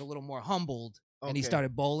was like a little more humbled, and he Okay.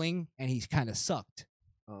 started bowling, and he kind of sucked.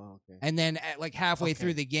 Oh, okay. And then at like halfway Okay.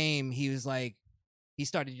 through the game, he was like, he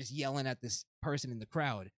started just yelling at this person in the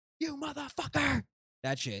crowd, "You motherfucker!"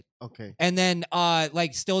 That shit. Okay. And then,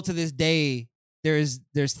 like, still to this day, there's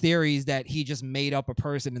theories that he just made up a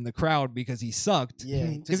person in the crowd because he sucked. Yeah,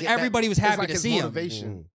 to because get that- everybody was it's happy like to his see motivation.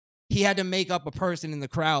 him. He had to make up a person in the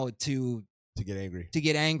crowd to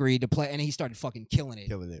get angry, to play, and he started fucking killing it.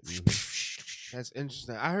 That's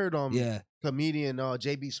interesting. I heard Yeah. comedian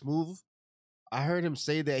JB Smoove. I heard him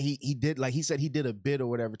say that he did like he said he did a bit or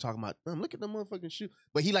whatever talking about look at the motherfucking shoe,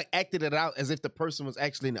 but he like acted it out as if the person was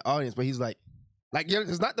actually in the audience. But he's like Like,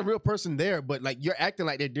 there's not the real person there, but like you're acting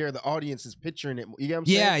like they're there. The audience is picturing it. You get what I'm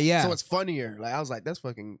saying? Yeah, yeah. So it's funnier. Like, I was like, that's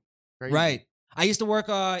fucking crazy. Right. I used to work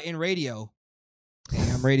in radio.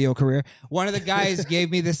 Damn, radio career. One of the guys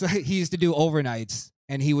gave me this. He used to do overnights,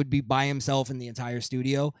 and he would be by himself in the entire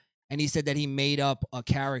studio. And he said that he made up a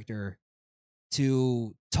character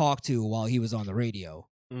to talk to while he was on the radio,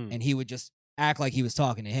 and he would just act like he was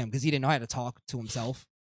talking to him because he didn't know how to talk to himself.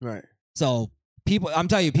 Right. So people, I'm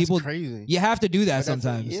telling you, people, That's crazy. you have to do that But that's-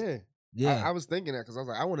 sometimes. Yeah. Yeah. I was thinking that because I was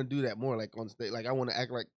like, I want to do that more, like on stage. Like I want to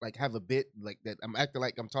act like have a bit like that. I'm acting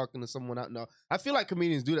like I'm talking to someone out. No, I feel like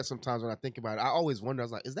comedians do that sometimes when I think about it. I always wonder. I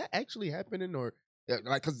was like, is that actually happening, or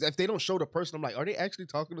like because if they don't show the person, I'm like, are they actually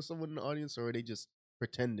talking to someone in the audience, or are they just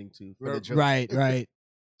pretending to? For the joke? Right.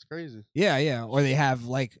 It's crazy. Yeah. Or they have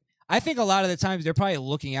like, I think a lot of the times they're probably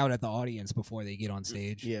looking out at the audience before they get on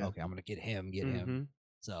stage. Yeah. Okay, I'm gonna get him.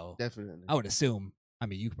 So Definitely. I would assume. I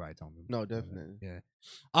mean, you could probably tell me. No, definitely.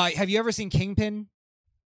 Yeah. Have you ever seen Kingpin?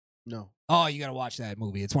 No. Oh, you gotta watch that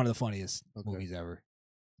movie. It's one of the funniest movies ever.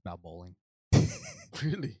 It's about bowling.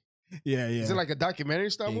 Really? Yeah. Is it like a documentary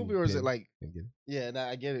style movie, or is it like? Yeah,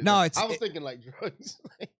 I get it. No, But it's- I was thinking like drugs.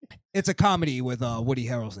 It's a comedy with Woody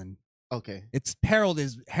Harrelson. Okay. It's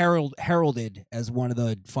heralded as one of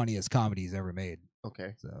the funniest comedies ever made.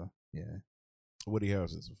 Okay. So yeah, Woody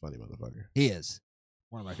Harrelson's a funny motherfucker. he is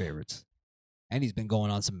one of my favorites, and he's been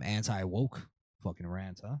going on some anti-woke fucking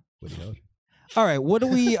rants, huh? Woody Harrelson. All right, what do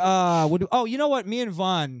we? Oh, you know what? Me and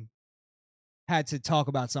Vaughn had to talk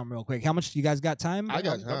about something real quick. How much you guys got time? I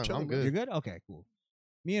got time. I'm good. You're good. Okay, cool.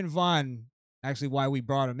 Me and Vaughn, actually, why we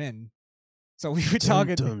brought him in. So we were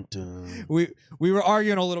talking. We were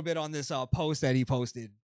arguing a little bit on this post that he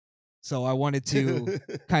posted. So I wanted to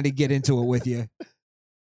kind of get into it with you.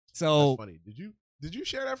 So That's funny. Did you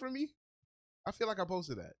share that for me? I feel like I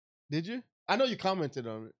posted that. Did you? I know you commented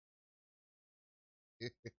on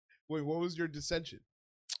it. Wait, what was your dissension?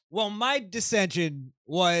 Well, my dissension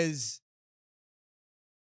was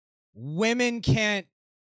women can't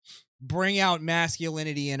bring out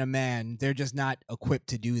masculinity in a man. They're just not equipped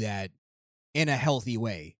to do that in a healthy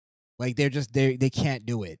way. Like they can't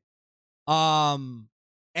do it. And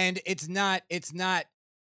it's not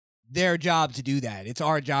their job to do that. It's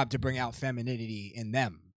our job to bring out femininity in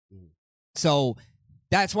them. So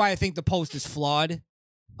that's why I think the post is flawed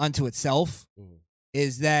unto itself.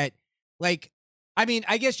 Is that like, I mean,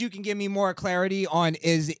 I guess you can give me more clarity on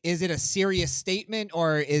is it a serious statement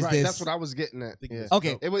or is right, this? That's what I was getting at. Yeah.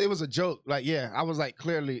 Okay. It was a joke. Like, yeah, I was like,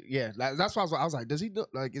 clearly, yeah. That's why I was like, does he do,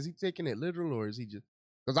 like, is he taking it literal or is he just?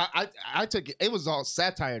 Because I took it. It was all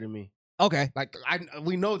satire to me. Okay. Like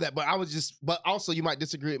we know that, but I was just. But also, you might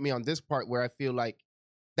disagree with me on this part where I feel like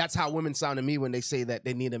that's how women sound to me when they say that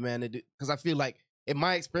they need a man to do. Because I feel like, in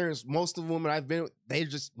my experience, most of the women I've been with, they've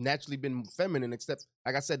just naturally been feminine, except,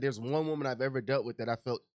 like I said, there's one woman I've ever dealt with that I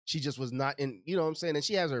felt she just was not in, you know what I'm saying? And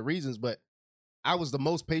she has her reasons, but I was the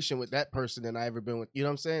most patient with that person than I ever been with, you know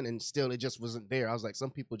what I'm saying? And still, it just wasn't there. I was like,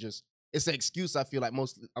 some people just, it's an excuse, I feel like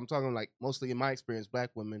I'm talking like mostly in my experience,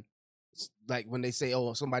 black women, like when they say,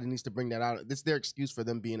 oh, somebody needs to bring that out, it's their excuse for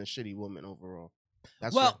them being a shitty woman overall.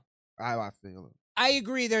 That's how I feel. I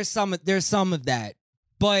agree. There's some of that.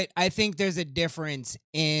 But I think there's a difference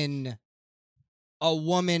in a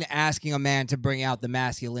woman asking a man to bring out the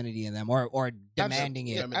masculinity in them or demanding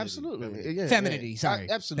it. Absolutely. Yeah, Femininity,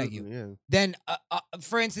 sorry. Absolutely. Thank you. Yeah. Then,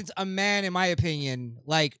 for instance, a man, in my opinion,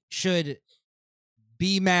 like should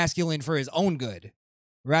be masculine for his own good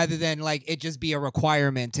rather than like it just be a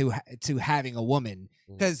requirement to having a woman.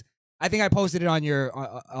 Because I think I posted it on your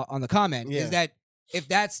on the comment is that if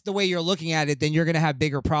that's the way you're looking at it, then you're going to have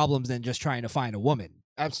bigger problems than just trying to find a woman.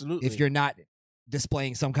 Absolutely. If you're not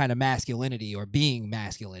displaying some kind of masculinity or being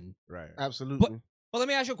masculine. Right. Absolutely. But let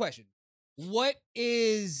me ask you a question. What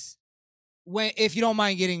is, if you don't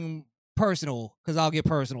mind getting personal, because I'll get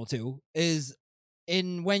personal too, is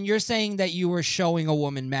when you're saying that you were showing a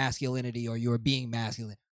woman masculinity or you were being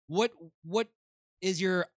masculine, what is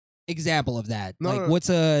your example of that? No,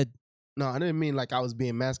 I didn't mean like I was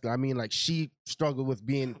being masculine. I mean like she struggled with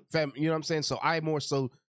being femme. You know what I'm saying? So I more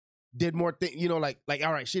so did more things. You know, like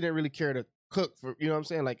all right, she didn't really care to cook for. You know what I'm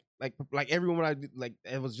saying? Like every woman I like,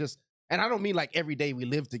 it was just. And I don't mean like every day we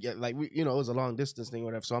lived together. Like we, you know, it was a long distance thing, or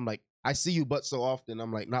whatever. So I'm like, I see you, but so often.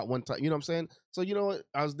 I'm like, not one time. You know what I'm saying? So you know what?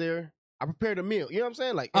 I was there. I prepared a meal. You know what I'm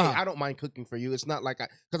saying? Like, hey, I don't mind cooking for you. It's not like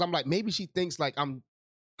because I'm like, maybe she thinks like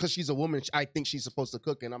because she's a woman, I think she's supposed to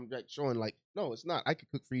cook, and I'm like showing like, no, it's not. I could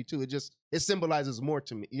cook for you too. It symbolizes more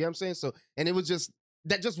to me. You know what I'm saying? So, and it was just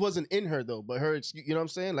that just wasn't in her though. But her, you know what I'm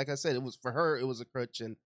saying? Like I said, it was for her. It was a crutch,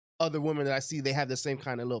 and other women that I see, they have the same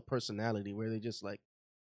kind of little personality where they just like,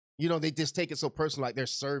 You know, they just take it so personal, like they're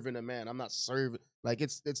serving a man. I'm not serving. Like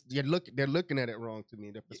they're looking at it wrong to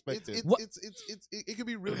me. Their perspective. It could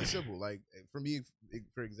be really simple. Like for me,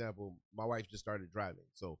 for example, my wife just started driving,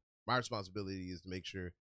 so my responsibility is to make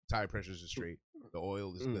sure tire pressures are straight, the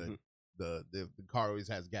oil is good, the car always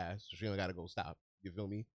has gas, so she don't got to go stop. You feel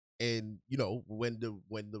me? And you know, when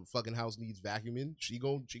the fucking house needs vacuuming, she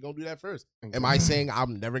gon' do that first. Am I saying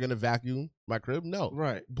I'm never gonna vacuum my crib? No,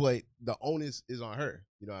 right. But the onus is on her.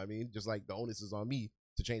 You know what I mean? Just like the onus is on me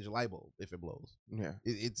to change the light bulb if it blows. Yeah,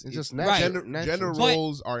 it's just natural. natural. Gender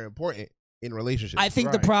roles are important in relationships. I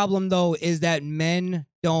think the problem though is that men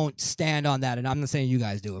don't stand on that, and I'm not saying you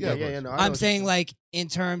guys do it. Yeah, no, I'm saying like in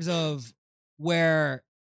terms of where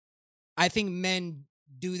I think men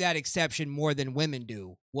do that exception more than women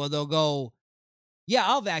do. Well, they'll go, yeah,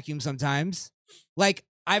 I'll vacuum sometimes. Like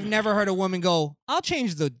I've never heard a woman go, I'll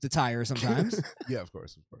change the tire sometimes. Yeah, of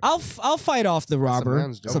course. I'll fight off the robber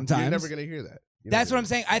sometimes. You're never gonna hear that. That's what I'm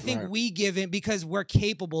saying. I think we give in because we're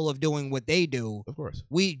capable of doing what they do. Of course,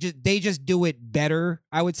 they just do it better.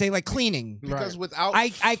 I would say like cleaning. Because without I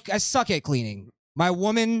suck at cleaning. My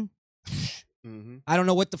woman, I don't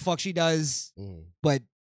know what the fuck she does, but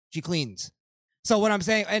she cleans. So what I'm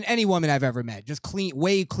saying, and any woman I've ever met, just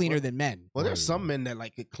way cleaner than men. Well, there's some men that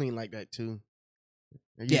like could clean like that too.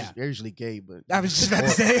 They're usually gay, but I was just about to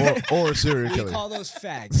say, or serial we killer. call those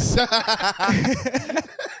fags.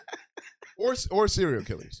 or serial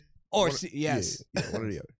killers. Yes, yeah, one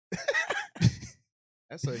or the other.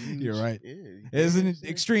 That's a huge. You're right. Yeah, There's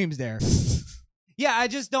extremes there. Yeah, I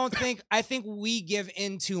just don't think. I think we give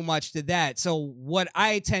in too much to that. So what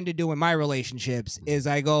I tend to do in my relationships is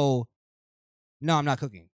I go, no, I'm not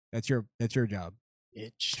cooking. That's your job.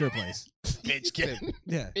 It's your place. Bitch getting.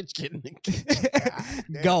 Yeah. Bitch getting.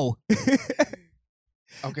 Go.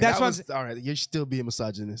 Okay, that's what all right. You're still being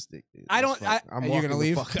misogynistic. I don't. I'm you're gonna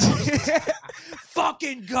leave. Fuck out.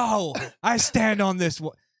 Fucking go. I stand on this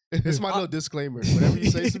one. It's my little disclaimer. Whenever you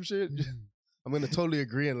say some shit, I'm gonna totally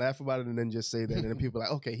agree and laugh about it, and then just say that, and then people are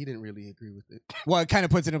like, okay, he didn't really agree with it. Well, it kind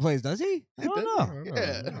of puts it in place, does he? I don't know.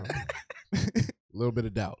 Yeah. A little bit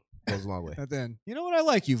of doubt goes a long way. And then, you know what? I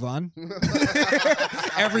like you, Vaughn.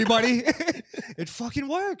 Everybody, it fucking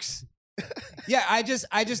works. Yeah, I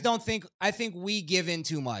just don't think. I think we give in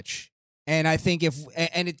too much, and I think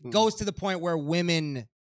and it goes to the point where women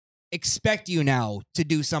expect you now to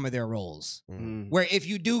do some of their roles. Where if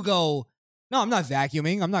you do go, no, I'm not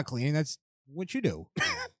vacuuming, I'm not cleaning. That's what you do.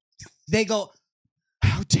 They go,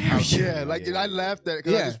 how dare you? Yeah, like I laughed at it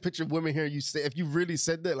because I just picture women hearing you say, if you really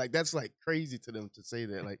said that, like that's like crazy to them to say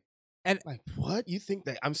that. Like, and like what? You think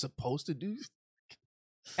that I'm supposed to do?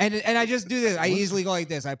 And I just do this. I easily go like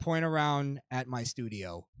this. I point around at my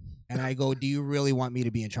studio and I go, do you really want me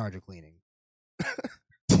to be in charge of cleaning?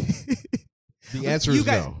 The answer is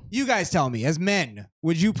no. You guys tell me, as men,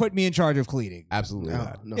 would you put me in charge of cleaning? Absolutely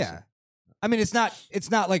not. No, yeah. sir. I mean, it's not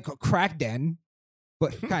like a crack den,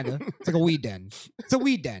 but kind of. It's like a weed den. It's a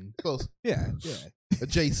weed den. Close. Yeah.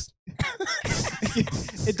 Adjacent.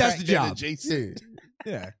 It does the job. Adjacent.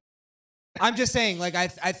 Yeah. I'm just saying, like, I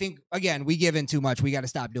think, again, we give in too much. We got to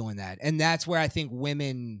stop doing that. And that's where I think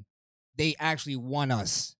women, they actually want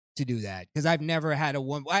us to do that. Because I've never had a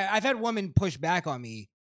woman, I've had women push back on me,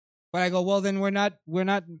 but I go, well, then we're not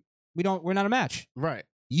a match. Right.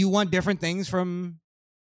 You want different things from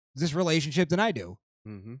this relationship than I do.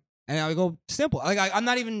 Mm-hmm. And I go, simple. Like,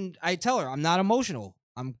 I tell her, I'm not emotional.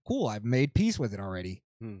 I'm cool. I've made peace with it already.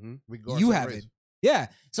 Mm-hmm. You haven't. Yeah.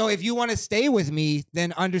 So if you want to stay with me,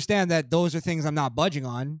 then understand that those are things I'm not budging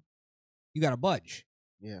on. You got to budge.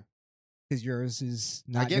 Yeah. Because yours is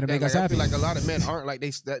not going to make us I happy. feel like a lot of men aren't like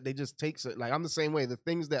they just take it. Like I'm the same way. The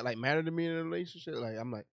things that like matter to me in a relationship, like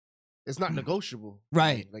I'm like, it's not negotiable.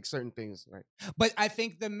 Right. Like certain things. Right. But I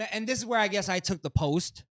think and this is where I guess I took the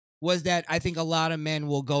post, was that I think a lot of men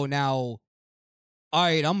will go now, all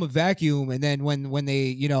right, I'm a vacuum. And then when they,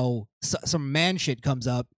 you know, some man shit comes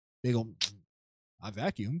up, they go, I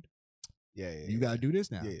vacuumed. Yeah. You got to do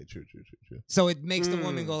this now. Yeah, true. So it makes the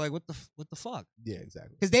woman go like, what the fuck? Yeah,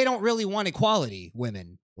 exactly. Because they don't really want equality,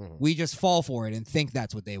 women. We just fall for it and think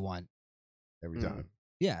that's what they want. Every time.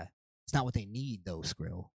 Yeah. It's not what they need, though,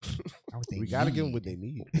 Skrill. Not what We got to give them what they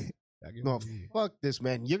need. No, fuck this,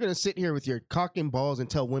 man. You're going to sit here with your cock and balls and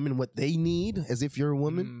tell women what they need as if you're a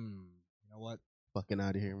woman? You know what? Fucking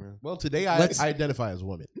out of here, man. Well, today I identify as a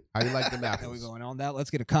woman. I like the math. There we going on that. Let's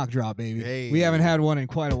get a cock drop, baby. Hey. We haven't had one in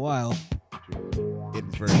quite a while.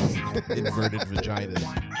 Inverted vaginas.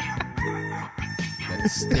 That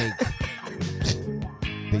stink.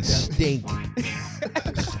 They stink.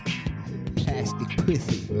 Plastic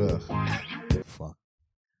pussy. Ugh. Fuck.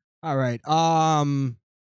 All right.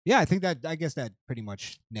 Yeah, I guess that pretty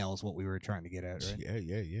much nails what we were trying to get at, right?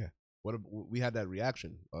 Yeah. We had that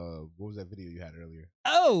reaction. What was that video you had earlier?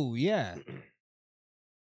 Oh, yeah.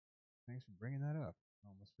 Thanks for bringing that up.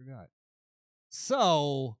 Almost forgot.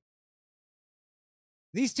 So,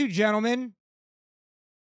 these two gentlemen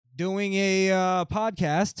doing a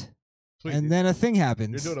podcast, and then a thing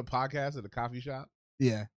happens. You're doing a podcast at a coffee shop?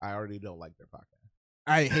 Yeah. I already don't like their podcast.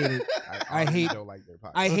 I hate it. I don't like their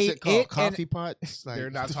podcast. I What's hate it called? it. Coffee pot? Like, They're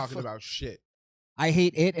not talking about shit. I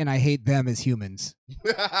hate it, and I hate them as humans.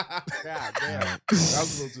 God damn. That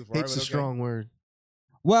was a little too far. Hate's a strong word.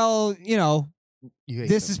 Well, you know, You hate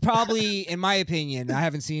this them. is probably, in my opinion, I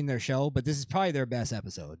haven't seen their show, but this is probably their best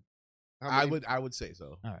episode. I would say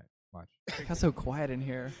so. All right, watch. It got so quiet in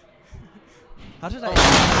here. How did I?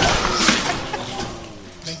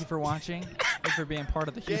 Thank you for watching. Thanks for being part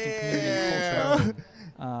of the Houston community culture.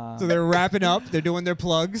 So they're wrapping up. They're doing their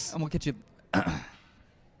plugs. I'm gonna get you.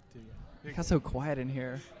 It got so quiet in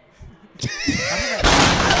here.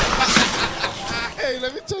 Hey,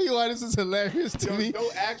 let me tell you why this is hilarious to me.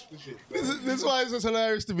 Don't ask for shit. This is why this is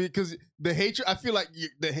hilarious to me, because the hatred. I feel like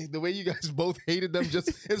the way you guys both hated them.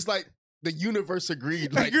 It's like the universe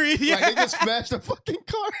agreed. Like, Agreed, yeah. Like they just smashed the fucking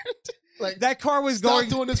car. Like That car was stop going.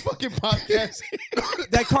 doing this fucking podcast.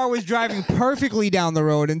 That car was driving perfectly down the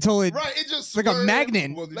road until it, Right, it just like a swerved.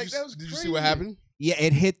 magnet. Well, did you see crazy. what happened? Yeah,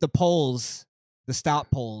 it hit the poles, the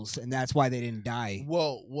stop poles, and that's why they didn't die.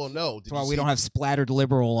 Well, no. That's why we don't have splattered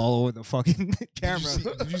liberal all over the fucking camera.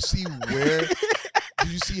 Did you see where?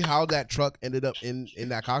 Did you see how that truck ended up in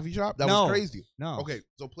that coffee shop? That No. was crazy. No. Okay,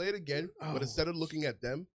 so play it again, but instead of looking at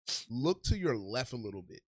them, look to your left a little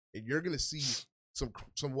bit, and you're gonna see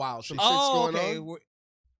some wild shit. Oh, going okay. on?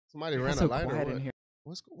 Somebody It got ran so a lighter. quiet What? in here.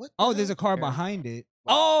 What? Oh, there's a car behind it.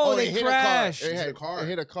 Oh, they hit crashed. A car. It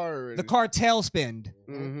hit a car already. The car tail spinned.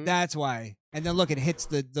 Mhm. That's why. And then look, it hits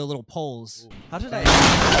the little poles. How did I?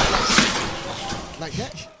 like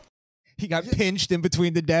that. He got pinched in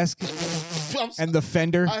between the desk and the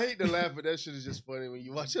fender. I hate to laugh, but that shit is just funny when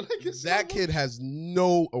you watch it like this. That kid has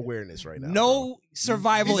no awareness right now. No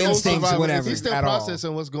survival He's instincts, surviving. whatever. He's still At all.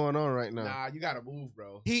 processing what's going on right now. Nah, you gotta move,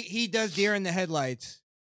 bro. He does deer in the headlights.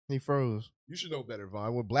 He froze. You should know better,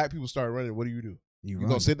 Vaughn. When black people start running, what do? You run.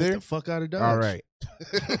 gonna sit Get there? the fuck out of Dodge. All right.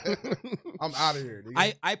 I'm out of here.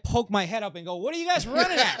 Nigga. I poke my head up and go, "What are you guys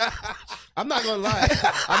running at?" I'm not gonna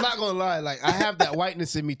lie. Like I have that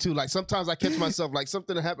whiteness in me too. Like sometimes I catch myself like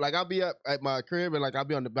something to happen. Like I'll be up at my crib and like I'll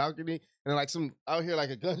be on the balcony and like some out here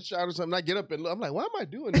like a gunshot or something. I get up and look, I'm like, why am I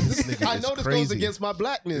doing this? nigga I is know this crazy. goes against my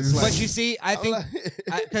blackness. But Like, you see, I think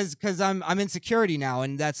like- because I'm in security now,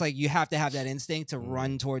 and that's like you have to have that instinct to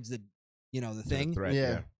run towards the thing. Threat,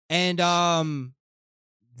 Yeah. And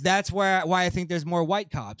that's why I think there's more white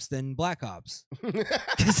cops than black cops.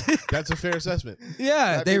 That's a fair assessment.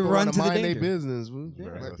 Yeah, black they people run wanna to the mind their danger. business. Yeah.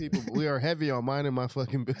 Black people, we are heavy on minding my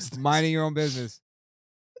fucking business. Minding your own business.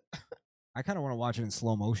 I kind of want to watch it in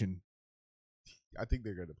slow motion. I think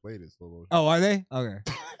they're gonna play this slow motion. Oh, are they? Okay.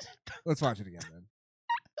 Let's watch it again then.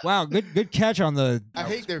 Wow, good catch on the. I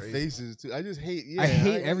hate their crazy. faces too. I just hate. Yeah, I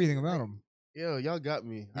hate everything about them. Yo, y'all got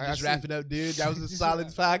me. You I just see- wrapping up, dude. That was a solid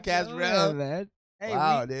podcast, Yeah, bro. man. Hey,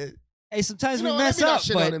 Wow, dude. hey, sometimes You know, we let mess me not up,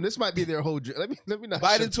 shit on but them. This might be their whole. Let me not.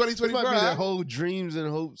 Biden shit. 2024, This might be their huh? whole dreams and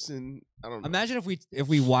hopes and I don't know. imagine if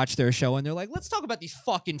we watch their show and they're like, let's talk about these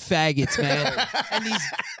fucking faggots, man, and these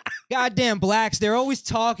goddamn blacks. They're always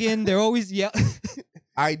talking. They're always yelling.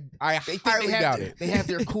 I They think highly they have, doubt it. They have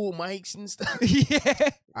their cool mics and stuff. Yeah.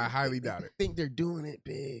 I highly doubt it. Think they're doing it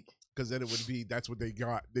big. Because then it would be that's what they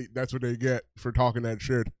got. That's what they get for talking that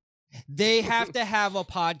shit. They have to have a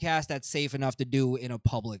podcast that's safe enough to do in a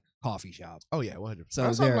public coffee shop. Oh yeah, 100%. So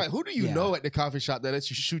That's what I'm they're- like, who do you yeah. know at the coffee shop that lets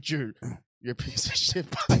you shoot your piece of shit?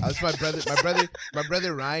 That's my brother. My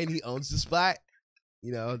brother Ryan. He owns the spot.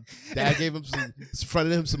 You know, Dad gave him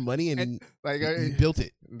fronted him some money, and he built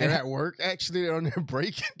it. They're at work. Actually, they're on their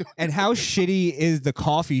break. And how shitty is the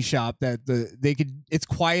coffee shop that it's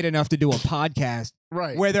quiet enough to do a podcast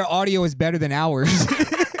Right. where their audio is better than ours.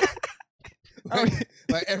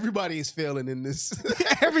 Like everybody is failing in this.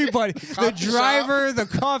 Everybody, the Coffee driver, the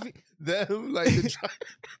coffee, Them, like the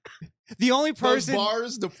the only those person.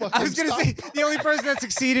 bars, the fucking. I was gonna stop. say the only person that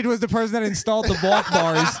succeeded was the person that installed the walk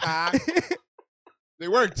bars. They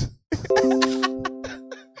worked.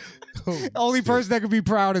 The only person that could be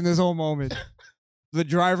proud in this whole moment. The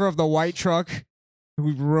driver of the white truck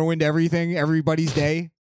who ruined everything, everybody's day.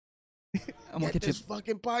 I'm gonna Get this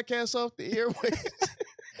fucking podcast off the airways.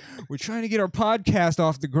 We're trying to get our podcast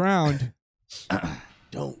off the ground.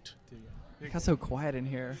 Don't. It got so quiet in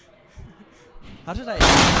here. How did I?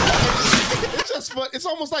 It's just fun. It's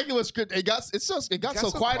almost like it was scripted. It got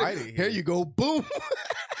so quiet. Here you go, boom.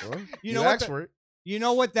 You know what? You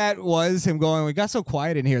know what that was? Him going, we got so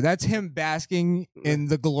quiet in here. That's him basking in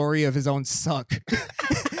the glory of his own suck.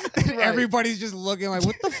 And everybody's just looking like,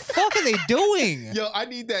 what the fuck are they doing? Yo, I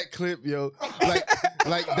need that clip, yo. Like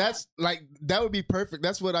that would be perfect.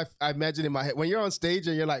 That's what I imagine in my head. When you're on stage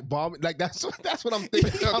and you're like bombing, like that's what I'm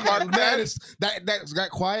thinking. I'm like, man, that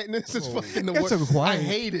quietness is fucking the That's worst. so quiet. I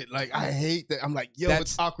hate it. Like I hate that. I'm like, yo,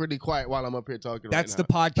 it's awkwardly quiet while I'm up here talking. That's right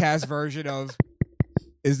the podcast version of,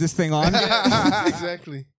 is this thing on? now.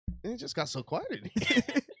 Exactly. And it just got so quiet in here.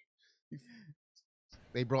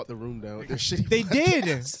 They brought the room down with their shitty They did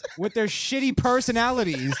podcasts. with their shitty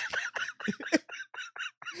personalities.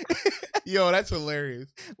 Yo, that's hilarious.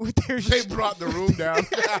 With their They brought the room down.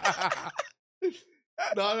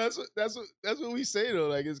 No, that's what we say though.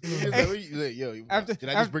 Like it's like, yo, did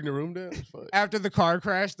I just bring the room down? It's fine. After the car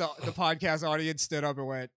crash, the podcast audience stood up and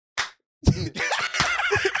went.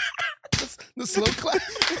 The slow clap.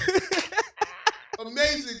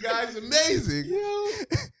 Amazing, guys, amazing. Yo.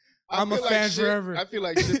 I'm a fan forever. I feel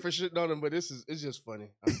like shit for shitting on him, but it's just funny.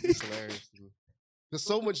 It's hilarious. There's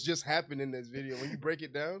so much just happened in this video when you break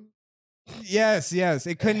it down. Yes.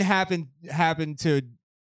 It couldn't happen to,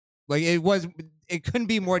 like it couldn't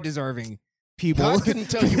be more deserving people. God couldn't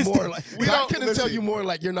tell you more. Like God couldn't tell you more.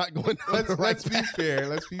 Like you're not going. Let's be fair.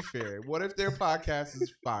 Let's be fair. What if their podcast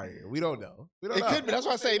is fire? We don't know. It could be. That's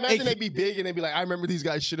why I say. Imagine they'd be big and they'd be like, I remember these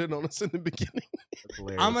guys shitting on us in the beginning.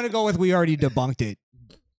 I'm gonna go with we already debunked it.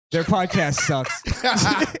 Their podcast sucks.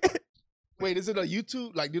 Wait, is it a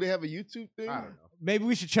YouTube? Like, do they have a YouTube thing? I don't know. Maybe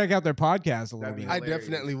we should check out their podcast a little bit. I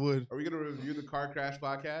definitely would. Are we gonna review the car crash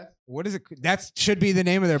podcast? What is it? That should be the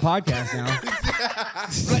name of their podcast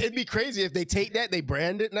now. It'd be crazy if they take that, they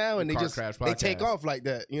brand it now, and they Car just Crash they take Podcast. off like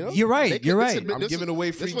that. You know, You're right. You're right. I'm giving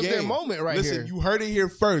away free This was game. their moment right Listen, here. you heard it here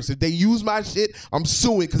first. If they use my shit, I'm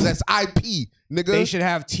suing because that's IP, nigga. They should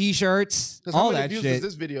have T-shirts, How all many that views shit. does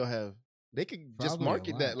this video have? They could just Probably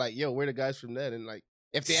market a that lot. like, yo, we're the guys from that, and like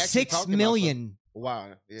if they actually 6 talk about million. something- Wow,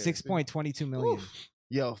 yeah. 6.22 million.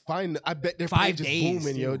 Yo, I bet their 5 page is days,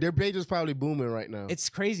 booming, yo. too. Their page is probably booming right now. It's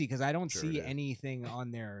crazy because I don't Sure see it is. anything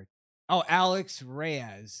on there. Oh, Alex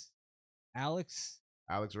Reyes. Alex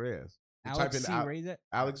Alex Reyes. You Alex C. Al- Reyes?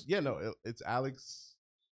 Alex. Yeah, no, it's Alex.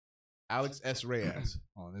 Alex S. Reyes.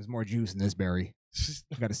 Oh, there's more juice in this berry.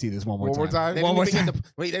 Got to see this one more One time. more time? They One didn't more even time. get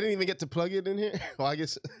to- wait, they didn't even get to plug it in here. Well, I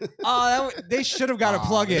guess. They should have got a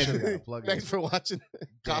plug they should've in. got a plug in. Thanks for watching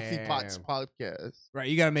Coffee Pots Damn. podcast. Right,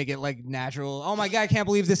 you got to make it like natural. Oh my God, I can't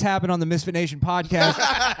believe this happened on the Misfit Nation podcast.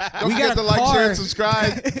 Don't We forget got a to like, share, car. and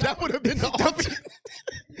subscribe. That would have been the ultimate.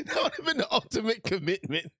 That would have been the ultimate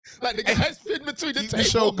commitment. Like the guy's been between the Keep the tables.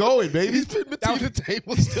 show going, baby. He's been between the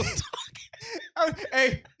tables still talking.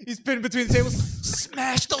 Hey, he's been between the tables.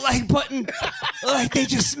 Smash the like button. Like they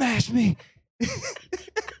just smashed me.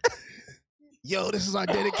 Yo, this is our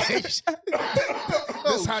dedication.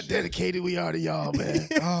 This is how dedicated we are to y'all, man.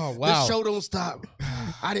 Oh This show don't stop.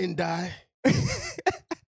 I didn't die.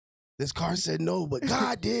 This car said no, but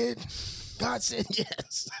God did. God said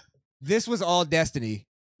yes. This was all destiny.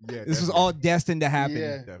 Yeah, This was all destined to happen.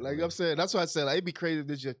 Yeah, Definitely. like I'm saying, that's why I said like, it'd be crazy if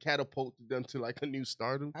this just catapulted them to like a new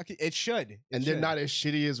stardom, It should. and they're not as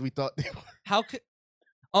shitty as we thought they were. How could,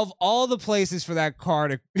 of all the places for that car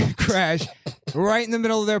to crash, right in the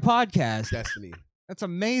middle of their podcast? Destiny. That's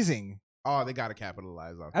amazing. Oh, they got to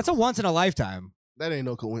capitalize off. That's a once in a lifetime. That ain't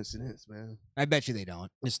no coincidence, man. I bet you they don't.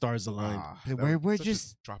 The stars aligned. We're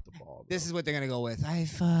just. drop the ball. This is what they're gonna go with.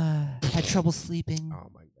 I've had trouble sleeping. Oh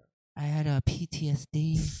my god. I had a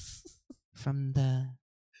PTSD from the.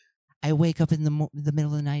 I wake up in the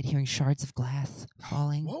middle of the night hearing shards of glass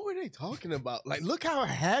falling. What were they talking about? Like, look how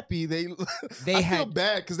happy they. They I had- feel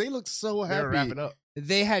bad because they look so happy. They're wrapping up.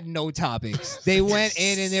 They had no topics. They went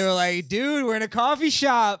in and they were like, "Dude, we're in a coffee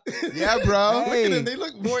shop." Yeah, bro. Look at them. They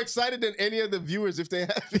look more excited than any of the viewers if they're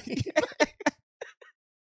happy.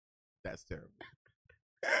 That's terrible.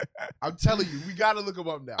 I'm telling you, we got to look them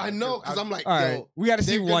up now. I know because I'm like, All yo, right, we got to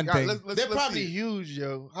see they're good one guys. thing. They're probably huge,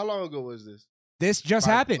 yo. How long ago was this? This just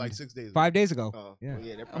Five- happened like 6 days ago. 5 days ago. Oh, Yeah. well,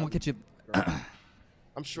 yeah. They're I'm gonna probably get you.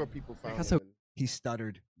 I'm sure people found That's them. so- He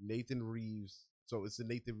stuttered. Nathan Reeves. So it's the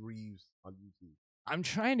Nathan Reeves on YouTube. I'm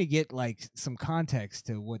trying to get like some context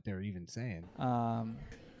to what they're even saying. I'm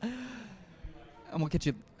gonna get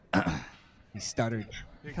you. He stuttered.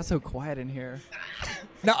 It got so quiet in here.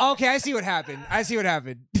 No, okay, I see what happened.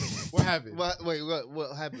 What happened? Wait,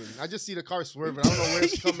 what happened? I just see the car swerving. I don't know where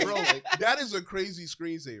it's coming from. Like, That is a crazy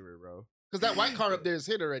screensaver, bro. Because that white car up there is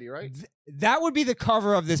hit already, right? That would be the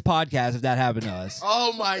cover of this podcast if that happened to us.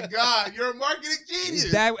 Oh my God, you're a marketing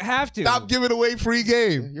genius. That would have to. Stop giving away free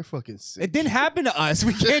game. You're fucking sick. It didn't happen to us.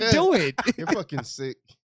 We can't do it. You're fucking sick.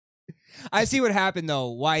 I see what happened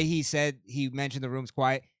though. Why he mentioned the room's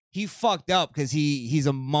quiet. He fucked up because he's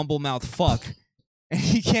a mumble mouth fuck, and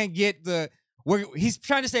he can't get the. He's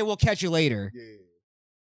trying to say we'll catch you later,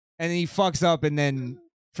 and then he fucks up and then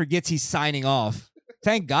forgets he's signing off.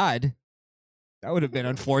 Thank God. That would have been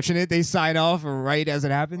unfortunate. They sign off right as it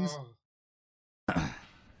happens.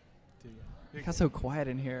 It got so quiet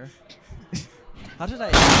in here. How did I?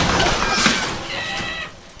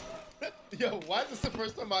 Yo, why is this the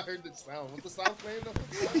first time I heard the sound? Was the sound playing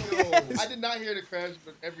though? I did not hear the crash,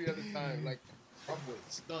 but every other time, like, I'm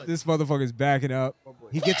stunned. This motherfucker's backing up.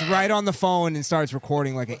 He gets right on the phone and starts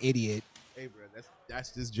recording like an idiot. Hey, bro,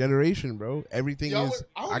 that's this generation, bro. Everything Yo, is.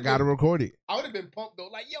 I gotta record it. I would have been pumped though.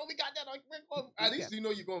 Like, yo, we got that. Like, at least you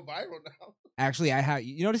know you're going viral now. Actually,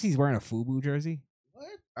 you notice he's wearing a FUBU jersey? What?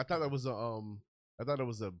 I thought that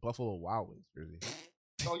was a Buffalo Wild Wings jersey.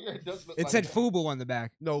 Oh yeah, it does look. It like said that. FUBU on the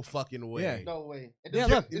back. No fucking way. Yeah. No way. And Yeah,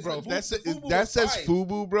 the- look. it's Bro, like if FUBU that was says 5.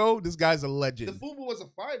 FUBU, bro, this guy's a legend. The FUBU was a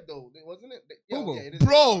 5 though, wasn't it? Yeah, FUBU. okay, it is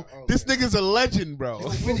Bro, a 5. this nigga's a legend, bro. Yo,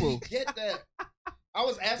 where did he get that? I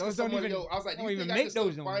was asking Those don't someone, even- yo, I was like, do don't you even think I make can still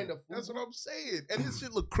those no find a more. FUBU? That's what I'm saying. And his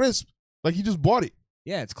shit look crisp. Like he just bought it.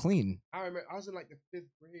 Yeah, it's clean. I remember I was in like the 5th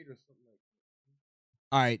grade or something like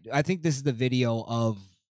All right, I think this is the video of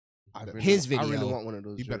that. his video. I really want one of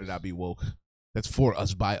those. You better jerseys. not be woke. That's for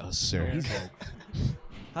us, by us, sir. He's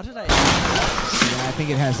How did I? Yeah, I think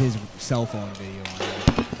it has his cell phone video on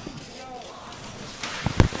it.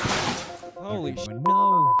 Holy shit!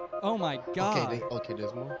 No. Oh my God! Okay,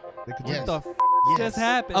 there's more. What the just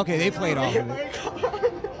happened? Okay, they played off of it.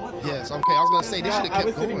 Yes, okay. I was gonna say they should have I kept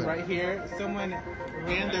was sitting going. right here. Someone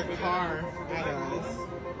ran their car at us.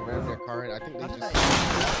 Ran their car, and I think they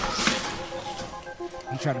just.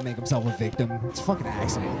 He tried to make himself a victim. It's a fucking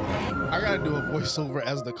accident. I gotta do a voiceover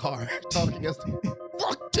as the car talking as the.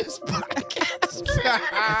 Fuck this podcast.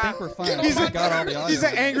 I think we're fine. He's I got all the audio. He's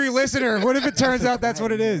an angry listener. What if it turns out that's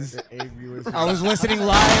what it is? I was listening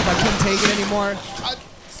live. I couldn't take it anymore.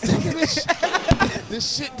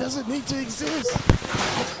 This shit doesn't need to exist.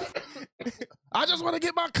 I just want to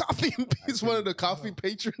get my coffee. He's one of the coffee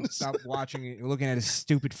patrons. Stop watching it. Looking at his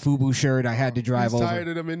stupid FUBU shirt. I had to drive He's over. tired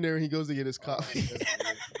of them in there, and he goes to get his coffee.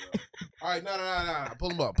 All right, no.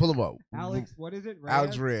 Pull him up. Pull him up. Alex, what is it?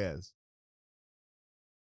 Alex Reyes.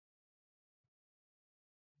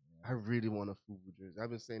 I really want a FUBU jersey.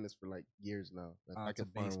 I've been saying this for like years now. I It's can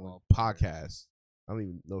a find one. baseball Podcast. I don't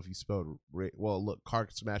even know if he spelled well, look, Car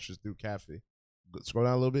Smashers Through Cafe. Scroll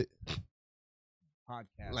down a little bit.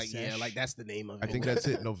 Podcast. Like, yeah, like that's the name of it. I think that's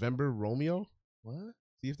it. November Romeo. What?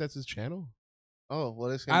 See if that's his channel. Oh,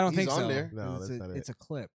 well, it's I don't he's think on so. there. No, it's that's a, not it. it's a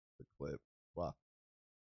clip. The clip. Wow.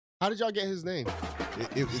 How did y'all get his name?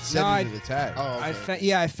 It said No, it in the tag. Oh,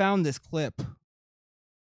 okay. I found this clip.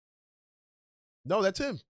 No, that's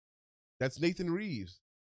him. That's Nathan Reeves.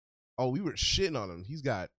 Oh, we were shitting on him. He's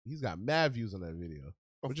got mad views on that video.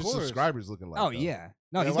 What's your course. subscribers looking like? Oh though? yeah.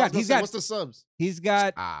 No, Yeah, he's well, I was got. He's gonna say, got. what's the subs? He's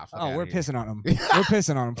got. Fuck Oh, outta we're here. pissing on him. We're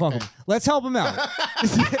pissing on him. Fuck him. Let's help him out.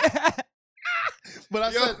 But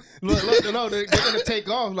I said, look, no, they're gonna take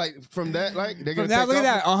off like from that, like they're From gonna that, take look at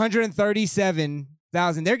off. that.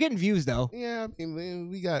 137,000. They're getting views though. Yeah, I mean,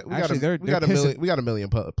 we got Actually, a they're million. We got a million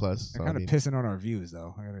plus. They're so, kind I of mean, pissing on our views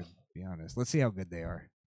though. I gotta be honest. Let's see how good they are.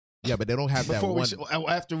 yeah, but they don't have that Before one.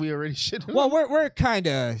 after we already shit. Well, we're kind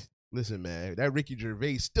of. Listen, man, that Ricky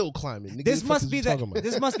Gervais still climbing. Nigga, This the fuck must is be you the. talking about?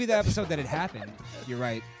 This must be the episode that it happened. You're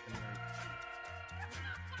right.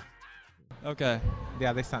 Okay.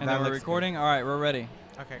 Yeah, they sound. And that then we're looks recording. All right, we're ready.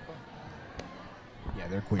 good. Okay, cool. Yeah,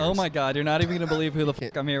 they're queers. Oh my God, you're not even gonna believe who the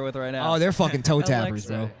fuck I'm here with right now. Oh, they're fucking toe tappers,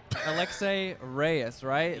 bro. Alexei Reyes,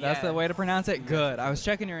 right? That's the Yes. way to pronounce it. Good. I was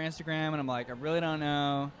checking your Instagram and I'm like, I really don't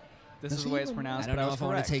know. This is the way it's pronounced. I don't but know was if I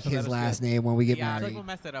want correct, to take so his that is last good. name when we get Yeah, I think married. we'll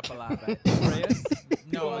mess it up a lot. But Reyes?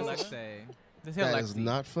 no, Alexei. They say That Alexei. is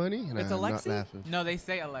not funny, and It's I'm not Alexei? laughing. No, they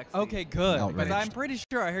say Alexei. Okay, good. Because Outraged. I'm pretty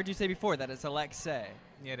sure I heard you say before that it's Alexei.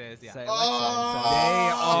 Yeah, it is. Yeah. Say They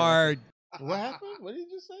Alexei. are. What happened? What did you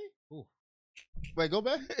just say? Wait, go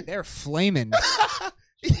back. They're flaming.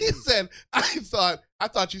 He said, I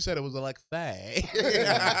thought you said it was Alexei.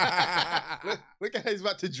 Look at how he's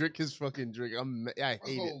about to drink his fucking drink. I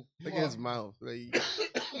hate it. Look at his mouth. Like,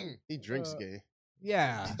 he drinks gay.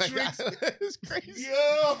 Yeah. Like, it's crazy.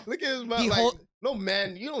 Yo. Look at his mouth. He Like, hold- no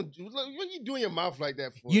man, you don't. What are you doing your mouth like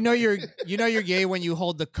that for? You know you're gay when you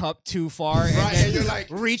hold the cup too far and Right, then and you're like-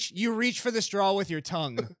 reach for the straw with your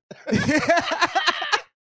tongue.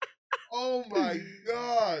 Oh my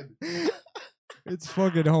god. It's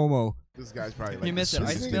fucking homo. This guy's probably like You missed it. I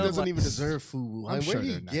This nigga spilled doesn't my- even deserve food. I'm Like, sure where do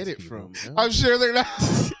you they're get nice it people. from? I'm sure they're not.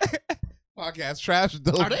 Podcast trash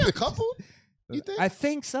though. Are they a couple? You think? I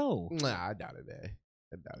think so. Nah, I doubt it, man.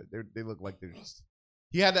 I doubt it. They look like they're just.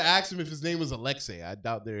 He had to ask him if his name was Alexei. I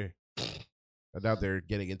doubt they're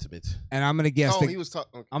getting intimate. And I'm gonna guess. Oh, he was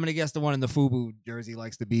talking. I'm gonna guess the one in the FUBU jersey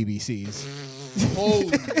likes the BBCs.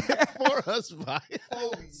 Holy, For us, Brian.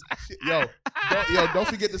 holy shit. Don't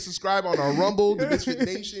forget to subscribe on our Rumble, the Misfit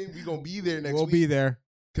Nation. We gonna be there next We'll week. be there.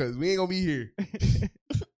 Because we ain't gonna be here.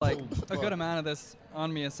 Like a good amount of this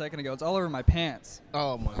on me a second ago. It's all over my pants.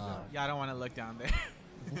 Oh my god. Yeah, I don't want to look down there.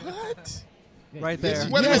 What? Right there.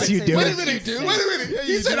 Yes, you do. Wait a minute.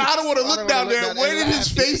 He said, I don't want to look down there. Where did his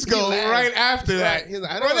face go right after that? He's like,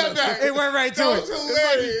 I Run don't that wanna- back. It went right to That it. was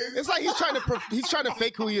hilarious. It's like he's trying to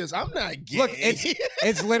fake who he is. I'm not gay. Look,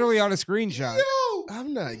 it's literally on a screenshot. Yo.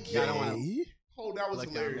 I'm not gay. I don't wanna- Oh, that was Look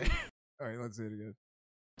down hilarious. All right, let's do it again.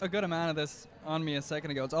 A good amount of this on me a second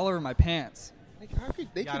ago. It's all over my pants. Like, how could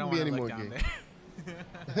they Yeah, I couldn't don't be want any to more look down gay? there.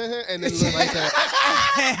 And then look like that.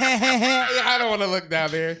 I don't want to look down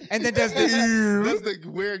there. And then does the That's the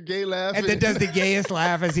weird gay laugh. and then does the gayest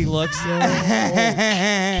laugh as he looks.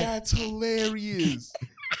 That's hilarious.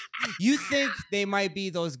 You think they might be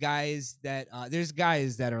those guys that there's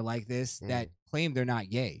guys that are like this that claim they're not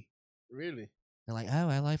gay. Really? They're like, oh,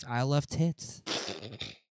 I love tits.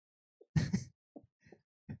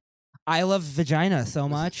 I love vagina so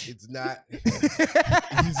much. It's not.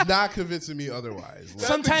 He's not convincing me otherwise.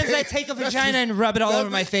 Sometimes I take a vagina and rub it all over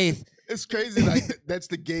my face. It's crazy. Like that's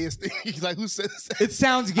the gayest thing. He's like, who says that? It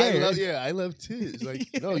sounds gay. I love tits. Like,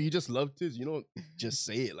 no, you just love tits. You don't just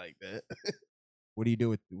say it like that. What do you do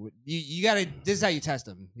with you gotta? This is how you test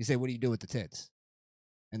them. You say, what do you do with the tits?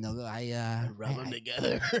 And they'll go, I Rub them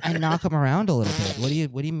together. I knock them around a little bit.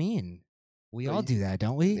 What do you mean? We all do that,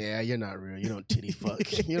 don't we? Yeah, you're not real. You don't titty fuck.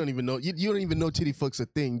 You don't even know. You don't even know titty fuck's a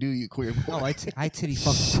thing, do you, queer boy? Oh, I titty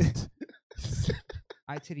fucked.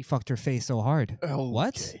 I titty fucked her face so hard. Oh,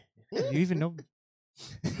 what? You even know?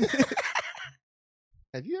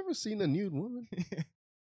 Have you ever seen a nude woman?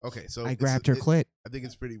 Okay, so I grabbed her clit. I think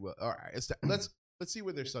it's pretty well. All right, let's see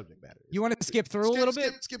where their subject matter is. You want to skip through a little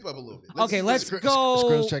bit? Skip up a little bit. Okay, let's This go.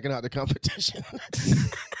 girl's checking out the competition.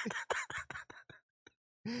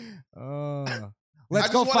 Let's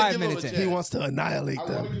I go just wanna 5 give him a minutes in. chance. He wants to annihilate I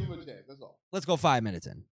them. want to give him a chance. That's all. Let's go 5 minutes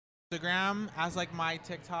in. Instagram as like my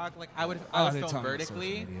TikTok, like I would Oh, they're film talking about social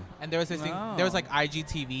vertically, media. and there was this thing. There was like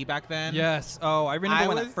IGTV back then. Yes. Oh, I remember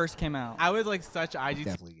when was- that first came out. I was like such IGTV.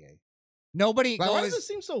 Definitely gay. Nobody Like, why does it goes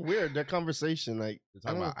seem so weird? Their conversation, like, We're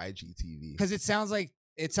talking about IGTV. because it sounds like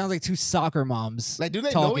two soccer moms. like, do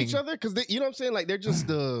they talking. know each other? Because you know what I'm saying? Like, they're just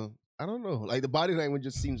I don't know. Like the body language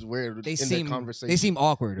just seems weird They in seem their conversation. they seem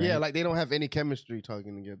awkward, right? Yeah, like they don't have any chemistry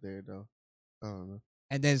talking together though. I don't know.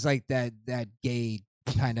 And there's like that gay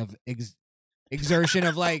kind of exertion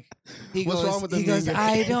of like he What's goes wrong with he them goes being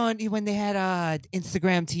I gay? don't When they had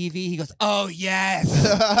Instagram TV, he goes, oh yes.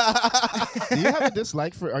 Do you have a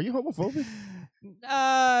dislike for? Are you homophobic?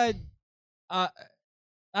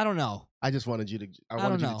 I don't know. I just wanted you to. I don't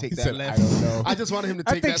wanted you know. to take He that said, left. I don't know. I just wanted him to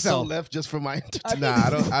I take think that so so. left just for my entertainment.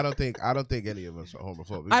 Nah, I don't think any of us are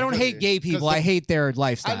homophobic. I don't hate gay people. I hate their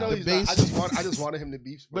lifestyle. I know The he's not. base- I just wanted him to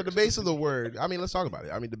be. But the base of the word, I mean, let's talk about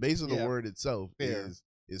it. I mean, the base of the Yeah. word itself Fair.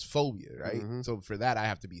 is phobia, right? Mhm. So for that, I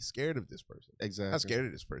have to be scared of this person. Exactly. I'm not scared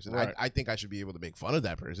of this person. Right. I think I should be able to make fun of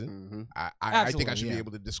that person. Mhm. I think I Absolutely, should be yeah.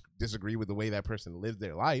 able to disagree with the way that person lived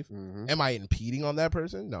their life. Mhm. Am I impeding on that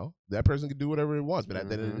person? No. That person can do whatever it wants. But at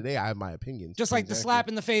the end of the day, I have my opinions. Just like the Exactly. slap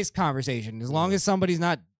in the face conversation. As long as somebody's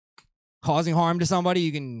not causing harm to somebody,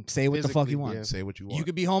 you can say what the fuck you Physically, want. yeah. Say what you want. You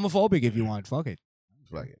could be homophobic if you want. Fuck it.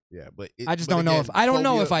 Fuck it. Yeah, but I just don't know if- I don't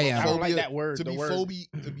know if I am. I don't like that word, To the be word.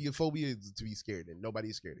 a phobia is to be scared, and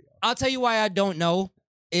nobody's scared of y'all. I'll tell you why I don't know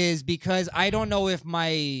is because I don't know if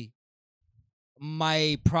my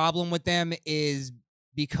problem with them is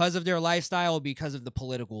because of their lifestyle or because of the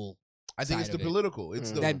political. I think it's side the of it. political.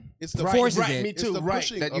 It's the That it's the forces right, it. me It's too. the Right,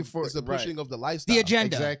 pushing that you of, for it's the right. pushing of the lifestyle. The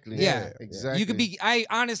agenda. Exactly. Yeah. Exactly. You could be. I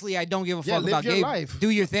honestly, I don't give a Yeah, fuck live about your gay. life. Do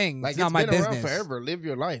your thing. Like It's not my been around business. forever. Live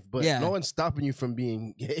your life, but Yeah. no one's stopping you from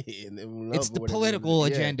being gay. And love It's or the whatever. political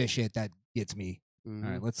Yeah. agenda shit that gets me. Mhm.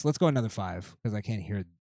 All right, let's go another 5 because I can't hear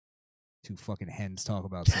two fucking hens talk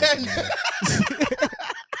about something.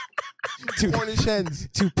 Cornish hens.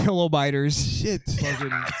 Two pillow biters. Shit.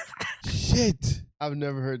 Shit. I've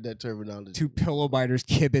never heard that terminology. Two pillow biters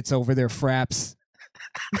kibitz over their fraps.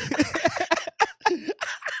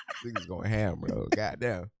 Niggas going ham, bro.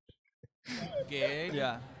 Goddamn. Gig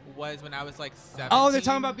Yeah. was when I was like 17. Oh, they're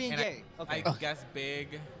talking about being and gay. Okay. I guess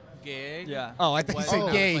big gig. Yeah. Oh, I thought you said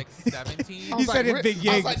was gay. like 17. You said it big I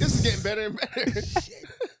gig. was like, this is getting better and better.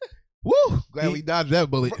 Woo! Glad we dodged that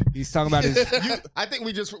bullet. He's talking about his. I think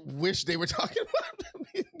we just wish they were talking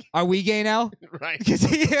about Are we gay now? right. Speak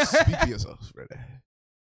for yourself, brother.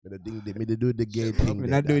 Me to do the gay thing. We're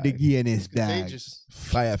not doing the gayness, dog. Contagious.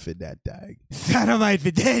 Fire for that dog. Sodomite for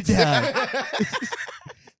dead, dog.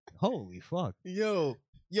 Holy fuck. Yo,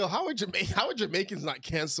 how are Jamaicans not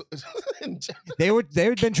canceled?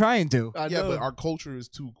 They've been trying to. I Yeah, know. but our culture is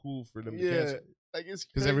too cool for them to Yeah, cancel. like it's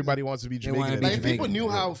Because crazy. everybody wants to be They wanna Jamaican. be Like if people Jamaican, knew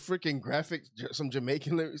yeah. how freaking graphic some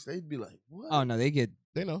Jamaican lyrics, they'd be like, "What?" Oh no, they get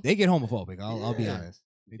homophobic. I'll be Yeah. honest.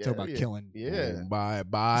 They talk about killing. Yeah,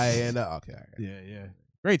 Bye, and okay. Yeah.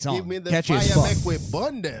 Great song. give me the Catchy fire, as fuck. make we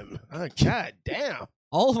bun them. God damn.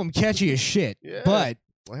 All of them catchy as shit. Yeah. But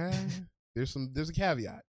Well, there's a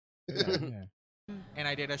caveat. And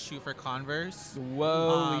I did a shoot for Converse.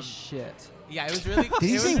 Holy shit. Yeah, it was really. did he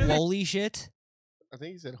it was say really, "woly shit"? I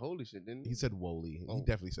think he said holy shit, didn't he? He said Wooly. He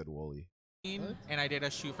definitely said Wooly. And I did a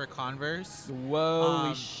shoot for Converse.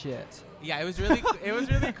 Holy shit. Yeah, it was really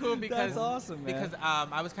cool because That's awesome, man. because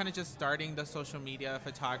I was kind of just starting the social media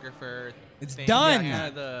photographer. It's thing. done. Yeah,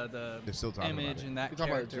 The They're still talking about image it. and that You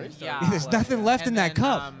talking about character. Drake? started Yeah. There's to play. nothing left in And that then,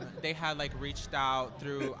 cup. They had like reached out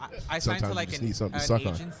through. I signed to Sometimes like you just an need something to suck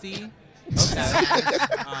on. agency.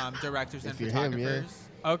 That, directors and If you're him, photographers.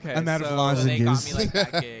 yeah. Okay. I'm out of so lozenges. So they got me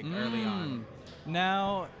like that gig early on.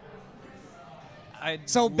 Now,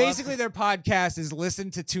 So basically, their podcast is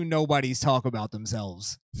listen to two nobodies talk about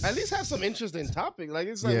themselves. At least have some interesting topic. Like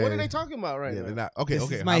it's like, Yeah. what are they talking about right Yeah, now? they're not. Okay, This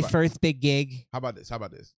okay. is my first big gig. How about this?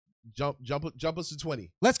 Jump us to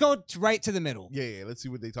 20. Let's go right to the middle. Yeah. Let's see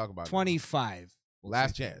what they talk about. 25.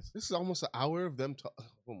 Last chance. This is almost an hour of them talking.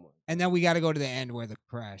 Oh my. And then we got to go to the end where the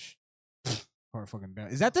crash. Poor fucking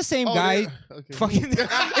bad. Is that the same Oh, guy? yeah. Okay. Fucking.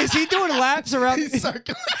 Is he doing laps around? He's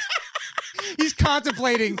circling. He's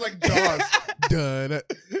contemplating. He's like Jaws. Dun.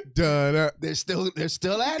 They're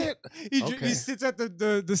still at it. He sits at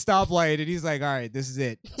the stoplight and he's like, all right, this is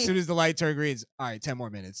it. As soon as the light turns green, it's, all right, 10 more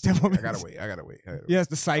minutes. 10 more I minutes. gotta wait. He has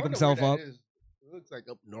to I psych wonder himself where up. that is. It looks like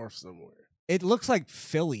up north somewhere. It looks like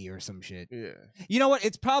Philly or some shit. Yeah. You know what?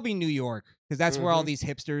 It's probably New York because that's where all Mhm. these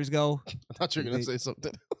hipsters go. I thought you were gonna say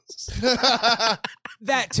something else.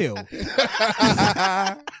 That too.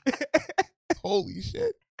 Holy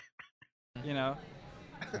shit. You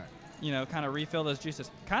know, kind of refill those juices.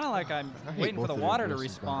 Kind of like I'm I hate waiting for both the of their water to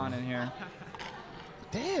voices, respawn in here.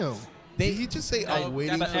 Damn. Did he just say I'm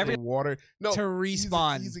waiting but for the water? No, to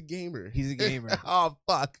respawn. He's a gamer. He's a gamer. Oh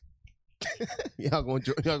fuck. Y'all going?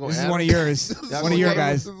 This is one of yours. One of your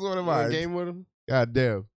guys. This is one of You mine. game with him? God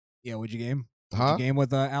damn. Yeah, would you game? Huh? Game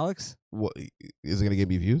with Alex? What is it gonna give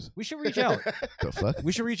me views? We should reach out. The fuck?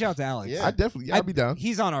 We should reach out to Alex. Yeah. I definitely. I'll be down.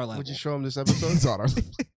 He's on our level. Would you show him this episode? He's on our.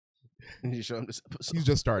 Would you show him this episode? He's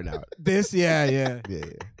just starting out. This, yeah. Yeah.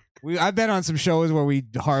 I've been on some shows where we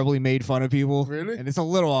horribly made fun of people. Really? And it's a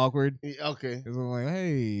little awkward. Yeah, okay. Because I'm like,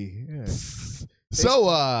 hey, yeah. So,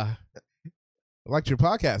 I liked your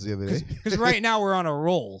podcast the other day. Because right now we're on a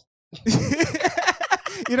roll.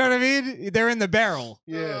 You know what I mean? They're in the barrel.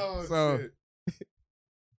 Yeah. Oh, So shit.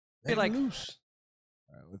 Maybe like All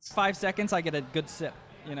right, let's 5 seconds, I get a good sip.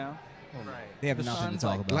 You know, They have the nothing to sun's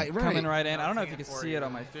talk like about. Like, coming right. right in. I don't know if you can see it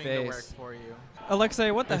on my Doing the work face. for you.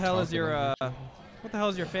 Alexei, what the They're hell is talking your about what the hell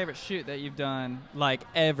is your favorite shoot that you've done, like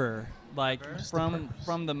ever? Like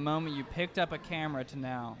from the moment you picked up a camera to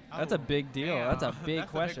now. That's a big deal. Damn, That's a big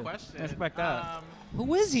that's question. A big question. I expect that.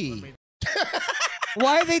 Who is he?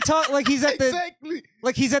 Why are they talk like he's at the Exactly.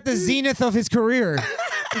 like he's at the zenith of his career?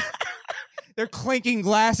 They're clinking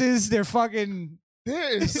glasses. They're fucking.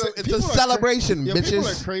 It's a celebration, People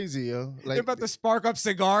bitches. are crazy, yo. Like, They're about to spark up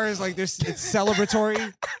cigars. Like it's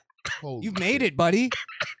celebratory. Holy You've made it, buddy.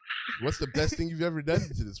 What's the best thing you've ever done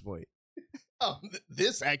to this point?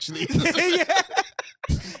 this actually. Yeah.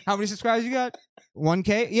 How many subscribers you got?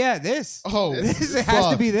 1K? Yeah, this. Oh, It has to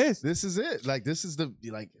fuck. be this. This is it. Like this is the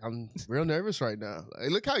I'm real nervous right now. Like,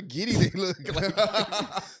 look how giddy they look.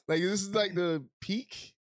 Like this is like the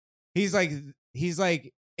peak. He's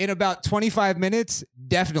like in about 25 minutes,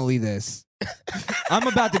 definitely this. I'm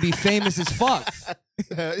about to be famous as fuck.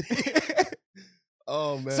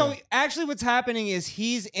 Oh man. So actually what's happening is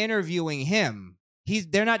he's interviewing him.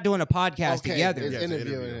 They're not doing a podcast okay, together. it's Yeah, it's an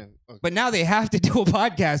interviewing interview. him. Okay. But now they have to do a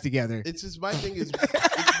podcast together. It's just my thing is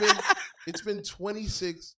it's been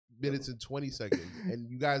 26 minutes and 20 seconds, and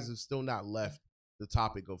you guys have still not left the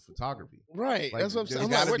topic of photography. Right. Like, That's what I'm there's saying.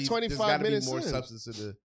 I'm gotta like, we're be- 25 there's gotta minutes be more in. substance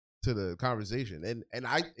to the conversation. And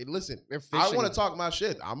listen, I want to talk my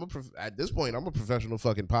shit. At this point, I'm a professional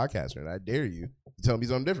fucking podcaster, and I dare you to tell me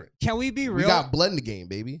something different. Can we be real? We got blood in the game,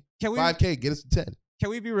 baby. Can we 5K, get us to 10. Can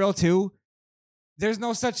we be real too? There's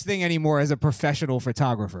no such thing anymore as a professional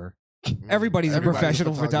photographer. Everybody's a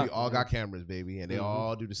professional photographer. We all got cameras, baby, and they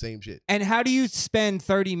all do the same shit. And how do you spend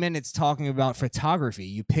 30 minutes talking about photography?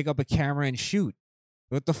 You pick up a camera and shoot.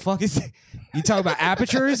 What the fuck is it? You talk about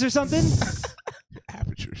apertures or something?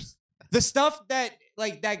 Apertures. The stuff that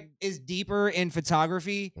is deeper in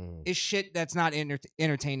photography is shit that's not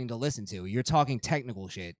entertaining to listen to. You're talking technical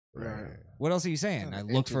shit. Right. What else are you saying? I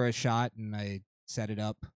look for a shot and I set it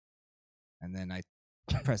up, and then I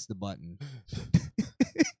press the button.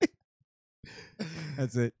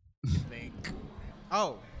 That's it.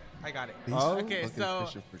 Oh, I got it. Okay, so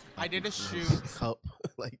I did a shoot. Cup,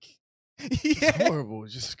 like, yeah. It's horrible.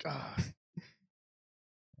 Just God.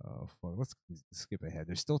 Oh fuck! Let's skip ahead.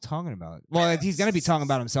 They're still talking about it. Well, he's gonna be talking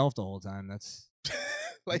about himself the whole time. That's.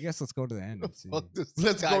 I guess let's go to the end. And see.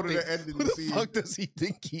 Let's go to the end and Who the see. fuck does he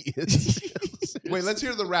think he is? Wait, let's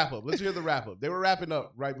hear the wrap up. They were wrapping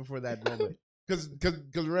up right before that moment. Because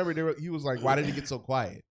remember, he was like, why did it get so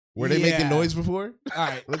quiet? Were they making noise before? All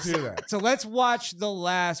right. Let's hear that. So let's watch the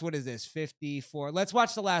last, what is this, 54? Let's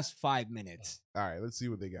watch the last 5 minutes. All right, let's see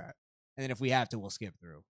what they got. And then if we have to, we'll skip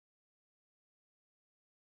through.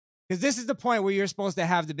 Because this is the point where you're supposed to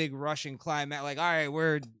have the big Russian climax. Like, all right,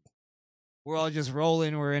 we're all just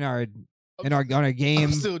rolling. We're on our game.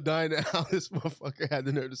 I'm still dying at how this motherfucker had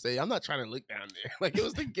the nerve to say, I'm not trying to look down there. Like, it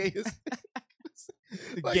was the gayest.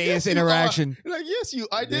 The gayest interaction. Like, yes,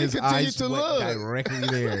 I did His continue eyes to went look directly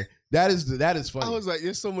there. That is funny. I was like,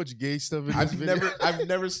 there's so much gay stuff in this video. I've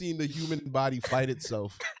never seen the human body fight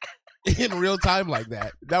itself in real time like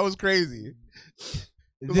that. That was crazy.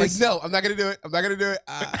 It was like, no, I'm not gonna do it. I'm not gonna do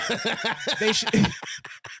it.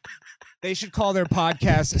 They should call their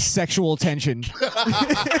podcast Sexual Tension.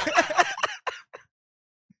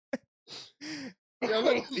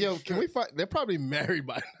 Yo, can we find? They're probably married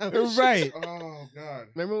by now. Right. Oh God.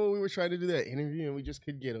 Remember when we were trying to do that interview and we just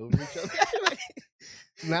couldn't get over each other?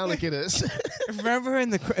 Now look at us. Remember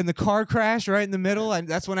in the car crash right in the middle, and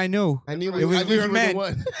that's when I knew. We were meant.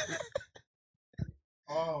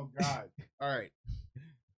 Oh God. All right.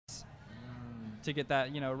 To get that,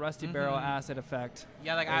 rusty barrel acid effect.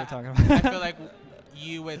 Yeah, like I feel like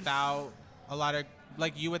you without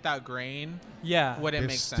grain. Yeah, wouldn't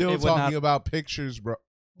make sense. Still talking about pictures, bro.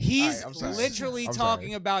 He's literally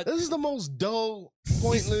talking about. This is the most dull,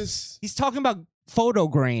 pointless. He's talking about photo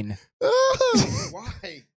grain.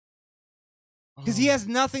 Why? Because he has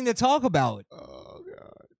nothing to talk about. Oh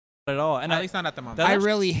God. At all, and at least not at the moment. I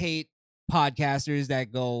really hate podcasters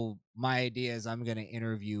that go, my idea is I'm going to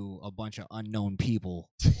interview a bunch of unknown people.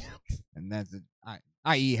 And that's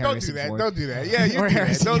i.e. Harrison Ford. Don't do that. Yeah, you do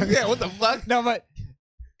that. What the fuck? No, but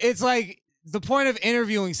it's like the point of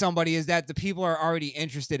interviewing somebody is that the people are already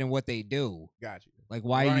interested in what they do. Got you. Like,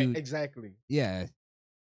 why you... Exactly. Yeah.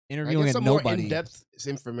 Interviewing some nobody. more in-depth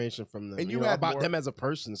information from them. And you know, about them as a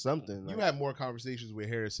person, something. You had more conversations with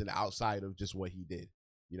Harrison outside of just what he did,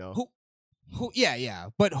 Who? Yeah.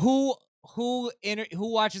 But who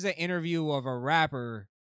watches an interview of a rapper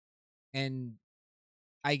and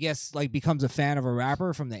I guess like becomes a fan of a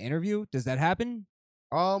rapper from the interview? Does that happen?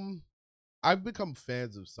 I've become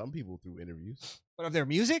fans of some people through interviews. But of their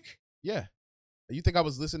music? Yeah. You think I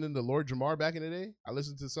was listening to Lord Jamar back in the day? I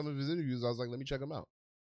listened to some of his interviews. I was like, let me check him out.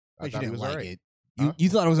 I But thought you he didn't was like alright. it. Huh? You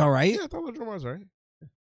thought it was all right? Yeah, I thought Lord Jamar was alright.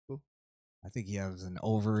 Cool. I think he has an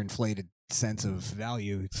overinflated sense of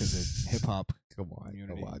value to the hip hop. Come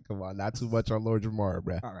on. Not too much on Lord Jamar,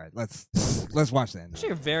 bruh. All right, let's watch that.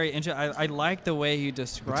 Actually, very interesting. I like the way you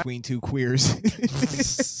describe Between two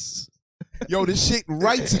queers. Yo, this shit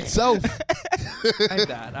writes itself. I like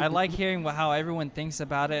that. I like hearing how everyone thinks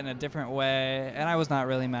about it in a different way, and I was not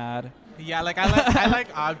really mad. Yeah, like I like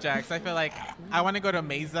objects. I feel like I want to go to a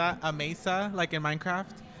mesa, like in Minecraft.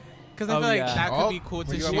 Because I feel like that could be cool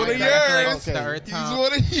to shoot. One of Like, I feel yours. like the earth He's tone.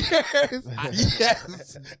 one of yours.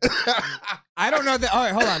 Yes. I don't know that. All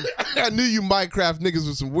right, hold on. I knew you Minecraft niggas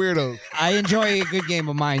were some weirdos. I enjoy a good game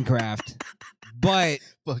of Minecraft, but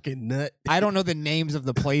fucking nut. I don't know the names of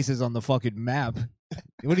the places on the fucking map.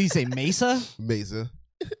 What do you say, Mesa? Mesa.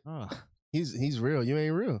 Oh. He's real. You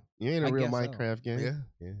ain't real. You ain't a I real guess so. Minecraft game.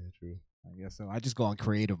 Yeah, true. I guess so. I just go on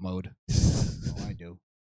creative mode. That's all I do.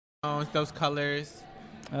 Those colors.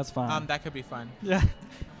 That's fine. That could be fun. Yeah.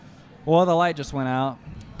 Well, the light just went out.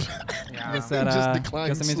 Yeah. Guess that, Just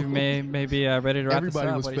declined guess that means we may be ready to wrap Everybody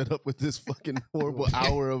this up. was fed up with this fucking horrible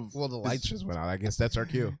hour of. Well, the lights just went out. I guess that's our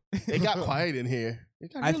cue. It got quiet in here.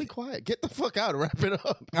 It got really quiet. Get the fuck out. Wrap it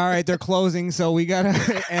up. All right, they're closing, so we gotta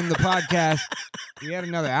end the podcast. We had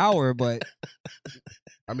another hour, but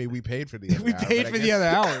I mean, we paid for the other we hour. paid but for the other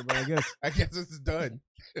hour, but I guess this is done.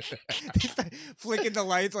 Flicking the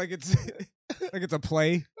lights like it's a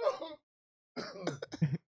play.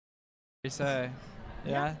 You say,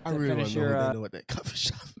 yeah. I really want to know who they know at that coffee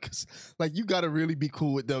shop because, like, you got to really be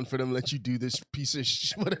cool with them for them to let you do this piece of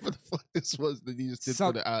shit, whatever the fuck this was that you just did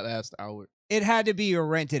for the last hour. It had to be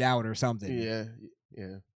rented out or something. Yeah.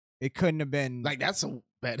 It couldn't have been like that's a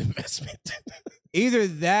bad investment. Either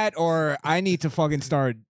that or I need to fucking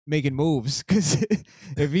start making moves because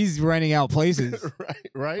if he's renting out places,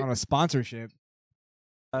 right, on a sponsorship.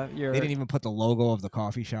 They didn't even put the logo of the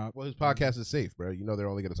coffee shop. Well, his podcast is safe, bro. You know they're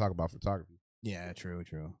only going to talk about photography. Yeah, true.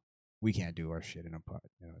 We can't do our shit in a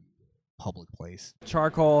public place.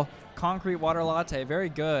 Charcoal concrete water latte, very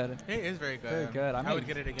good. It is very good. Very good. I would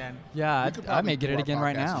get it again. Yeah, I may get it again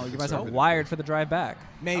right now. You guys are wired for the drive back.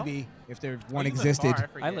 Maybe if there one existed.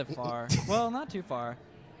 I live far. Well, not too far.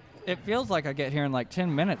 It feels like I get here in like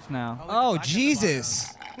 10 minutes now. Oh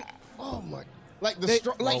Jesus! Oh my! Like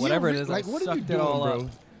the well, whatever it is, like I what are you sucked doing, it all bro? up.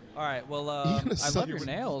 All right, well, You gonna I suck love your your-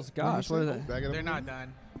 nails. What did you Gosh, say? what is it? They're not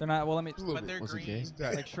done. They're not. Well, let me. But they're Was it green.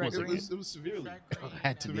 gay? Like Shrek It green. was severely.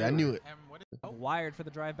 Had to be. I knew it. Wired for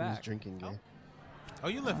the drive He was back. drinking gay. Oh,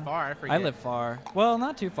 you live far. I forget. I live far. Well,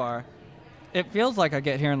 not too far. It feels like I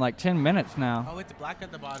get here in like 10 minutes now. Oh, it's black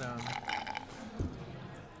at the bottom.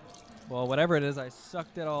 Well, whatever it is, I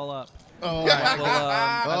sucked it all up. Oh, All right, well,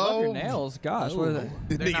 I love your Oh. nails. Gosh, what is it?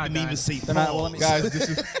 The They're nigga not didn't even done. say They're not. Well, let me.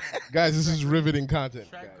 Guys, this is riveting content.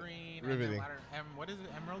 Shrek guys. green. Riveting. And then what is it?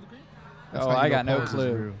 Emerald green? That's Oh, how you I know got no pose is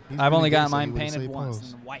clue. real. He's I've really only gay, got so he mine wouldn't painted say once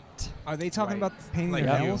pose. in white. Are they talking about painting Like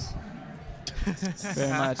their you. nails? Very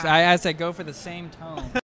much. I said go for the same tone.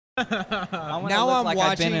 I wanna Now look I'm like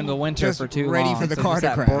I've been watching in the winter just for too ready long. for the so car just to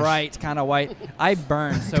that crash. bright kind of white. I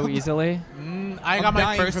burn so easily. I I'm got my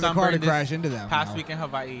dying first for the car to sunburn crash this into them past now. week in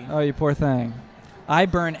Hawaii. Oh, you poor thing. I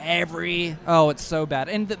burn every. Oh, it's so bad.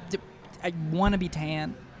 And I want to be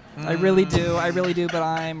tan. I really do. I really do. But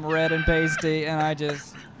I'm red and pasty, and I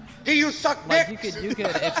just. Do you suck Like dick? you could.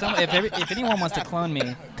 If anyone wants to clone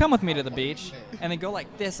me, come with me to the beach, and then go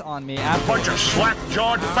like this on me. After Bunch of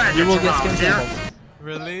slack-jawed faggots you will get around skin here. pimples.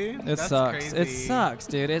 Really? It That's sucks. It crazy. sucks,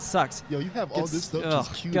 dude. It sucks. Yo, you have all this stuff Oh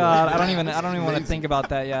just queued God, up. I don't even want to think about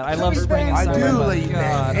that yet. I love spring and I summer, do but love you, man.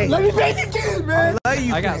 God. Hey, let me bang you too, man. I love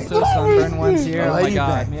you, I got man. so sunburned once here. I Oh love my you,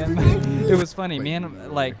 God, man. man. It was funny. Me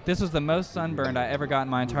and like this was the most sunburned I ever got in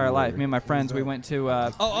my entire life. Me and my friends, we went to I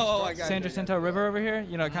got San Jacinto River over here.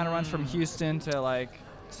 You know, it kind of runs from Houston to like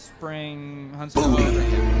Spring, Huntsville.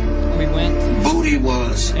 We went. Booty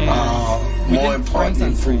was And we more didn't bring important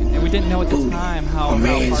than sunscreen, food. and we didn't know at the time how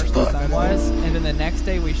man's harsh the butt. sun was. And then the next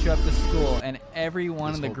day we showed up to school, and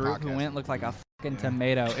everyone in the group who went looked like a fucking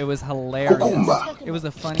tomato. It was hilarious. Cucumba. It was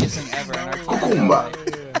the funniest thing ever. And our team was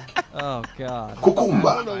like, oh God. I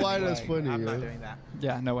don't know why that's funny. I'm yo. not doing that.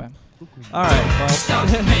 Yeah, no way. All right, well,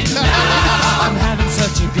 I'm having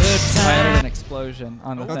such a good time. I added an explosion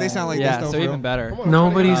on the Don't thing. they sound like yeah, this, though, so for even real? better.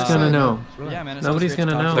 Nobody's gonna know. Yeah, man. Nobody's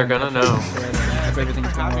gonna know. They're gonna know.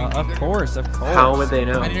 Everything's going well. Of course. How would they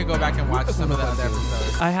know? I need to go back and watch some of the other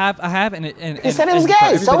episodes. I have, and He said it was for gay,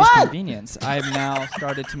 so everybody's what? Convenience. I've now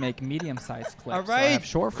started to make medium-sized clips. All So I right, have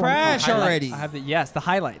short form crash highlights. already. I have the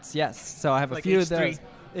highlights. Yes. So I have a Like few of H3. those.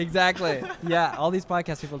 Exactly. Yeah. All these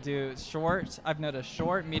podcast people do short. I've noticed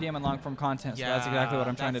short, medium, and long-form content. So that's exactly what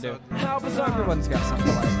I'm trying to do. So everyone's got something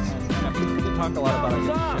to like. And, you know, we talk a lot about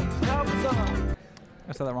it.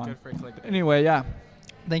 I said that wrong. Good for click. Anyway, yeah.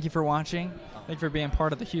 Thank you for watching. Thank you for being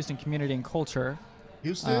part of the Houston community and culture.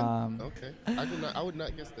 Houston? Okay. I would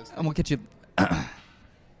not guess this. And we'll get you. I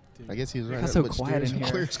guess he was right. Got That so much quiet stairs in and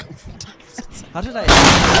here. clears come from Texas. How did I?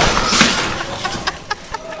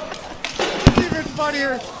 Even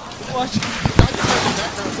funnier. Watch.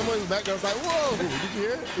 Someone in the background was like, "Whoa!" Did you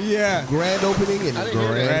hear it? Yeah. Grand opening and I didn't hear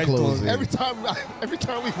grand that. closing. Every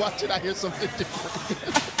time we watch it, I hear something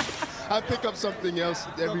different. I pick up something else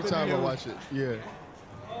every time I watch it. Yeah.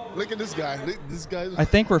 Look at this guy. This guy's. I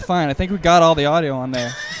think we're fine. I think we got all the audio on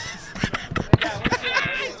there.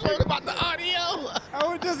 He's worried about the audio.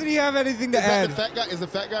 How doesn't he have anything to Is that add? the fat guy? Is the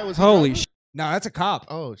fat guy? Was he Holy driving? shit. No, that's a cop.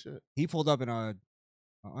 Oh shit. He pulled up in a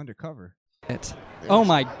undercover. Oh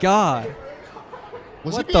my God.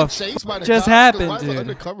 Was What he being the chased by the just cops? 'Cause happened, why is the dude?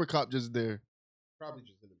 undercover cop just there? Probably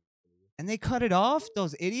just didn't. And they cut it off.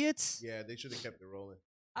 Those idiots. Yeah, they should have kept it rolling.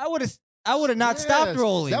 I would have not stopped Yes,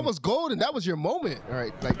 rolling. That was golden. That was your moment. All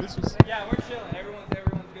right, like this was. Yeah, we're chilling.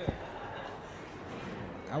 Everyone's good.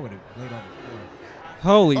 I would have laid on the floor.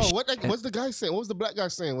 Holy Oh, shit. what's the guy saying? What was the black guy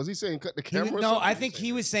saying? Was he saying cut the He camera? was- or no, something? I think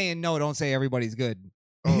he was saying no. Don't say everybody's good.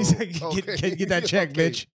 Oh, He's like, okay. get that check, Okay.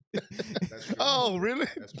 bitch. Oh, really?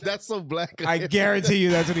 That's so black. I guarantee you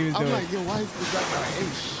that's what he was I'm doing. like, yo, why is the black guy?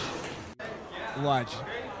 Hey, Watch.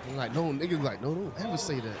 I'm like, no, niggas like, no, don't ever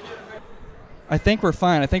say that. I think we're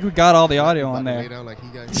fine. I think we got all the audio on About to there. lay down like he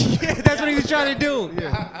got. Yeah, that's what he was trying to do.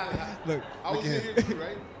 Yeah. Look, I was at here him. too,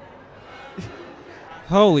 right?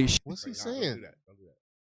 Holy shit. What's he saying?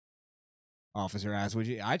 Officer asked, "Would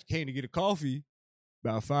you?" I came to get a coffee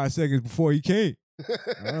about 5 seconds before he came.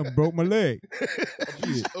 I broke my leg.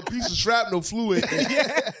 A piece of shrapnel flew in and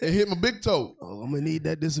hit my big toe. Oh, I'm gonna need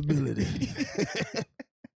that disability.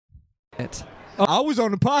 I was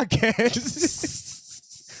on the podcast.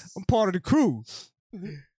 I'm part of the crew.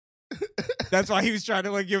 That's why he was trying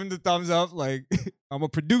to like give him the thumbs up. Like, I'm a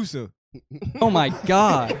producer. Oh my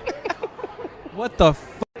god. What the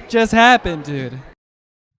fuck just happened, dude?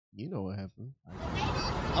 You know what happened?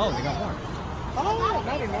 Oh, they got more. Oh,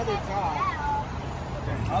 not another car.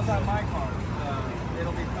 How's that my car?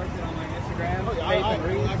 It'll be posted on my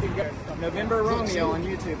Instagram. November Romeo on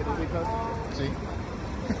YouTube. It'll be posted. See?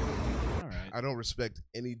 I don't respect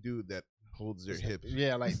any dude that holds their hips.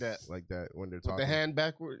 Yeah, like that. Like that when they're With talking. the hand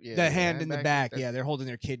backward. Yeah, The hand in the back. that's- Yeah, they're holding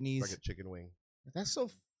their kidneys. like a chicken wing. That's so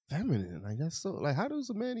feminine. Like that's so. Like, how does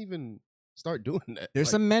a man even start doing that? There's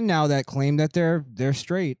Like, some men now that claim that they're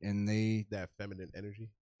straight and That feminine energy.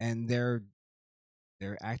 they're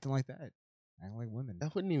acting like that, acting like women.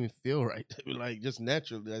 that wouldn't even feel right. Like just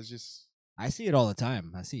naturally. That's just. I see it all the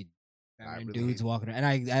time. I see feminine really dudes hate walking around,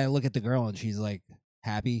 and I look at the girl and she's like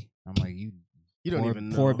happy. I'm like, you You don't poor, even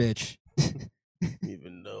know. poor bitch.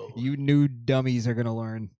 even know. You new dummies are gonna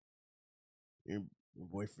learn. Your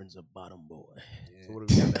boyfriend's a bottom boy. So what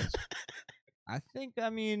do we got next? I think. I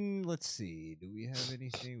mean, let's see. Do we have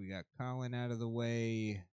anything? We got Colin out of the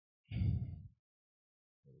way.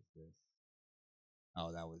 What is this?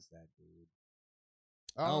 Oh, that was that dude.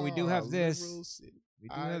 Oh, we do have this. Liberal City. We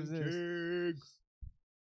do have this. Jigs.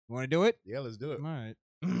 You want to do it? Yeah, let's do it. All right.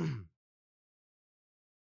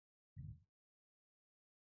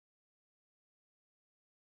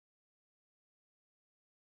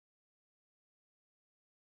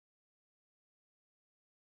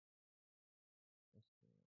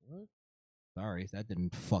 What? Sorry, that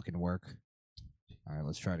didn't fucking work. All right,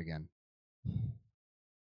 let's try it again.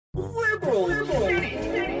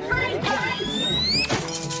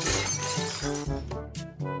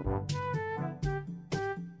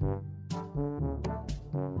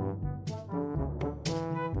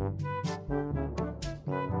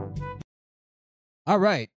 All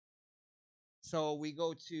right. So we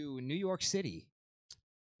go to New York City.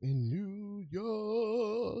 In New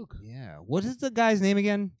York. Yeah. What is the guy's name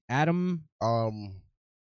again? Adam,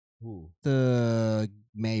 Who? the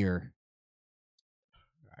mayor.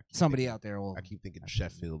 Somebody out there will. I keep thinking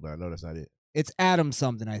Sheffield, but I know that's not it. It's Adam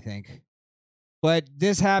something, I think. But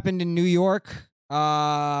this happened in New York.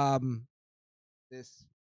 This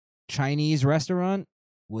Chinese restaurant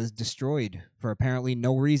was destroyed for apparently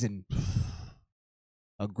no reason.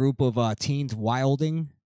 A group of teens wilding.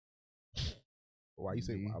 Why you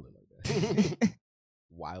say wilding like that?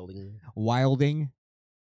 Wilding. Wilding.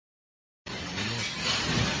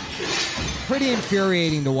 Pretty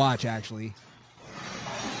infuriating to watch, actually.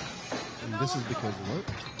 And this is because of what?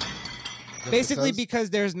 Just Basically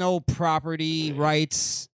because there's no property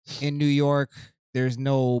rights in New York. There's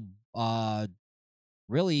no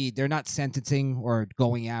really they're not sentencing or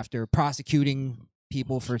going after prosecuting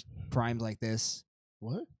people for crimes like this.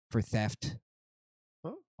 What? For theft.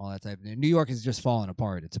 Huh? All that type of thing. New York is just falling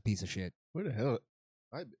apart. It's a piece of shit. Where the hell?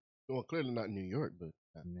 Well, clearly not New York, but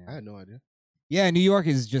I had no idea. Yeah, New York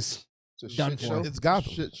is just It's a done shit for. show. It's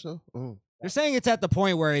Gotham. Shit show. Oh. They're saying it's at the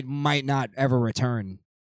point where it might not ever return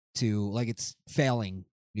to, like, it's failing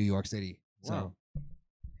New York City. So, Wow.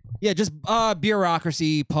 yeah, just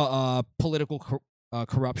bureaucracy, political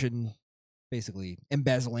corruption, basically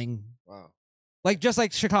embezzling. Wow. Like just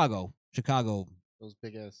like Chicago. Chicago, Those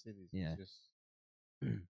big ass cities. Yeah. Just,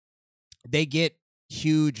 they get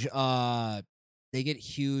huge. They get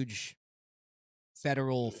huge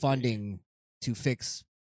federal funding to fix,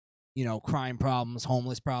 crime problems,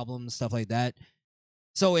 homeless problems, stuff like that.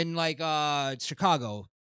 So in like Chicago,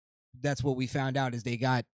 that's what we found out is they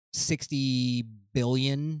got $60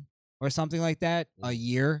 billion or something like that a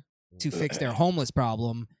year to fix their homeless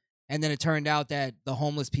problem. And then it turned out that the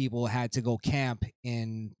homeless people had to go camp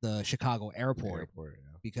in the Chicago airport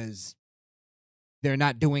because they're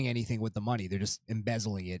not doing anything with the money. They're just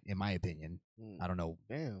embezzling it, in my opinion. I don't know.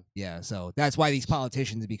 Damn. Yeah, so that's why these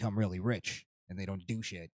politicians become really rich and they don't do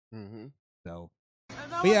shit. Mm-hmm. So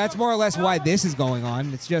But yeah, that's more or less why this is going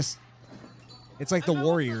on. It's just, it's like the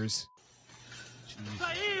Warriors.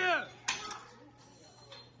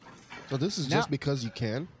 So this is just because you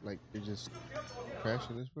can? Like, they're just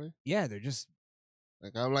crashing this place? Yeah, they're just...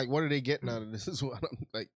 Like, I'm like, what are they getting out of this? Is what I'm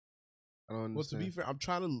like, I don't understand. Well, to be fair, I'm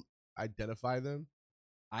trying to identify them.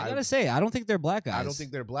 I gotta say, I don't think they're black guys. I don't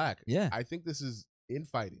think they're black. Yeah. I think this is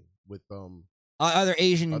infighting with other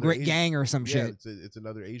Asian gang or some shit. It's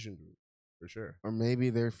another Asian group for sure. Or maybe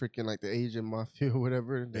they're freaking like the Asian mafia or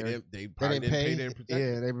whatever. They probably didn't pay. They didn't protect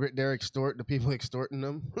Yeah, they're the people extorting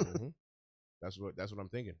them. Mm-hmm. That's what I'm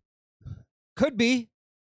thinking. Could be.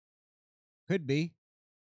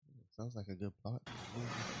 Sounds like a good plot.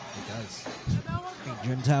 It does. Hey,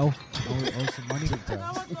 Juntao, owe some money.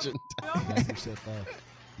 Juntao.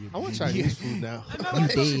 I want Chinese food now. You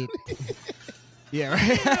did. Yeah,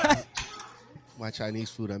 right. My Chinese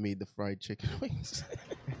food, I made the fried chicken wings.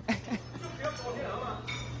 Get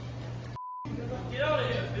out of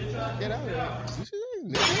here, bitch. Get out of here.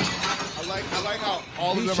 I like how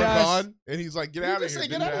all of them are gone, and he's like, "Get out of here."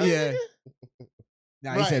 Get out of here.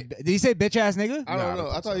 Nah, he said, did he say bitch ass nigga? I don't know.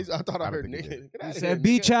 I thought I heard nigga. He said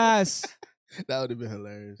bitch ass. That would have been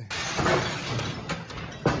hilarious.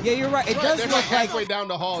 Yeah, you're right. It does They're look like halfway down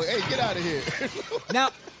the hall. Hey, get out of here. Now,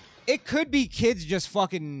 it could be kids just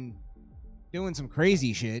fucking doing some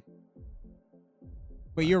crazy shit.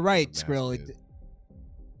 But you're right, Skrill.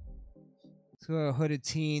 So hooded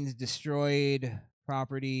teens destroyed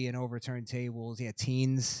property and overturned tables. Yeah,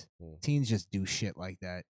 teens just do shit like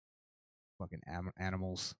that. Fucking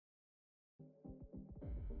animals.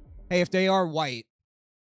 Hey, if they are white,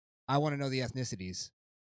 I want to know the ethnicities.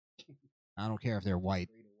 I don't care if they're white.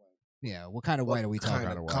 Yeah, what kind of white are we talking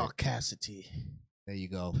about? Caucasity. There you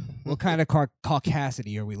go. What kind of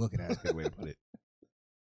caucasity are we looking at? That's a good way to put it.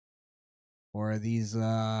 Or are these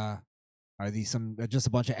some just a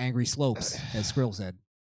bunch of angry slopes, as Skrill said?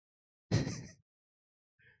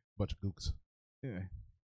 Bunch of gooks. Yeah.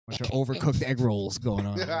 Bunch of overcooked egg rolls going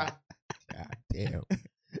on. God damn.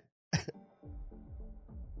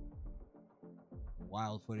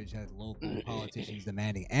 Wild footage had local politicians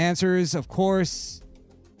demanding answers. Of course,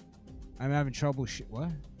 I'm having trouble. What?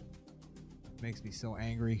 Makes me so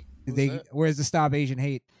angry. Where's the Stop Asian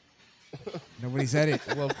Hate? Nobody said it.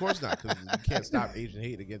 Well, of course not, because you can't stop Asian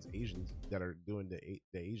hate against Asians that are doing the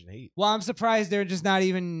Asian hate. Well, I'm surprised they're just not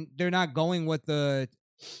even. They're not going with the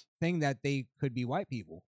thing that they could be white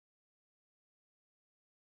people.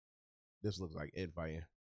 This looks like infighting.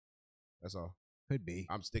 That's all. Could be.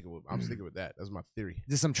 I'm sticking with that. That's my theory.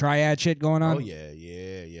 Is this some triad shit going on? Oh yeah,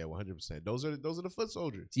 100%. Those are the foot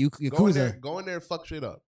soldiers. Yakuza. Go in there and fuck shit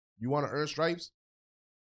up. You want to earn stripes?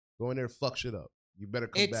 Go in there and fuck shit up. You better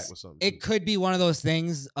come back with something. It could be one of those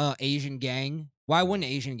things, Asian gang. Why wouldn't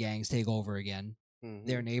Asian gangs take over again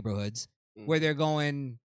their neighborhoods where they're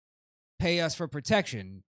going, pay us for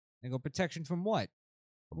protection? They go, protection from what?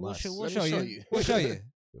 We'll show you. We'll show you.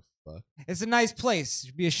 The fuck? It's a nice place.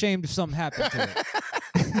 You'd be ashamed if something happened to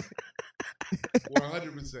it.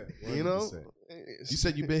 100%. You know? You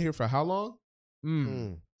said you've been here for how long?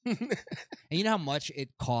 And you know how much it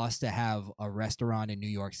costs to have a restaurant in New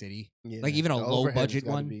York City? Yeah, like even a low budget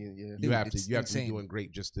one. You have to be doing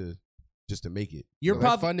great just to make it. You're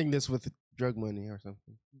probably funding this with drug money or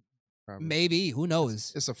something. Probably. Maybe, who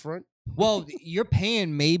knows? It's a front. Well, you're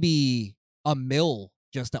paying maybe $1 million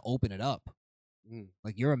just to open it up.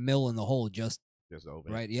 Like you're $1 million in the hole just to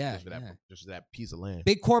open right? It. Yeah, just that piece of land.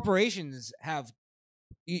 Big corporations have.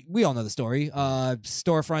 We all know the story.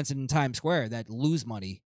 Storefronts in Times Square that lose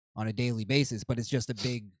money on a daily basis, but it's just a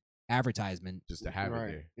big advertisement just to have it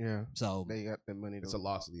there. Yeah. So they got the money. It's a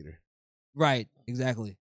loss leader. Right.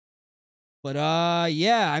 Exactly. But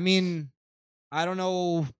yeah. I mean, I don't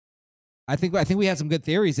know. I think we had some good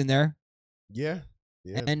theories in there. Yeah.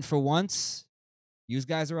 And for once, you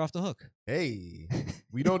guys are off the hook. Hey,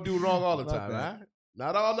 we don't do wrong all the time, huh?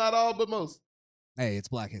 Not all, but most. Hey, it's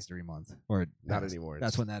Black History Month. Or not anymore.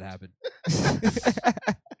 That's when that happened.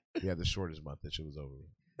 Yeah, the shortest month. That shit was over.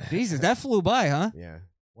 Jesus, that flew by, huh? Yeah.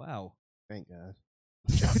 Wow. Thank God.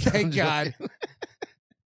 Thank God.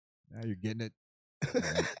 Now you're getting it.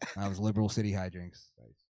 That was Liberal City Hijinks.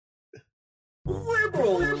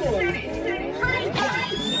 Liberal City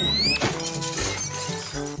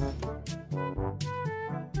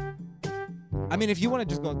I mean, if you want to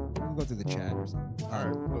just go through the chat or something. All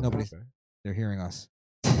right. Nobody's. They're hearing us.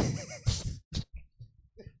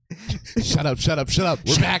 Shut up.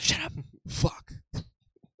 We're back. Shut up. Fuck.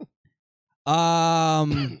 I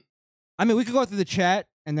mean, we could go through the chat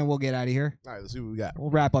and then we'll get out of here. All right, let's see what we got. We'll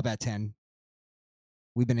wrap up at 10.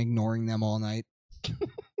 We've been ignoring them all night.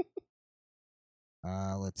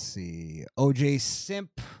 Let's see. OJ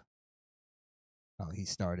Simp. Oh, he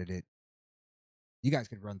started it. You guys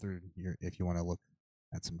could run through your if you want to look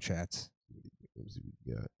at some chats.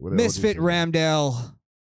 Misfit Ramdale.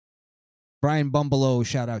 Brian Bumbelow,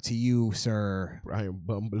 shout out to you, sir. Brian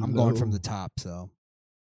Bumbelow. I'm going from the top, so.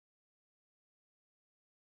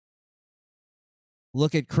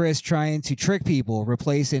 Look at Chris trying to trick people,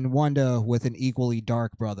 replacing Wanda with an equally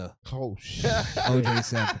dark brother. Oh, shit. OJ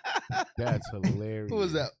Simp. That's hilarious. Who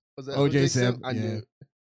was that? Was that OJ Simp? I knew.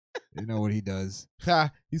 You know what he does.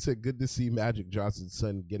 He said, good to see Magic Johnson's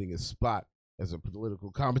son getting a spot as a political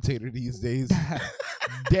commentator these days.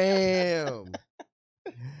 Damn.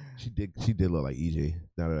 She did look like EJ,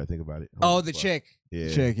 now that I think about it. Oh, the chick. Yeah.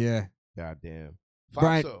 The chick, yeah. God damn.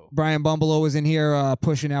 Brian Bumbelow was in here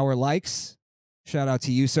pushing our likes. Shout out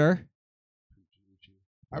to you, sir.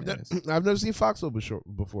 I've never seen Foxo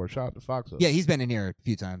before. Shout out to Foxo. Yeah, he's been in here a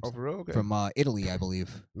few times. Oh, for real? Okay. From Italy, I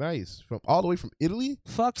believe. Nice. From all the way from Italy?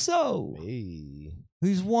 Foxo. Hey.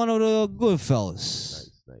 He's one of the good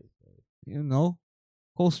fellas. Nice. You know,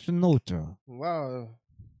 Costa Nostra. Wow.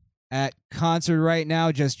 At concert right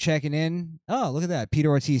now, just checking in. Oh, look at that. Peter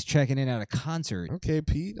Ortiz checking in at a concert. Okay,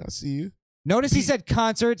 Pete, I see you. Notice he said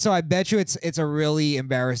concert, so I bet you it's a really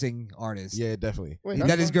embarrassing artist. Yeah, definitely.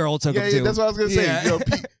 That his girl took him to. Yeah, that's what I was going to say. You know,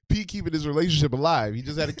 Pete keeping his relationship alive. He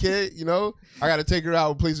just had a kid, you know. I got to take her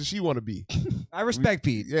out places she want to be. I respect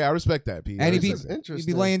Pete. Yeah, I respect that, Pete. And he'd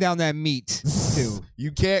be laying down that meat, too.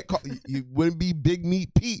 You can't call, you wouldn't be Big Meat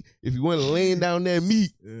Pete if you weren't laying down that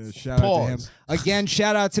meat. Shout out to him. Again,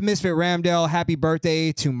 shout out to Misfit Ramdale. Happy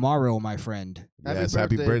birthday tomorrow, my friend. Yes,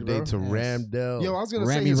 happy birthday to Ramdale. Yo, I was gonna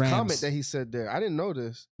say his comment that he said there. I didn't know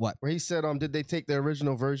this. What? Where he said, did they take the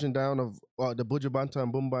original version down of the Buju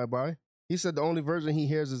Banton Boom Bye Bye? He said the only version he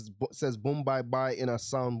hears says Boom Bye Bye in a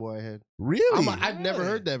soundboy head. Really? I've never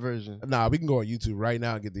heard that version. Nah, we can go on YouTube right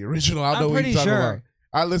now and get the original. I know I'm what pretty you're talking sure. about.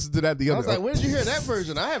 I listened to that the other. I was like, where did you hear that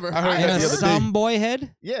version? I heard In that a the other day. soundboy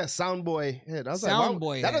head? Yeah, soundboy head. I was Soundboy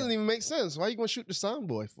like, that head. doesn't even make sense. Why are you gonna shoot the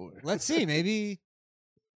soundboy for? Let's see. Maybe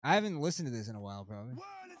I haven't listened to this in a while, probably.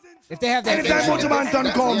 If they have that, Anytime Buju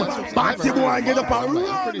Banton come, Batty boy get up and run.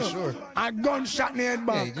 I'm pretty sure. A gunshot in the head Yeah,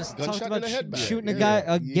 back. he just Gunshot talked in about the head back. shooting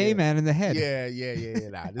Yeah. a gay man in the head. Yeah.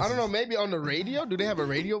 Nah, I don't know. Maybe on the radio. Do they have a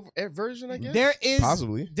radio version? I guess There is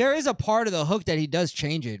Possibly. there is a part of the hook that he does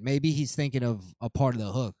change it. Maybe he's thinking of a part of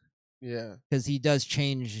the hook Yeah. because he does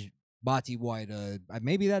change Bati Boy to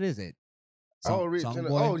maybe that is it.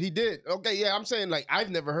 He did. Okay, yeah. I'm saying like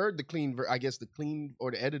I've never heard the clean. I guess the clean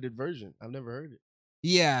or the edited version. I've never heard it.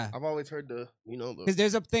 Yeah, I've always heard the because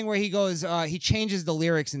there's a thing where he goes, he changes the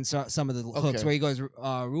lyrics in some of the hooks where he goes,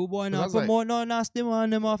 "Ruboy not promote no nasty man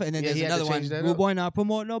them off," and then there's another one, "Ruboy not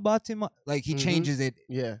promote no Bati." Like he changes it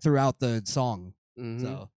throughout the song.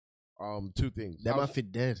 So, two things. That might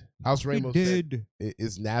fit dead. House Ramos said,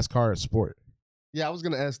 is NASCAR a sport? Yeah, I was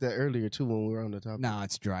gonna ask that earlier too when we were on the topic. No,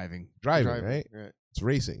 it's driving. Driving, right? It's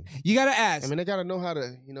racing. You gotta ask. I mean, they gotta know how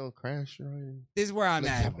to, crash right. This is where I'm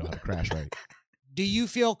at. Know how to crash right. Do you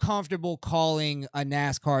feel comfortable calling a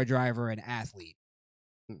NASCAR driver an athlete?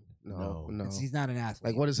 No. He's not an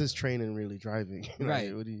athlete. Like, what is his training really driving?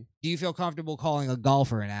 Right. What do you feel comfortable calling a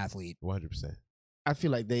golfer an athlete? 100%. I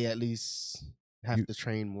feel like they at least have to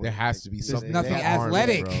train more. There has to be something. Nothing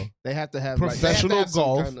athletic. Arms, bro. They have to have professional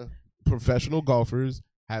golf. Professional golfers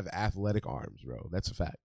have athletic arms, bro. That's a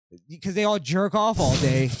fact. Because they all jerk off all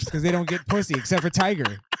day because they don't get pussy, except for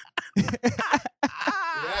Tiger.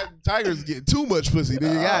 Tiger's getting too much pussy.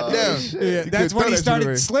 Yeah, that's when he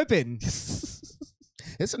started slipping.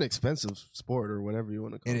 It's an expensive sport or whatever you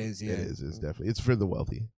want to call it. It is, yeah. It is. It's definitely. It's for the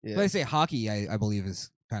wealthy. Yeah. But I say hockey, I believe,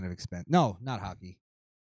 is kind of expensive. No, not hockey.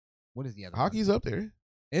 What is the other Hockey's one? up there.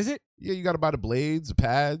 Is it? Yeah, you got to buy the blades, the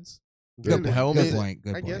pads, Good the helmet. Good point.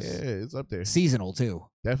 Good I point. guess. Yeah, it's up there. Seasonal, too.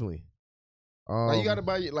 Definitely. Like you got to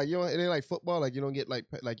buy it ain't like football. Like you don't get like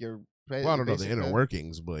your. Well, I don't know the inner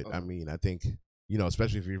workings, but I mean, I think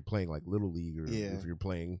especially if you're playing like little league or if you're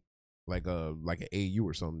playing like an AU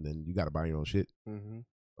or something, then you got to buy your own shit.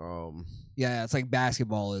 Mm-hmm. Yeah, it's like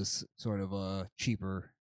basketball is sort of a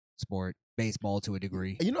cheaper sport. Baseball to a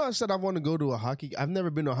degree. I said I want to go to a hockey. I've never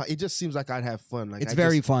been to a hockey. It just seems like I'd have fun. Like it's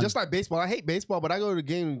very fun. Just like baseball. I hate baseball, but I go to the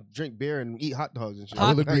game, drink beer, and eat hot dogs and shit.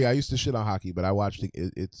 I will agree. I used to shit on hockey, but I watched it.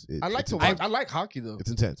 I like to watch. I like hockey though. It's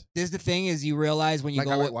intense. This the thing is you realize when you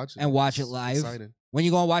go and watch it live. Exciting. When you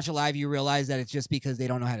go and watch it live, you realize that it's just because they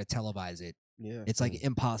don't know how to televise it. Yeah, it's like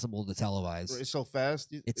impossible to televise. It's so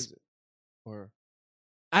fast.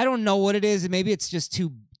 I don't know what it is. Maybe it's just too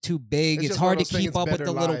big. It's hard to keep up with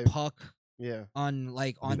the little puck. Yeah, on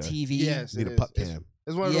TV. Yes, need a puck cam.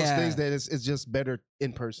 It's one of those things that it's just better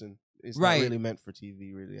in person. it's Right. not really meant for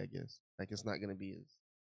TV. Really, I guess. Like it's not gonna be as.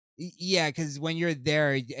 Yeah, because when you're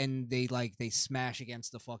there and they smash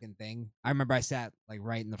against the fucking thing. I remember I sat like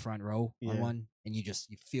right in the front row on Yeah. one, and you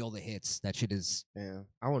feel the hits. That shit is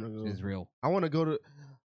I want to go. is real. I want to go to,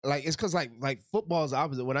 like, it's because like football is the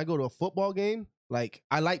opposite. When I go to a football game, like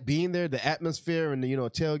I like being there, the atmosphere and the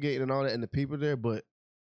tailgating and all that, and the people there. But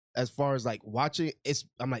as far as like watching,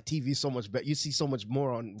 I'm like TV so much better. You see so much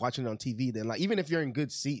more on watching it on TV than like even if you're in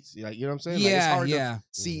good seats, like you know what I'm saying. Like, it's Yeah, hard yeah.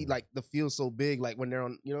 to see like the field so big, like when they're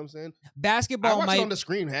on. You know what I'm saying. I Basketball watch might it on the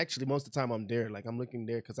screen. Actually, most of the time I'm there. Like I'm looking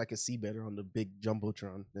there because I can see better on the big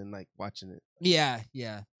jumbotron than like watching it. Yeah.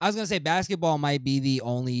 I was gonna say basketball might be the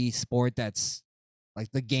only sport that's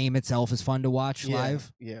like the game itself is fun to watch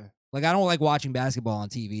live. Yeah. Like I don't like watching basketball on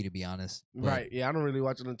TV, to be honest. But- Right. Yeah, I don't really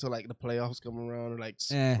watch it until like the playoffs come around or like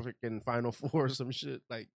freaking Final Four or some shit.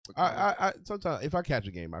 Like I sometimes if I catch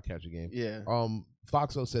a game, I'll catch a game. Yeah.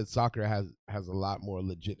 Foxo said soccer has a lot more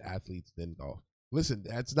legit athletes than golf. Listen,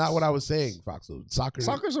 that's not what I was saying, Foxo.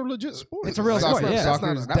 Soccer's a legit sport. It's a real sport. Yeah,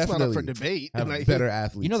 Soccer's that's not up for definitely debate. have Like, better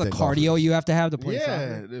athletes. You know the than cardio golfers. you have to play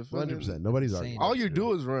Yeah, soccer. 100%. Nobody's arguing. all you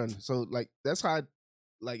do is run. So like that's how I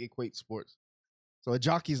like equate sports. So a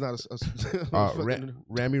jockey's not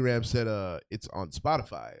Rami Ram said it's on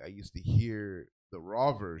Spotify. I used to hear the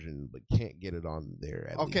raw version, but can't get it on there.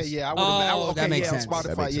 At Okay, least. yeah, I would. that makes sense. On Spotify,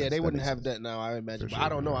 That makes yeah, sense. they That wouldn't makes have that now. I imagine. For But I sure.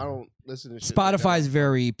 don't know. I don't listen to shit like that. Spotify's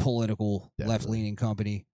very political, left-leaning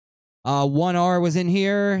company. 1R was in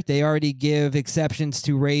here. They already give exceptions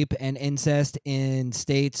to rape and incest in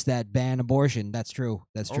states that ban abortion. That's true.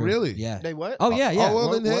 That's Oh, true. really? Yeah. They what? Oh yeah, yeah. Oh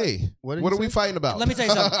well, then hey, what did what you are we say? fighting about? Let me tell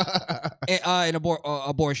you something. In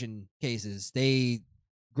abortion cases, they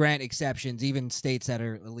grant exceptions, even states that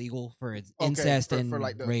are illegal for incest for, and for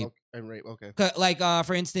like the, rape. and rape. Okay. Like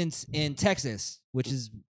for instance, in Texas, which is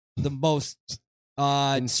the most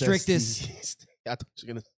strictest. I thought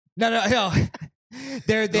you were gonna. No.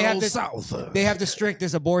 They have the South. They have the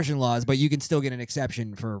strictest abortion laws, but you can still get an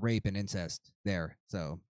exception for rape and incest there.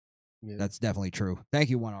 So that's definitely true. Thank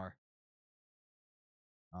you, 1R.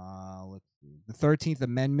 Let's see. The 13th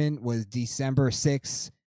Amendment was December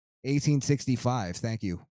 6, 1865. Thank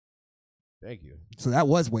you. Thank you. So that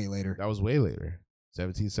was way later. That was way later.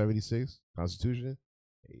 1776 Constitution.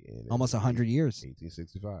 And Almost 100 years.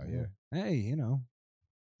 1865. Yeah. Hey, it's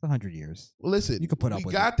 100 years. Well, listen, You could put up we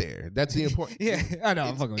with got there. That's the important. Yeah, I know.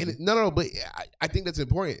 I'm fucking with you. No, but I think that's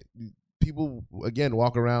important. People again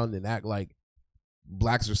walk around and act like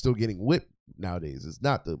blacks are still getting whipped nowadays. It's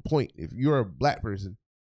not the point. If you're a black person,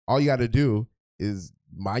 all you got to do is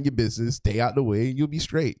mind your business, stay out the way, and you'll be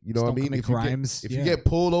straight. You know Just what I don't mean? commit crimes. If you get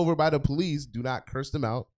pulled over by the police, do not curse them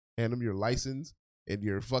out. Hand them your license and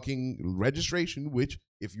your fucking registration. Which,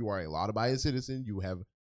 if you are a law-abiding citizen, you have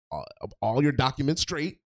all your documents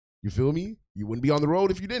straight. You feel me? You wouldn't be on the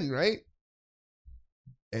road if you didn't, right?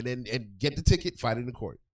 And get the ticket, fight it in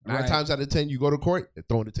court. 9 Right. times out of 10, you go to court, they're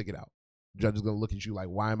throwing the ticket out. The judge is gonna look at you like,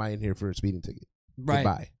 why am I in here for a speeding ticket? Right.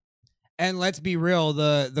 Goodbye. And let's be real,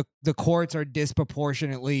 the courts are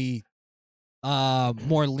disproportionately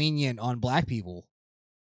more lenient on black people.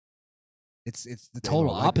 It's the They total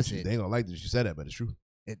don't like that opposite. you- They ain't gonna like that you said that, but it's true.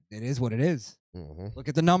 It is what it is. Mm-hmm. Look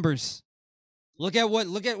at the numbers. Look at what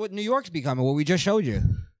New York's becoming. What we just showed you.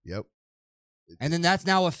 Yep. And then that's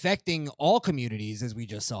now affecting all communities, as we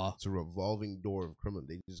just saw. It's a revolving door of criminal.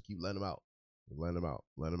 They just keep letting them out. Letting them out.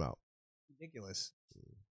 Letting them out. Ridiculous.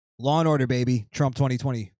 Law and Order, baby. Trump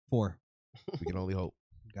 2024. We can only hope.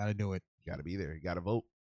 Got to do it. You gotta be there. You gotta vote.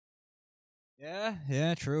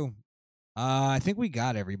 Yeah, true. I think we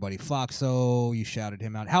got everybody. Foxo, you shouted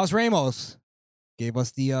him out. House Ramos gave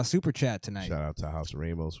us the super chat tonight. Shout out to House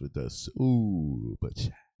Ramos with the super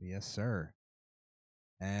chat. Yes, sir.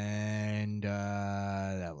 And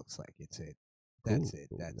that looks like it's it. That's it.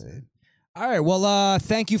 That's it. All right. Well,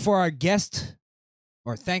 thank you for our guest,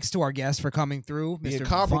 or thanks to our guest for coming through, The Mr.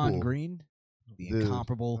 incomparable. Vaughn Green. The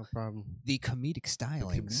incomparable. No problem. The comedic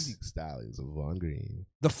stylings. Comedic stylings of Vaughn Green.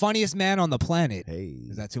 The funniest man on the planet. Hey.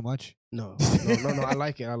 Is that too much? No. I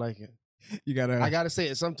like it. I like it. You gotta. I gotta say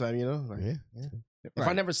it sometime. Like, Yeah. If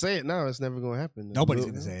I never say it now, it's never gonna happen. Nobody's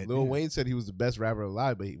gonna say it. Lil Wayne said he was the best rapper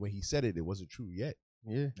alive, but when he said it, it wasn't true yet.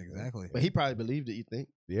 Yeah, exactly. But he probably believed it. You think?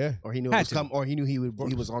 Yeah. Or he knew it was coming. Or he knew he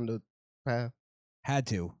was on the path. Had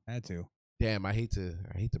to. Damn, I hate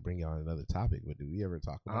to bring you on another topic, but did we ever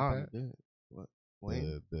talk about that? Yeah. What?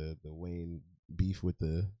 Wayne? The Wayne beef with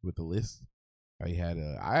the list. I had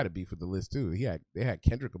a beef with the list too. They had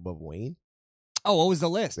Kendrick above Wayne. Oh, what was the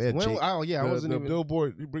list? They had When- Jake- oh, yeah, I the- wasn't the even-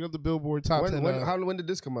 Billboard. You bring up the Billboard top 10. When did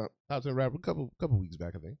this come out? Top 10 rapper a couple weeks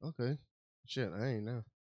back, I think. Okay. Shit, I ain't know.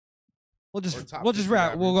 We'll just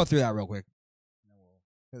wrap. We'll go through that real quick.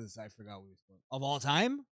 Because I forgot what we were of all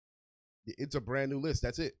time. It's a brand new list.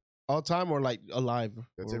 That's it. All time or like alive?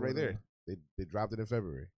 That's it right there. They dropped it in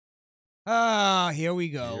February. Ah, here we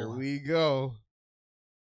go. Here we go.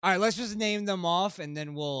 All right, let's just name them off, and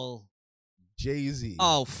then we'll. Jay-Z.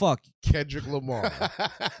 Oh fuck. Kendrick Lamar.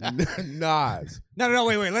 Nas. No.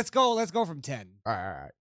 Wait. Let's go from 10. All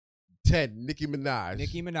right. 10. Nicki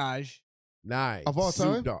Minaj. 9. Of all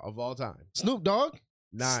time? Snoop Dogg. Of all time. Snoop Dogg?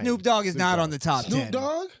 9. Snoop Dogg is not on the top 10. Snoop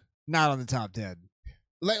Dogg? Not on the top 10.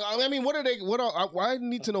 Like, I mean, what are they? What all? I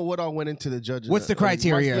need to know what all went into the judging. What's the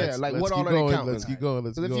criteria? Yeah, like what all are they counting? Let's keep going.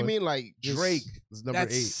 Because if you mean like Drake is number 8.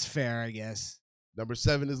 That's fair, I guess. Number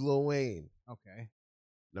 7 is Lil Wayne. Okay.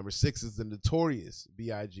 Number 6 is the Notorious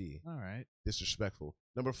B.I.G. All right. Disrespectful.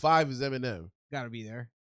 Number 5 is Eminem. Got to be there.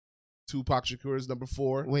 Tupac Shakur is number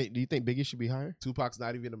 4. Wait, do you think Biggie should be higher? Tupac's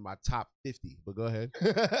not even in my top 50, but go ahead.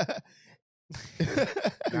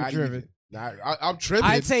 Not driven. I'm tripping.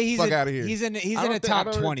 I'd say he's out of here. He's in a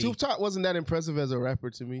top 20. Tupac wasn't that impressive as a rapper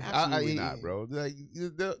to me. Absolutely not, bro. Like,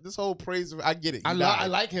 this whole praise, I get it. I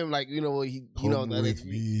like him. Like this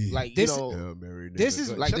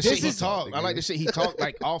is like the shit he talk. I like the shit he talk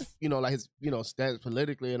like off. Like his stance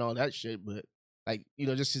politically and all that shit. But like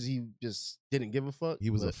just because he just didn't give a fuck. He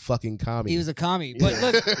was a fucking commie. He was a commie. But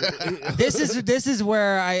look, this is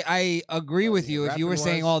where I agree with you. If you were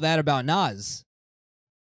saying all that about Nas.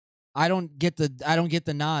 I don't get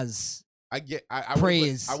the Nas. I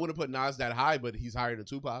praise. I wouldn't put Nas that high, but he's higher than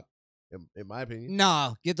Tupac, in my opinion.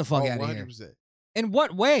 Nah, get the fuck out of 100%. here. In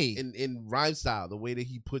what way? In rhyme style, the way that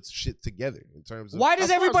he puts shit together in terms of. Why does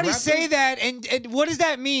everybody say that? And what does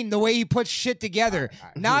that mean? The way he puts shit together.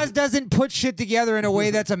 Nas doesn't put shit together in a way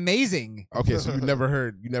that's amazing. Okay, so you never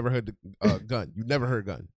heard Gun. You never heard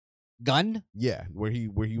Gun. Gun? Yeah, where he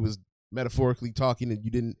was metaphorically talking and you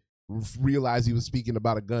didn't realize he was speaking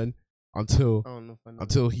about a gun until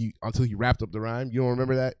he wrapped up the rhyme. You don't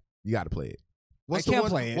remember that? You got to play it. What's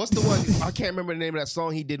the one? I can't remember the name of that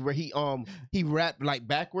song he did where he rapped like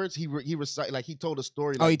backwards. He recited like he told a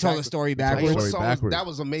story. He told a story backwards. That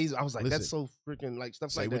was amazing. I was like, that's so freaking like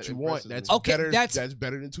stuff say like what that. You want. That's okay. Better, that's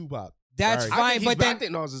better than Tupac. That's fine. But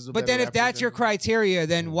then if that's your criteria, criteria,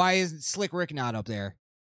 then why is Slick Rick not up there?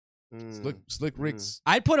 Slick Rick's.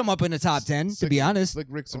 I'd put him up in the top 10. To be honest, Slick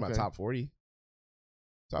Rick's in my top 40.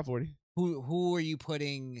 Top 40. Who are you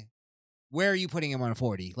putting? Where are you putting him on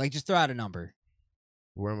 40? Like, just throw out a number.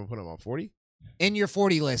 Where am I putting him on 40? In your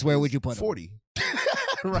 40 list, where would you put him? 40.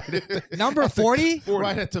 Right. Number 40?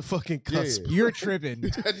 Right at the fucking cusp. Yeah. You're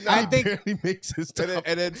tripping. I think he makes his top.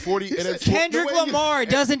 And then 40. And then Kendrick Lamar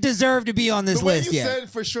doesn't deserve to be on this list yet. You said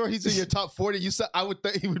for sure he's in your top 40. You said I would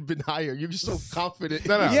think he would have been higher. You're just so confident.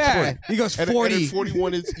 No, yeah. He goes 40. And then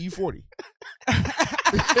 41 is E40.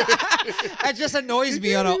 That just annoys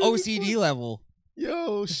me on an OCD level.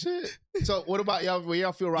 Yo, shit. So what about y'all? Where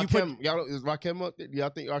y'all feel Rakim? Is Rakim up there? Do y'all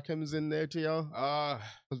think Rakim is in there to y'all?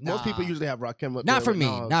 Most people usually have Rakim up there. Not for me.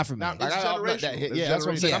 Not for me. I'm not that hip. Yeah, that's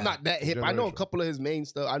what I'm saying. I'm not that hip. I know a couple of his main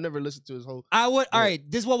stuff. I never listened to his whole. I would. All right.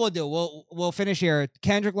 This is what we'll do. We'll finish here.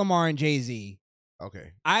 Kendrick Lamar and Jay-Z.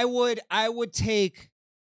 Okay. I would take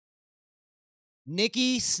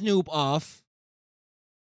Nicki, Snoop off.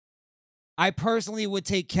 I personally would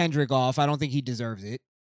take Kendrick off. I don't think he deserves it.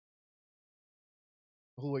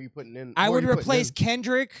 Who are you putting in? I would replace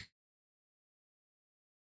Kendrick.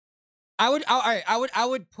 I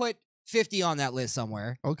would put 50 on that list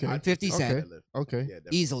somewhere. Okay. 50 Cent. Okay. Yeah,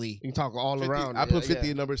 easily. You can talk all 50, around. I put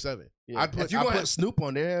 50 at number 7. Yeah. If you're going to put Snoop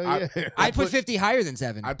on there, I'd put 50 higher than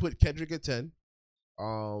 7. I'd put Kendrick at 10.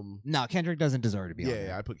 No, Kendrick doesn't deserve to be on there.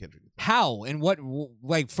 Yeah, I put Kendrick at 10. How? And what,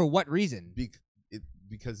 like, for what reason?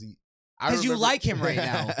 Because he... Because you like him right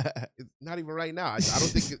now. It's not even right now. I don't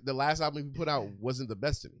think the last album he put out wasn't the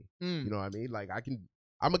best to me. You know what I mean? Like,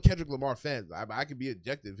 I'm a Kendrick Lamar fan. I can be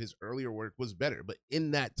objective. His earlier work was better. But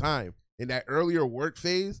in that time, in that earlier work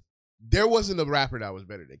phase, there wasn't a rapper that was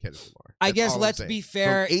better than Kendrick Lamar. I guess let's be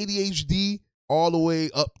fair. From ADHD all the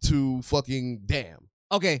way up to fucking Damn.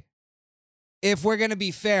 Okay. If we're going to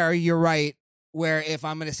be fair, you're right. Where if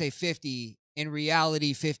I'm going to say 50, in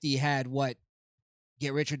reality, 50 had what?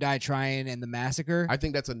 Get Rich or Die Trying and The Massacre. I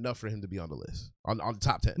think that's enough for him to be on the list. On the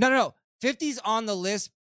top 10. No. 50's on the list.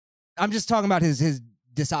 I'm just talking about his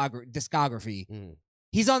discography.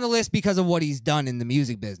 He's on the list because of what he's done in the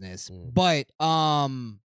music business. But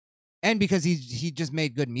and because he just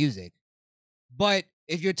made good music. But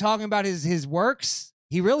if you're talking about his works,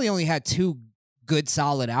 he really only had 2 good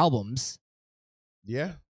solid albums.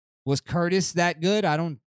 Yeah. Was Curtis that good? I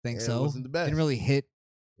don't think so. It wasn't the best. Didn't really hit.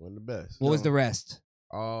 Wasn't the best. What was the rest?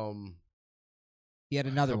 He had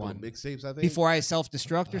another Couple one. of mixtapes, I think. Before I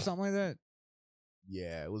self-destruct or something like that.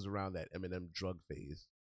 Yeah, it was around that Eminem drug phase.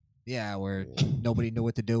 Yeah, where nobody knew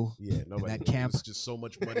what to do. Yeah, nobody. In that camp. It was just so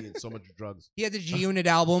much money and so much drugs. He had the G Unit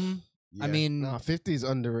album. I Yeah. mean, Nah, 50 is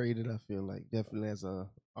underrated. I feel like definitely as a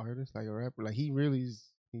artist, like a rapper. Like he really is.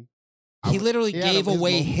 he literally he had gave his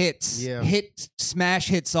away moments. hits, smash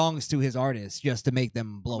hit songs to his artists just to make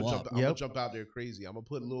them blow up. I'm gonna jump out there crazy. I'm gonna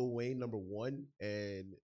put Lil Wayne number 1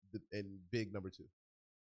 and Big number 2.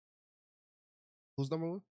 Who's number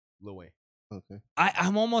 1? Lil Wayne. Okay.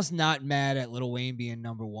 I'm almost not mad at Lil Wayne being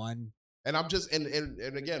number 1. And I'm just and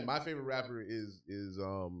again, my favorite rapper is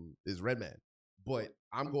Redman, but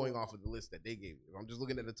I'm going off of the list that they gave me. If I'm just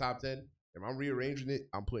looking at the top 10, if I'm rearranging it,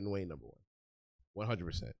 I'm putting Wayne number 1,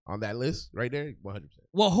 100% on that list right there, 100%.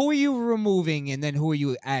 Well, who are you removing and then who are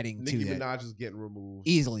you adding Nicki to that? Minaj is getting removed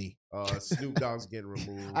Easily. Snoop Dogg's getting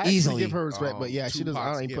removed. I actually give her respect, but yeah, she doesn't. I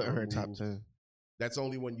Tupac's ain't putting getting her in top removed. 10. That's the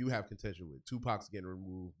only one you have contention with. Tupac's getting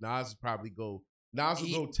removed. Nas will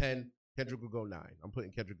go 10. Kendrick will go 9. I'm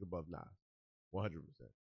putting Kendrick above Nas, 100%.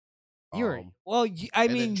 You're well. I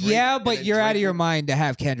mean, Drake- yeah, and but then you're out Drake of your would- mind to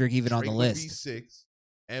have Kendrick even on Drake the would be list. 6.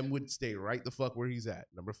 M would stay right the fuck where he's at,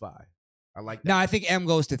 number 5. I like that. No, I think M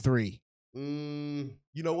goes to 3. You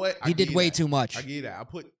know what? He did way too much. I give you that.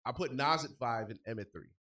 I put Nas at 5 and M at 3.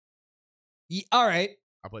 All right.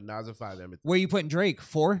 I put Nas at 5 and M at 3. Where you putting Drake?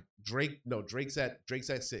 4? Drake's at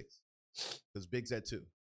 6. Because Big's at 2.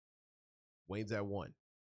 Wayne's at 1.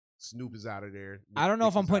 Snoop is out of there. I don't know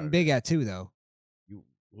if I'm putting Big at 2 though.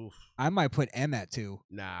 Oof. I might put M at 2.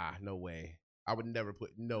 Nah, no way. I would never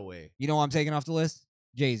put. No way. You know what I'm taking off the list?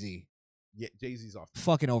 Jay-Z. Yeah, Jay-Z's off.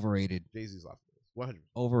 Fucking overrated. Jay-Z's off the list. 100.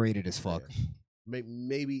 Overrated as fuck.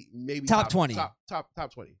 Maybe Top 20. Top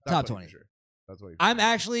 20. Top 20. For sure. Top 20.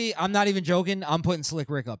 I'm not even joking. I'm putting Slick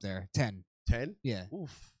Rick up there. 10. 10? Yeah.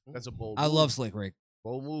 Oof. That's a bold I move. love Slick Rick.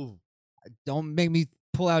 Bold move. Don't make me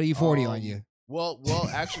pull out E40 on you. Well,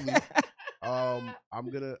 actually, I'm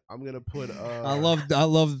gonna put. I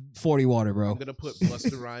love 40 water, bro. I'm gonna put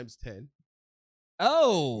Busta Rhymes 10.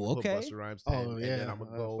 Oh, Put okay. Busta Rhymes 10. Oh, And yeah. then I'm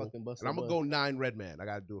gonna go. Fucking Busta And I'm gonna Rhymes. go 9 Redman. I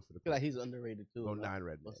gotta do it for the. I feel like he's underrated too. Go 9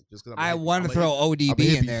 Redman. Just because I want to throw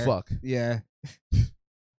ODB in there. Fuck. Yeah.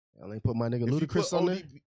 I ain't put my nigga Ludacris on there.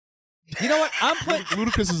 You know what? I'm putting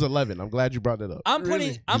Ludacris is 11. I'm glad you brought that up. I'm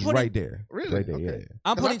putting He's right there. Really? Right there. Okay. Yeah.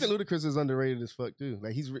 I'm 'Cause I putting think Ludacris is underrated as fuck too.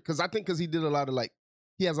 Like he's because he did a lot of like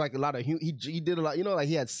he has like a lot of he did a lot, you know, like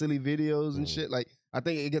he had silly videos and shit. Like I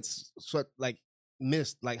think it gets swept like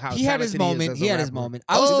missed like how he had his talented moment. is as He a had his rapper. moment.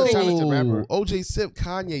 I was He's a thinking talented rapper. OJ Sip,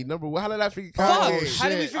 Kanye, number 1. How did I forget Fuck. Kanye? How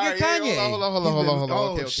did we forget Kanye? Hold on. Oh,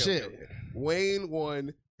 Okay. shit. Wayne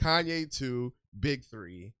 1, Kanye 2, Big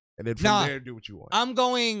 3, and then from Nah. there do what you want. I'm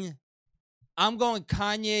going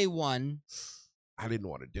Kanye 1. I didn't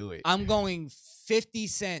want to do it. I'm going 50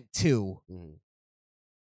 Cent 2. Mhm.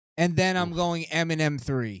 And then I'm going Eminem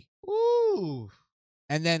 3. Ooh.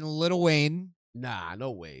 And then Lil Wayne. Nah,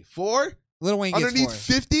 no way. 4? Lil Wayne gets Underneath 4.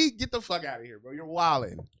 50? Get the fuck out of here, bro. You're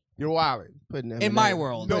wilding. Putting In my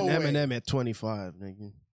world. Putting No way. Eminem at 25,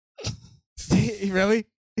 nigga. Really?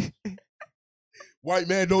 White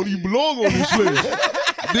man don't even belong on this list.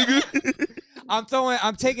 Nigga.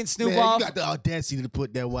 I'm taking Snoop Man, off. you got the audacity to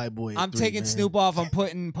put that white boy. I'm taking Snoop off. I'm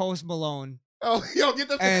putting Post Malone. Oh, yo, get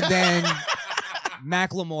the And then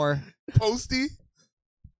Macklemore. Posty?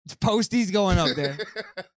 Posty's going up there.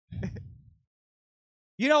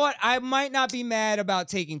 You know what? I might not be mad about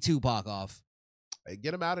taking Tupac off. Hey,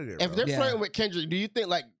 get him out of there, If bro. they're Yeah. flirting with Kendrick, do you think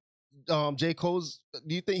like J. Cole's?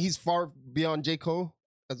 Do you think he's far beyond J. Cole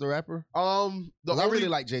as a rapper? I really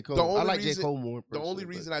like J. Cole. I like J. Cole more. The only personally,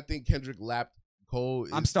 reason I think Kendrick lapped Cole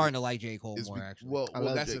is I'm starting to like J. Cole is more, be- actually. Well, I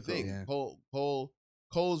love that's J. the thing. Cole, Yeah.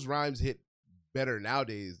 Cole's rhymes hit better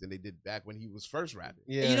nowadays than they did back when he was first rapping.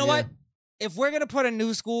 Yeah, you know what? If we're going to put a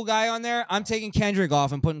new school guy on there, I'm taking Kendrick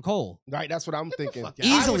off and putting Cole. Right, that's what I'm thinking. fuck out. I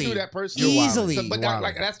would Easily. do that personally. Easily. So, but You're that,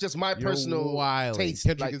 like wildin'. that's just my personal wild. taste.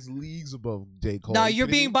 Kendrick Like, is leagues above J. Cole. No, You you're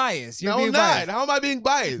kidding being me? biased. You're No, being I'm not. biased. How am I being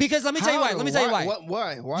biased? Because let me tell you why. Let me tell you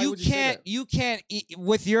why. Why You would you say can't. that? You can't.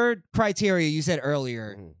 With your criteria you said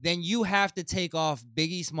earlier, Mhm. then you have to take off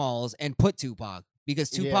Biggie Smalls and put Tupac because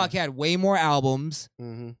Tupac had way more albums,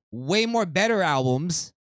 way more better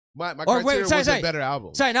albums. My Or criteria sorry, was sorry. a better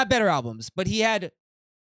album. Sorry, not better albums, but he had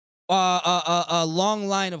a long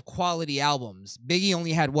line of quality albums. Biggie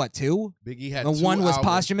only had what, 2? Biggie had And 2 one was albums,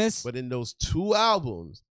 posthumous. But in those 2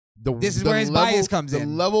 albums, This is where his bias comes the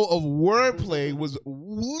in. level of wordplay was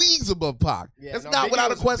leagues above Pac. Yeah, That's no, not Biggie without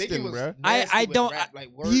a was- question, Biggie was bro. I nasty with don't- rap, like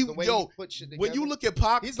words, He- the way yo, he put shit When you together. look at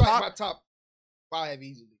Pac, He's like Pac, my top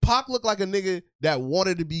Pac looked like a nigga that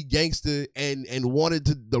wanted to be gangster and wanted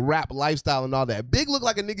to the rap lifestyle and all that. Big looked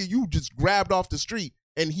like a nigga you just grabbed off the street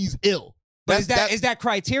and he's ill. But is that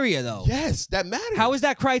criteria though? Yes, that matters. How is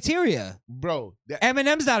that criteria, bro?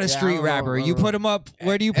 Eminem's not a street rapper. You put him up.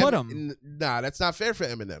 Where do you put him? Nah, that's not fair for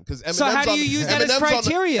Eminem because Eminem's so how do you use that as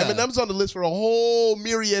criteria? Eminem's on the list for a whole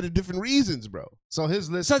myriad of different reasons, bro. So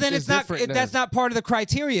his list. So then is it's not. different That's not part of the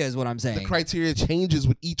criteria, is what I'm saying. The criteria changes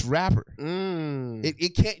with each rapper.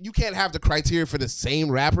 It can't. You can't have the criteria for the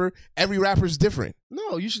same rapper. Every rapper is different.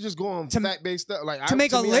 No, you should just go on fact-based stuff. Like to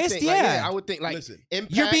make a list, think, I would think like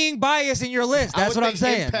impact. You're being biased in your list. That's what I'm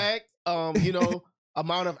saying. Impact, you know,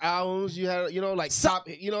 amount of albums you had, you know, like top,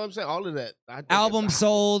 you know what I'm saying? All of that. Albums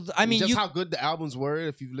sold. I mean, just how good the albums were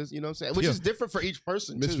if you've listened, you know what I'm saying? Which is different for each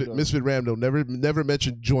person, Misfit Ramdo never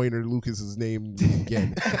mentioned Joyner Lucas's name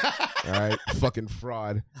again. All right, fucking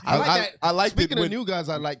fraud. I like that. I like Speaking of new guys,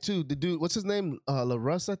 I like too. The dude, what's his name?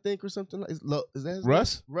 Russ, I think, or something. Is that his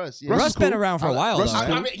Russ? name? Russ. Yeah. Russ been around for a while. Though,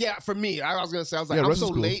 I mean, yeah, for me, I was gonna say, I was like, I'm so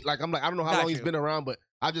late. Like, I'm like, I don't know how long he's been around, but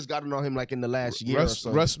I just got to know him like in the last year or so.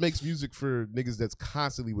 Russ makes music for niggas that's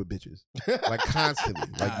constantly with bitches, like constantly.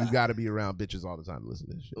 Like you got to be around bitches all the time to listen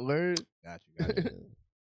to this shit. Word. Got you.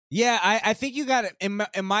 Yeah, I think you got it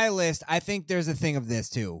in my list. I think there's a thing of this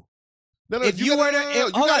too. No, if you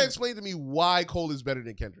gotta explain to me why Cole is better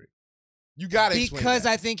than Kendrick. You gotta explain because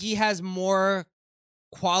that. I think he has more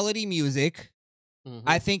quality music.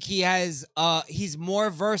 I think he has he's more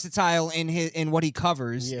versatile in what he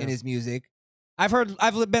covers in his music.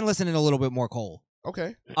 I've been listening a little bit more Cole.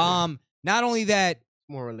 Okay. Not only that,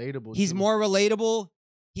 more relatable. He's more relatable.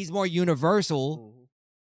 He's more universal.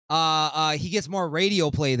 He gets more radio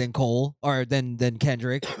play than Cole or than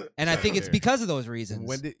Kendrick, and I think it's because of those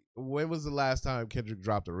reasons. When was the last time Kendrick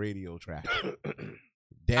dropped a radio track?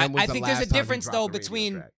 I think there's a difference though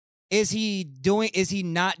between is he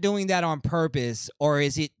not doing that on purpose, or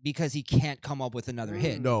is it because he can't come up with another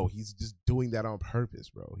hit? No, he's just doing that on purpose,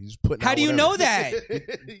 bro. He's just putting. How do you know that?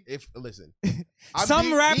 Listen,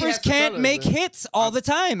 some rappers can't make hits all the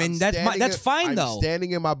time, and that's fine though. I'm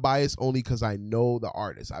standing in my bias only because I know the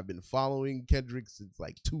artist. I've been following Kendrick since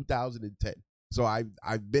like 2010, so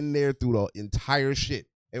I've been there through the entire shit.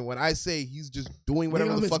 And when I say he's just doing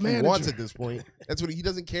whatever the fuck he wants at this point, that's what he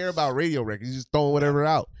doesn't care about radio records. He's just throwing whatever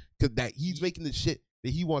out because that he's making the shit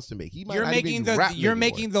that he wants to make. He might you're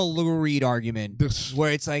making the Lou Reed argument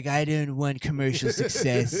where it's like I didn't want commercial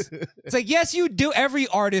success. It's like yes, you do. Every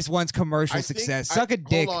artist wants commercial success. Suck a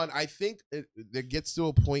dick. Hold on, I think there gets to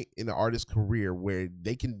a point in the artist's career where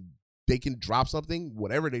they can drop something,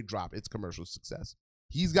 whatever they drop, it's commercial success.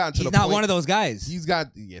 He's gotten to the point. He's not one of those guys.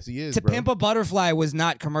 Yes, he is. To Pimp a Butterfly was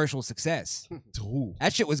not commercial success.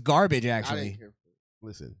 That shit was garbage, actually.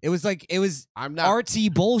 Listen, it was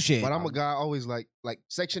artsy bullshit. But I'm a guy always like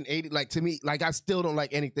Section 80. Like to me, like I still don't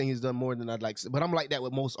like anything he's done more than I'd like. But I'm like that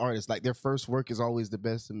with most artists. Like their first work is always the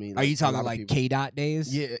best to me. Are you talking like K-Dot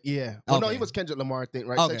days? Yeah. Well, no, he was Kendrick Lamar, I think,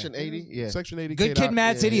 right? Okay. Section 80. Yeah. Section 80. Good Kid,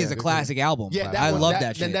 Mad City is a classic album. Yeah, I love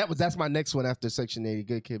that shit. That's my next one after Section 80.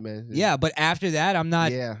 Good Kid, Mad City. Yeah, but after that, I'm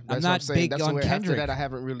not. Yeah, I'm not big on Kendrick. After that, I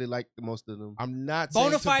haven't really liked most of them. I'm not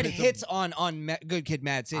bona fide hits on Good Kid,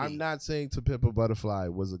 Mad City. I'm not saying To Pimp a Butterfly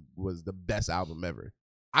was the best album ever.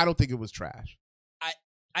 I don't think it was trash.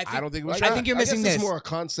 I don't think it was trash. I think you're missing this. It's more a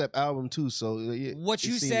concept album too. So what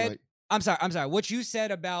you said, I'm sorry. What you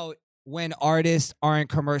said about when artists aren't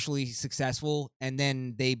commercially successful and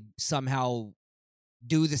then they somehow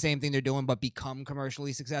do the same thing they're doing but become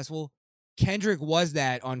commercially successful. Kendrick was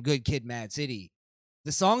that on Good Kid, Mad City.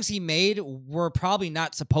 The songs he made were probably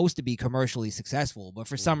not supposed to be commercially successful, but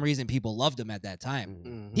for some reason people loved him at that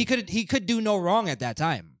time. He could do no wrong at that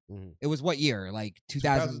time. It was what year? Like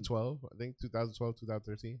 2012, I think 2012,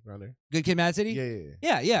 2013, around there. Good Kid, Mad City?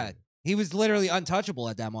 Yeah. He was literally untouchable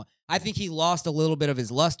at that moment. I think he lost a little bit of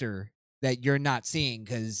his luster that you're not seeing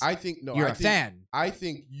because you're a fan. I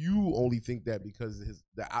think you only think that because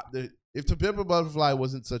if To Pimp a Butterfly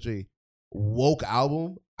wasn't such a woke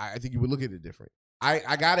album, I think you would look at it different.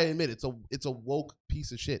 I gotta admit, it's a woke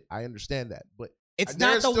piece of shit. I understand that, but it's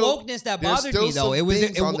not the wokeness that bothered me though. It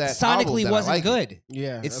sonically wasn't good.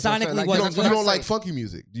 Yeah, it sonically wasn't good. You don't like funky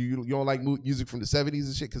music? You don't like music from the 70s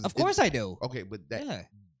and shit? Of course I do. Okay, but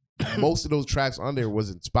most of those tracks on there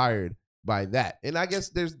was inspired by that, and I guess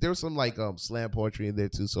there's some like slam poetry in there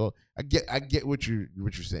too. So I get what you're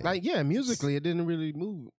saying. Like musically, it didn't really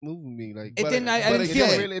move me. Like it didn't. I didn't feel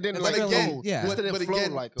it. It didn't. But again, but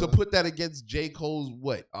again, to put that against J. Cole's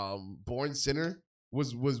Born Sinner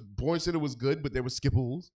was Born Sinner was good, but there were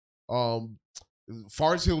skipples.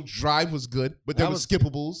 Forest Hill Drive was good, but there was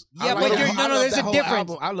skippables. Yeah, but there's a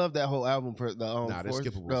difference. I love that whole album. For the there's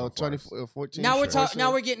skippables. 2014.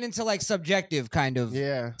 Now we're getting into like subjective kind of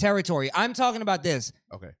territory. I'm talking about this.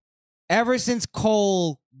 Okay. Ever since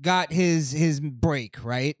Cole got his break,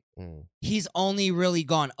 right? He's only really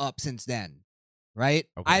gone up since then, right?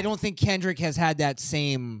 Okay. I don't think Kendrick has had that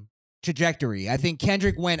same trajectory. I think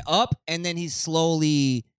Kendrick went up and then he's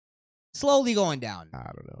slowly going down.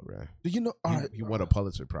 I don't know, bro. Do you know? He won a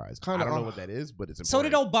Pulitzer Prize. I don't know what that is, but it's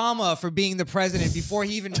important. So did Obama for being the president before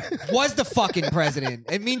he even was the fucking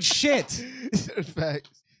president. It means shit. Facts.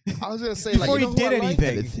 I was gonna say before like, he did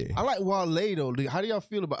anything. I like Wale though. How do y'all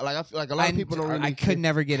feel about? Like I feel like a lot of people don't really. I could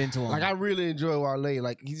never get into him. Like I really enjoy Wale.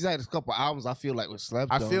 Like he's had a couple albums I feel like was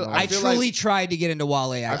slept on. I truly tried to get into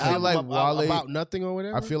Wale. I feel like Wale about nothing or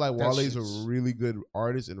whatever. I feel like Wale's a really good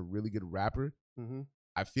artist and a really good rapper. Mm-hmm.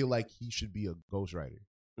 I feel like he should be a ghostwriter.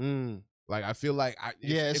 Like I feel like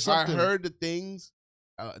if I heard the things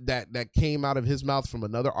that came out of his mouth from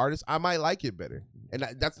another artist, I might like it better. And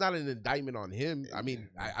that's not an indictment on him. I mean,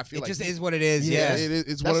 I feel it like just is what it is. Yeah,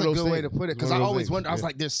 it's that's one of those a good things. way to put it. Because I always wonder. I was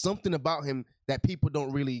like, there's something about him that people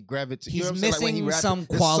don't really gravitate. He's you know missing some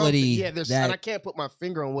quality. Yeah, and I can't put my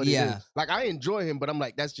finger on what it is. Like I enjoy him, but I'm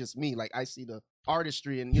like, that's just me. Like I see the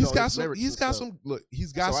artistry and he's got some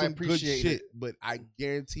good shit. It. But I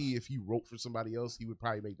guarantee if he wrote for somebody else, he would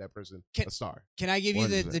probably make that person a star. Can I give you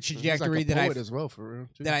the trajectory that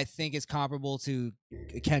I think is comparable to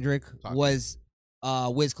Kendrick was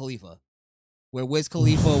Wiz Khalifa, where Wiz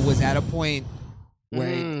Khalifa was at a point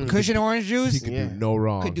where Cushion Orange Juice he could do no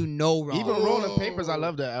wrong. Even Rolling Papers, I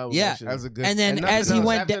love that album. Yeah, that's a good. And then as he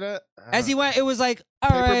went, it was like,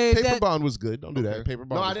 all right, Paper Bond was good. Don't do that. Paper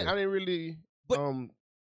Bond. No, I didn't really. But,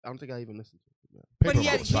 I don't think I even listened to it. But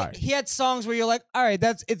he had songs where you're like, all right,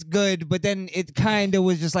 it's good, but then it kind of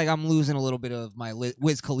was just like I'm losing a little bit of my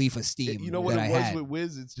Wiz Khalifa steam. You know what it was with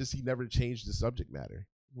Wiz? It's just he never changed the subject matter.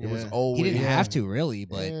 It was always he didn't have to really,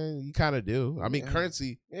 but you kind of do. I mean,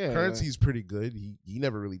 Currency's pretty good. He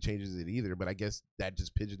never really changes it either, but I guess that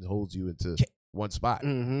just pigeonholes you into one spot.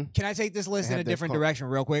 Can I take this list in a different direction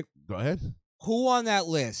real quick? Go ahead. Who on that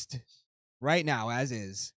list right now, as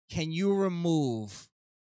is, can you remove?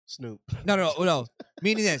 Snoop. No.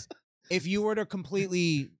 Meaning this, if you were to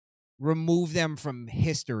completely remove them from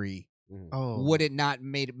history, would it not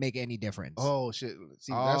make any difference? Oh shit!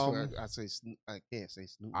 See, that's what I say. I can't say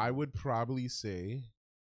Snoop. I would probably say.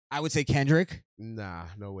 I would say Kendrick. Nah,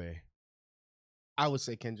 no way. I would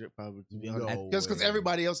say Kendrick probably. To be honest, just because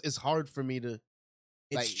everybody else is hard for me to.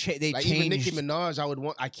 They changed. Even Nicki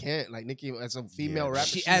Minaj, I can't like Nicki as a female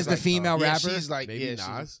rapper. As the female rapper, she's like maybe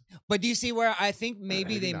Nas. But do you see where I think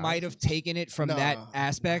maybe they might have taken it from that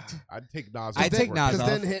aspect? I'd take Nas. I'd take Nas off.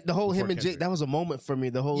 Because then the whole him and Jay, that was a moment for me.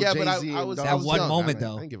 The whole but Jay-Z I was that one moment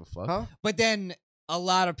though. I didn't give a fuck. Huh? But then a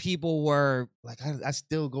lot of people were like, I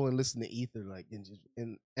still go and listen to Ether, like,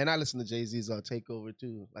 and I listen to Jay-Z's Takeover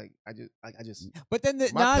too. Like, I just. But then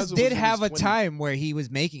Nas did have a time where he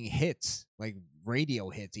was making hits, like radio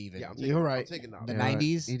hits, even. Yeah, you're right. I'm taking Nas. The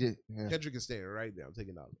 90s. He did. Yeah. Kendrick is staying right now. I'm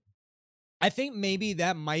taking Nas. I think maybe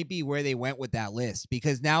that might be where they went with that list,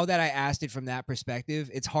 because now that I asked it from that perspective,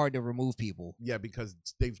 it's hard to remove people. Yeah, because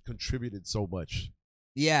they've contributed so much.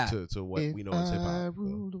 Yeah, to what we know as hip hop.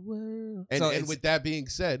 And with that being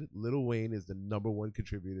said, Lil Wayne is the #1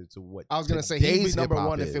 contributor to what I was gonna say. He'd be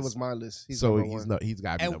 #1 if it was my list. He's got to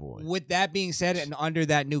be #1. With that being said, and under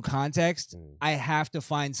that new context, I have to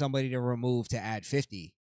find somebody to remove to add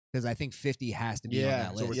 50. Because I think 50 has to be on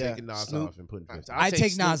that list. So we're taking Nas off and putting 50. I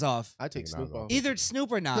take Nas off. I take Snoop off. Either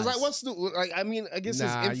Snoop or Nas. Because like, what's Snoop? Like, I mean, I guess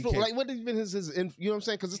his influence. Like, what even his you know what I'm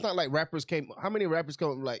saying? Because it's not like rappers came. How many rappers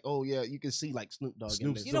come like, oh yeah, you can see like Snoop Dogg.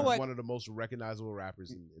 Snoop's one of the most recognizable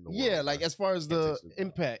rappers in the world. Yeah, like as far as the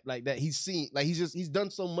impact, like that he's seen, like he's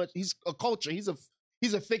done so much. He's a culture. He's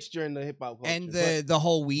a fixture in the hip hop culture. And the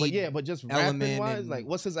whole weed. But just rapping wise, like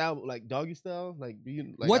what's his album? Like Doggy Style? Like do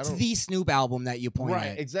you like what's the Snoop album that you point at?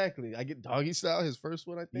 Right, exactly. I get Doggy Style, his first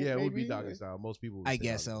one, I think. Yeah, it would be Doggy Style. Most people would I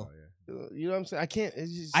guess so. You know what I'm saying? I can't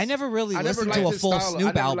I never really listened to a full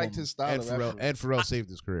Snoop album. Liked his style and Pharrell saved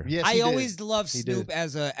his career. Yes, I always loved Snoop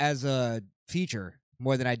as a feature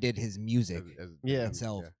more than I did his music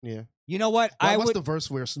itself. Yeah. You know what? What's the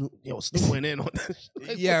verse where Snoop went in on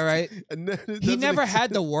that? Yeah, right. He never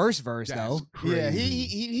had the worst verse though. Yeah,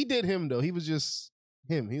 he did him though. He was just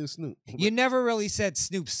him. He was Snoop. You never really said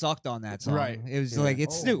Snoop sucked on that song. Right. It was like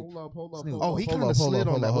it's Snoop. Hold up. Oh, he kind of slid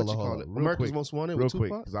on that. What you call it? America's Most Wanted. Real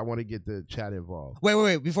quick, because I want to get the chat involved.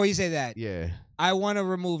 Wait. Before you say that, yeah, I want to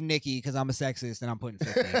remove Nicki because I'm a sexist and I'm putting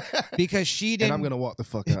 50 because she didn't. And I'm gonna walk the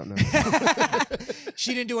fuck out now.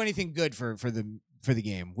 she didn't do anything good for the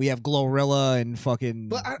game. We have Glorilla and fucking.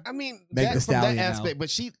 But I mean, Meg that, Thee from that Stallion now. aspect. But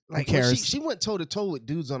she like Who when cares? she went toe to toe with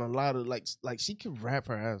dudes on a lot of like she could rap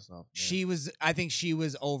her ass off. I think she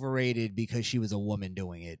was overrated because she was a woman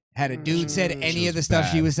doing it. Had a dude said any She of the was stuff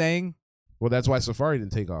she bad. was saying, Well, that's why Safari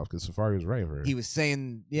didn't take off because Safari was right for her. he was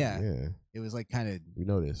saying, yeah. It was like kind of. We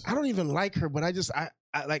know this. I don't even like her, but I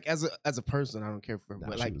like as a person, I don't care for her. Nah,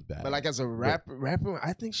 but she like, was bad. but like as a rapper,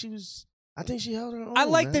 I think she held her own. I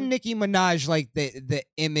like the man. Nicki Minaj, like the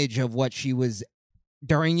image of what she was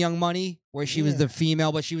during Young Money, where she was the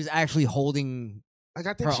female, but she was actually holding Like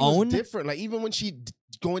I think her she own. was different. Like even when she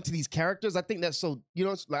go into these characters, I think that's so. You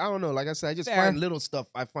know, it's like I don't know. Like I said, I just Fair. find little stuff.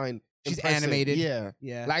 I find She's impressive. animated. Yeah,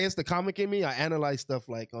 Yeah. Like I guess the comic in me, I analyze stuff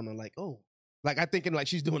like on a like like I thinking like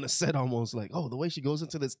she's doing a set almost like the way she goes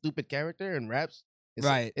into this stupid character and raps,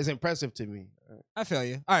 Right. is impressive to me. I feel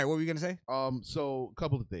you. All right, what were you gonna say? So a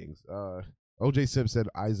couple of things. OJ Simp said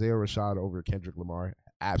Isaiah Rashad over Kendrick Lamar.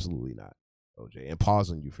 Absolutely not, OJ. And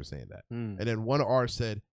pause on you for saying that. And then 1R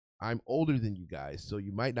said, I'm older than you guys, so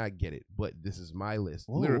you might not get it, but this is my list.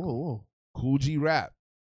 Lyrical. Cool G Rap,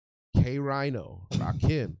 K Rhino,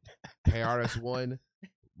 Rakim, KRS-One,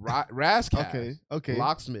 Razzcast, Okay.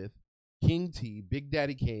 Locksmith, King T, Big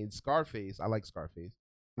Daddy Kane, Scarface. I like Scarface.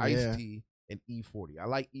 Ice-T, and E40. I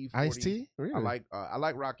like E40. Ice-T? Really? I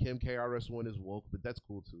like Rakim, KRS-One is woke, but that's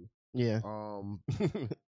cool too. Yeah.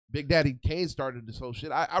 Big Daddy Kane started this whole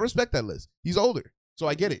shit. I respect that list. He's older, so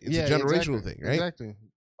I get it. It's a generational exactly, thing, right? Exactly.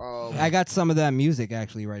 I got some of that music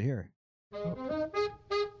actually right here. I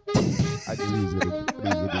knew he was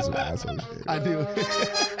gonna do some asshole shit. I do.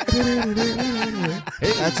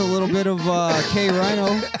 That's a little bit of K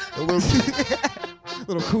Rhino. A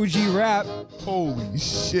little Coogee rap. Holy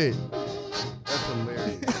shit. That's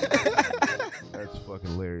hilarious. That's fucking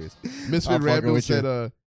hilarious. Misfit Rambo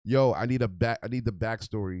said, yo, I need the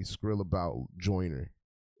backstory Skrill about Joyner.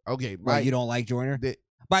 Okay, Right, you don't like Joyner?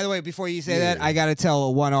 By the way, before you say that, I gotta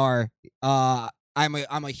tell 1R, I'm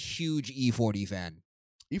a huge E40 fan.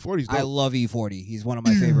 E40's dope. I love E40. He's one of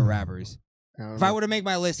my favorite rappers. If I were to make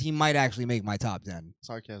my list, he might actually make my top 10.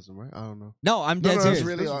 Sarcasm, right? I don't know. No, I'm dead serious.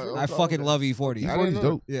 Really, I fucking love E40. E40's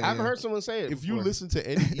dope. I haven't heard someone say it. If you before. listen to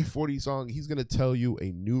any E40 song, he's gonna tell you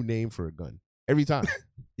a new name for a gun every time.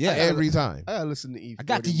 Yeah, every time. I gotta listen to E40. I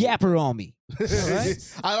got the yapper on me.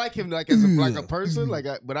 I like him like as a person, like,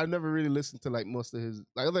 but I never really listened to like most of his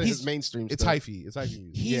other than his mainstream. It's stuff. hyphy. It's hyphy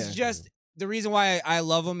music. He's just the reason why I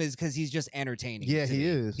love him is because he's just entertaining. Yeah, to he me.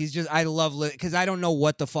 is. He's just I love because I don't know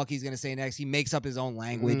what the fuck he's gonna say next. He makes up his own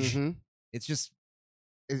language. Mhm. It's just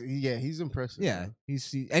he's impressive. yeah.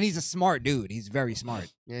 man. He's a smart dude. He's very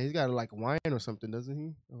smart. Yeah, he's got like wine or something, doesn't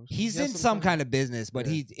he? Oh, He's he in has some kind of business, but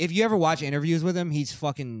if you ever watch interviews with him, he's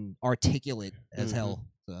fucking articulate as hell.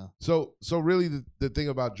 So really the thing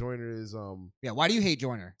about Joyner is yeah. Why do you hate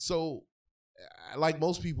Joyner? So like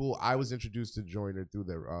most people, I was introduced to Joyner through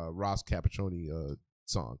the Ross Capriccioni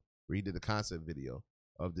song, where he did the concept video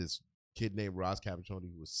of this kid named Ross Capriccioni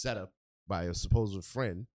who was set up by a supposed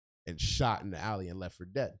friend and shot in the alley and left for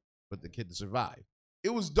dead, but the kid survived.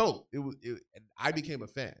 It was dope. And I became a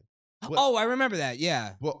fan. But, I remember that.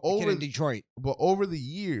 Yeah, but The kid over in Detroit. But over the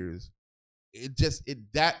years,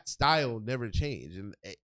 that style never changed. And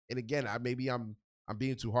again, I'm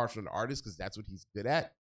being too harsh on the artist because that's what he's good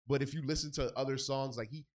at. But if you listen to other songs, like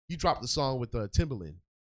he dropped the song with Timbaland,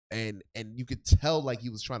 and you could tell like he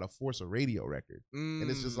was trying to force a radio record. And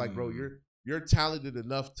it's just like, bro, you're talented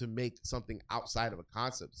enough to make something outside of a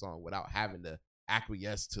concept song without having to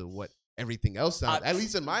acquiesce to what everything else sounds. At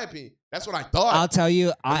least in my opinion, that's what I thought. I'll tell you,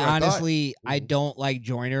 That's what I thought. honestly I don't like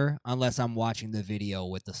Joyner unless I'm watching the video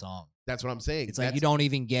with the song. That's what I'm saying. It's like you don't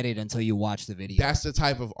even get it until you watch the video. That's the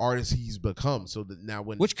type of artist he's become. So that now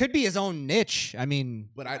which could be his own niche. I mean,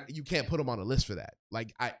 but you can't put him on a list for that.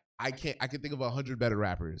 Like I can't. I can think of 100 better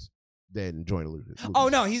rappers than Joyner Lucas. Oh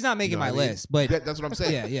no, he's not making my list. But that's what I'm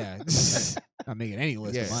saying. Yeah. Not making any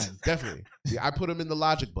list of mine. Definitely. Yeah, I put him in the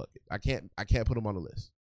Logic bucket. I can't put him on the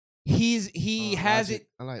list. He has Logic. it.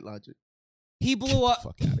 I like Logic. He blew up.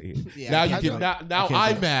 Fuck out of here. Yeah, now I you can't can. do it. Now I can't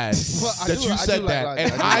I'm do it. mad Well, I that do- you I said do like that,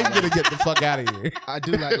 Logic. and I do I'm like gonna get the fuck out of here. I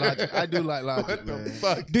do like Logic. I do like Logic. What the man.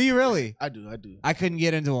 fuck? Do you really? I do. I couldn't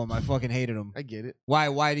get into him. I fucking hated him. I get it.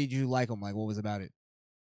 Why did you like him? Like, what was about it?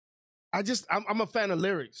 I'm a fan of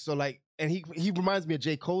lyrics. So like, and he reminds me of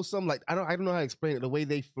J. Cole. Some like I don't know how to explain it. The way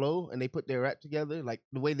they flow and they put their rap together, like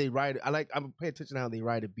the way they write it. I'm paying attention to how they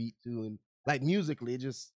write a beat too, and like musically, it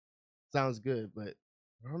just sounds good. But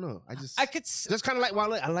I don't know. I could just kind of like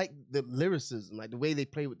Wale. I like the lyricism, like the way they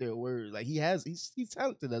play with their words. Like he's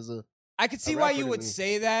talented as a I could see a why rapper you to would me.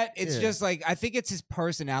 say that. It's Yeah. just like I think it's his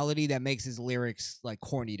personality that makes his lyrics like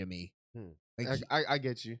corny to me. Like, I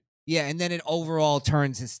get you. yeah, and then it overall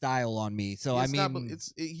turns his style on me. So I It's mean, not,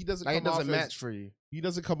 he doesn't. Like, Come it doesn't off match as, for you. He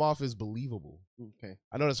doesn't come off as believable. Okay.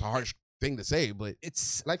 I know that's a harsh thing to say, but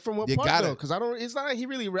it's like from what you part gotta- though? Because I don't. It's not like he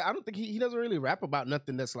really. I don't think he doesn't really rap about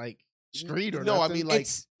nothing that's like street or No, I nothing. mean, like,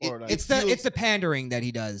 it's or, like, it's it the feels- it's the pandering that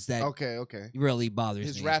he does that okay. really bothers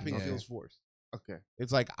his me. rapping Yeah. feels forced. Okay.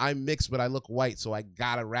 It's like I'm mixed, but I look white, so I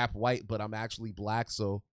gotta rap white, but I'm actually black,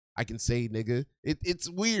 so I can say nigga. It's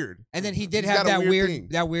weird. And then he did He's have got a that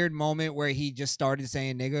thing. weird moment where he just started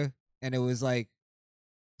saying nigga, and it was like,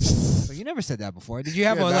 so you never said that before. Did you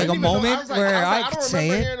have Yeah, like a moment where I don't could say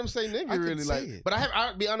remember it? hearing him say nigga really like. But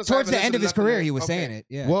I'll be honest. Towards I the haven't end of his listened to career, nothing he was that- saying okay. it.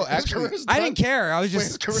 Yeah. Well, His actually, career's I done? didn't care. I was Wait, just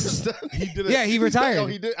his career's done? he did. Yeah, he retired. Oh,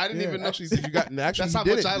 he did. I didn't even know. Actually, did you got? Actually, That's he how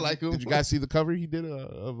did much it. I like him. Did you guys see the cover he did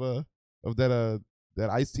of that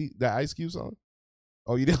Ice Cube song?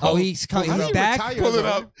 Oh, you did. Oh, he's How do you back. retire Pull as it a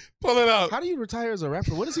up. rapper? Pull it up. How do you retire as a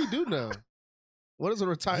rapper? What does he do now? What does a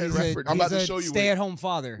retired He's rapper do? I'm about to a show you. stay-at-home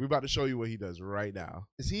father. We're about to show you what he does right now.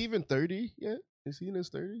 Is he even 30 yet? Is he in his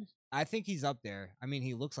 30s? I think he's up there. I mean,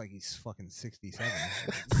 he looks like he's fucking 67.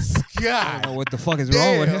 God, I don't know what the fuck is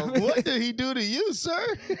wrong with Damn, him. what did he do to you, sir?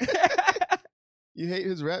 You hate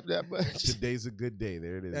his rap that much? Today's a good day.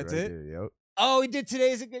 There it is. That's right it? There. Yep. Oh, he did.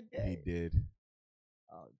 Today's a good He day. did.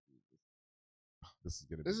 Oh, This is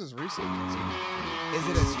gonna. This is recent. is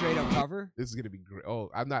it a straight up cover? This is gonna be great.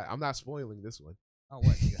 Oh, I'm not spoiling this one. Oh,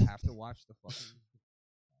 what? You have to watch the fucking.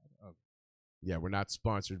 Oh. Yeah, we're not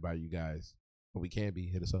sponsored by you guys, but we can be.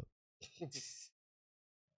 Hit us up.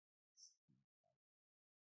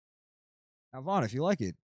 Now, Vaughn, if you like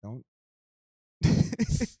it, don't.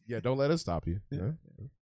 Yeah, don't let us stop you. Yeah. Huh?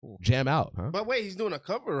 Cool. Jam out, huh? But wait, he's doing a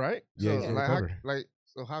cover, right? Yeah, So, he's doing a like, cover.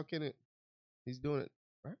 so how can it? He's doing it,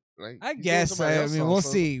 right? Like, I he's doing guess. somebody I else's mean, song, we'll so,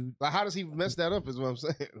 see. Like, how does he mess that up? Is what I'm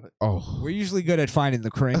saying. Like, Oh, We're usually good at finding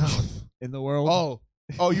the cringe in the world.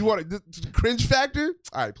 oh, you want the cringe factor?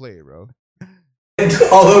 All right, play it, bro.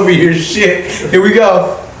 All over your shit. Here we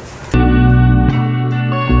go.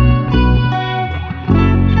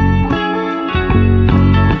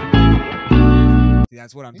 See,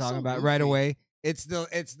 that's what I'm He's talking so about right goofy. away. It's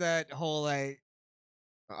that whole like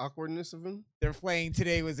the awkwardness of him. they're playing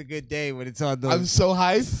 "Today Was a Good Day" when it's on the. I'm so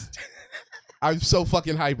hyped. I'm so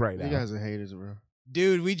fucking hyped right now. You guys are haters, bro.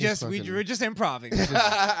 Dude, fucking- we're just improving.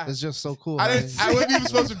 It's just so cool. I how didn't. I wasn't even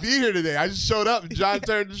supposed to be here today. I just showed up and John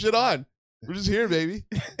turned the shit on. We're just here, baby.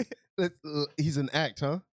 He's an act,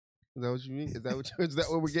 huh? Is that what you mean? Is that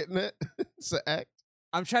what we're getting at? It's an act.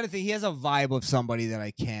 I'm trying to think. He has a vibe of somebody that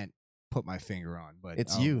I can't put my finger on, but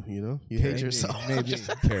It's you know. You hate maybe, yourself. Maybe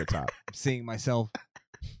Carrot Top. I'm seeing myself.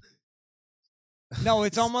 No,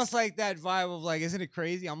 it's almost like that vibe of like, isn't it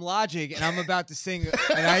crazy? I'm Logic and I'm about to sing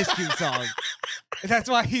an Ice Cube song. That's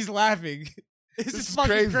why he's laughing. This is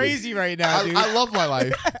fucking crazy right now, dude. I love my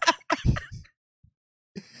life.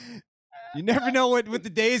 You never know what the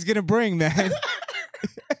day is gonna bring, man.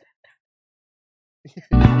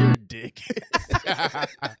 You're a dick. I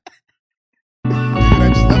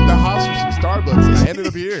just left the house for some Starbucks and I ended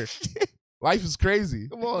up here. Life is crazy.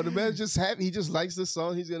 Come on, the man's just happy. He just likes the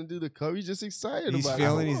song. He's gonna do the cover. He's just excited He's about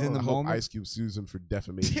feeling. it. He's in the I hope moment. Ice Cube sues him for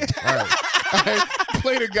defamation. All right.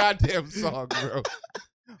 Play the goddamn song, bro.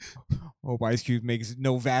 Hope Ice Cube makes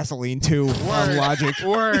no Vaseline too. On Logic.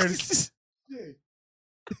 Words.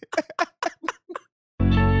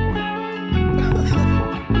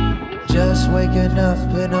 Just waking up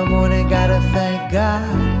in the morning, gotta thank God.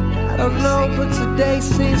 I don't know, but today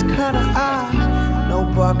seems kinda odd. No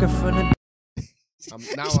barking from the.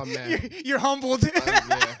 Now I'm mad. You're humbled.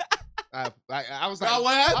 Yeah. I was like, Now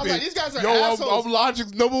what happened? I was like, these guys are Yo, assholes. I'm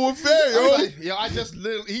Logic's number one fan, I yo. was like, yo, I just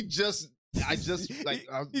like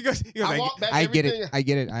He goes, I walked back I get everything. it. I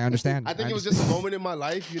get it. I understand. I think it was just a moment in my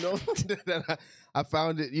life, you know, that I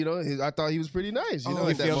found it, you know, I thought he was pretty nice, you know,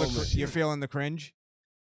 at that moment. You're feeling the cringe.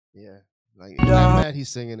 Yeah. Like, I'm mad he's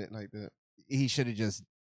singing it like that. He should have just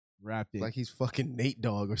rapped it. Like he's fucking Nate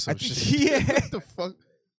Dogg or some shit. Yeah. What the fuck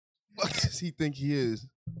does he think he is?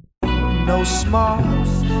 No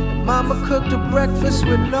smalls. Mama cooked a breakfast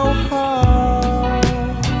with no heart.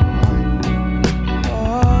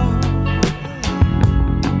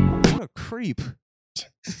 What a creep.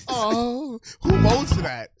 Oh, who modes to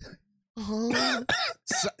that?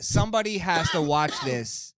 Somebody has to watch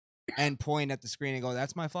this and point at the screen and go,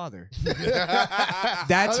 "That's my father." I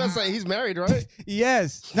That's was gonna say he's married, right?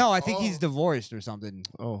 yes. No, I think he's divorced or something.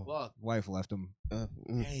 Oh, Fuck. Wife left him.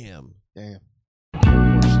 Damn.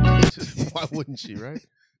 Why wouldn't she, right?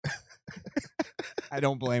 I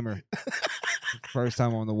don't blame her. First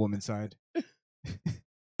time on the woman's side. She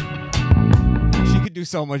could do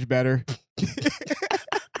so much better.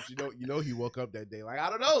 You know, he woke up that day like, I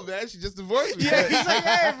don't know, man. She just divorced me. Yeah, he's like,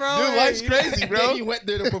 hey, bro. Dude, hey, life's crazy, bro. He went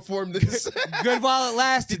there to perform this. Good while it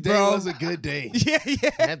lasted, Today bro. was a good day. Yeah.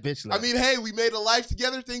 That bitch. I mean, hey, we made a life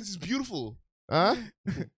together. Things is beautiful. Huh?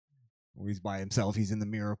 He's by himself. He's in the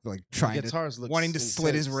mirror, like trying guitars to, looks wanting to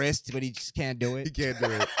slit his intense. wrist, but he just can't do it. He can't do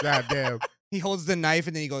it. God damn. He holds the knife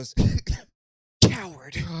and then he goes,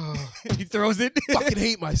 coward. He throws it. Fucking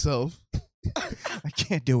hate myself. I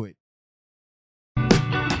can't do it.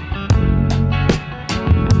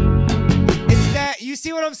 It's that, you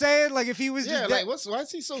see what I'm saying? Like if he was Yeah, just like why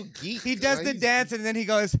is he so geek? he does Like, the dance and then he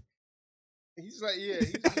goes, He's like, yeah,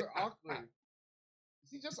 he's so awkward.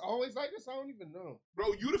 Is he just always like this? I don't even know. Bro,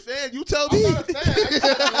 you the fan. You tell me. I'm not a fan.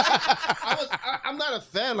 I'm not a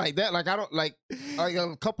fan like that. Like I don't like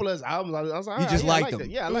a couple of his albums. I was like, You just yeah, liked I him. It.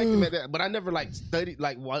 Yeah, I liked him at that. But I never like studied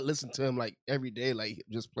listen to him like every day, like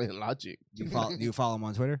just playing Logic. do you follow him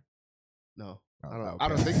on Twitter? No, Oh, I don't. okay. I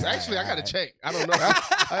don't think so. Actually, I gotta check. I don't know.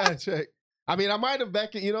 I gotta check. I mean, I might have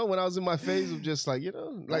back in, when I was in my phase of just like,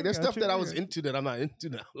 like there's stuff that I was into that I'm not into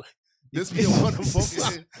now. Like, this be one of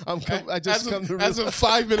them. I just come to as of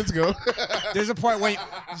 5 minutes ago. There's a point when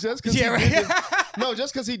just because Yeah, he did right. this, no,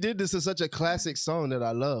 just because he did this is such a classic song that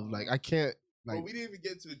I love. Like I can't. Like, Bro, we didn't even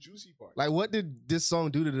get to the juicy part. like what did this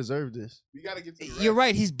song do to deserve this? We gotta get to the rest. You're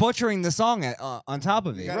right. He's butchering the song on top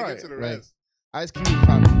of We it. gotta Right, get to the right. rest. Ice Cube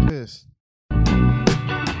probably pissed.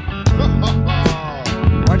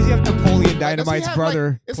 Why does he have Napoleon Like, does he Dynamite's have,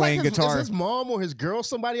 brother it's playing like guitar? Is his mom or his girl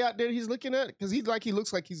somebody out there he's looking at? Because he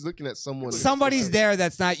looks like he's looking at someone. Somebody's there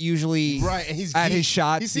that's not usually right, and he's at geeked. his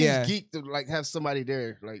shots. He seems yeah. geeked to like have somebody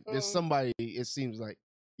there. Like there's somebody. It seems like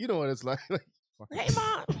you know what it's like. Hey,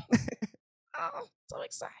 Mom. Oh, so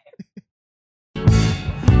excited.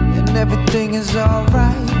 And everything is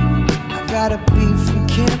alright. I got a beef from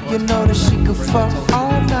Kim, you know that she could fuck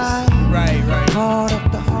all night. Right. Called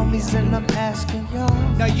up the homies and I'm asking y'all.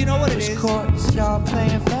 Now you know what it Which is. courts y'all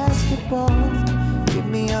playing basketball? Get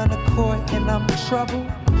me on the court and I'm in trouble.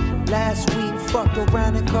 Last week fucked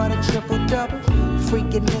around and caught a triple-double.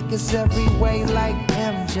 Freaking niggas every way like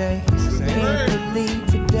MJ. Can't believe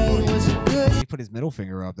today was a good. He put his middle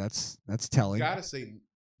finger up. That's telling.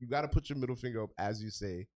 You gotta put your middle finger up as you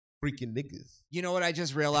say, freaking niggas. You know what I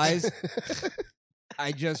just realized?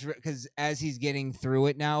 Because as he's getting through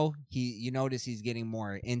it now, you notice he's getting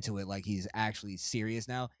more into it, like he's actually serious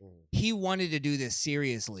now. He wanted to do this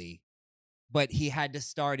seriously, but he had to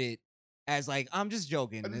start it as like, I'm just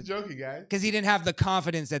joking. I'm just joking, guys. Because he didn't have the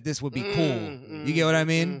confidence that this would be cool. You get what I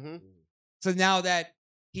mean? So now that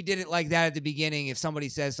he did it like that at the beginning, if somebody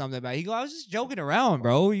says something about it, he go, I was just joking around,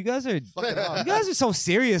 bro. You guys are so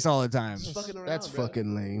serious all the time. That's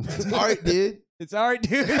fucking lame. It's art, dude. It's art,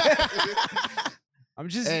 dude.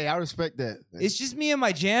 Hey, I respect that. It's just me and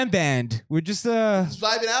my jam band. We're just Just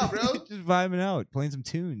vibing out, bro. just vibing out, playing some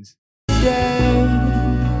tunes.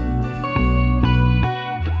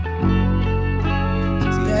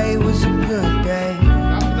 Today was a good day.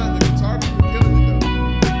 Not for nothing, the guitar people killing it though.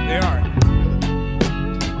 They are.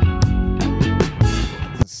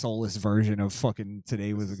 It's a soulless version of fucking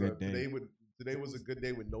Today Was a Good Day. Today was a good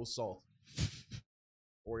day with no salt.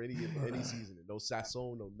 Or any seasoning. No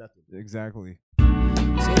sazon, no nothing. Exactly.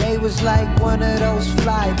 Today was like one of those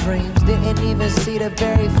fly dreams. Didn't even see the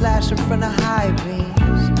berry flashing from the high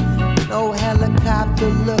beams. No helicopter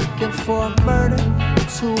looking for a murder.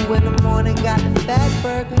 2 in the morning, got the fat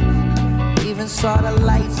burger. Even saw the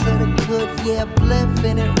lights of the Goodyear blimp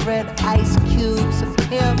and it read Ice Cubes of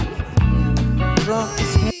him. Drunk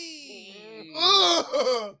as hell.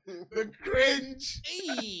 The cringe.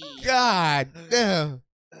 God damn.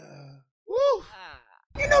 Woo.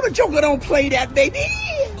 You know the Joker don't play that, baby.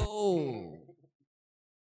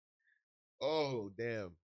 Oh,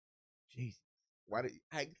 damn. Jesus. Why did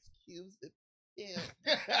excuse it?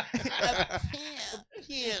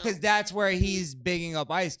 Because that's where he's bigging up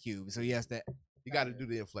Ice Cube. So he has to. You got to do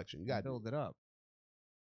the inflection. You got to build it up.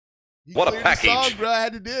 What a package. Song, bro. I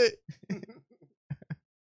had to do it.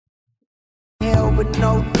 Hell with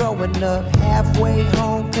no throwing up. Halfway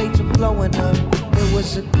home, picture blowing up. It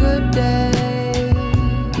was a good day.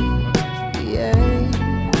 Yeah.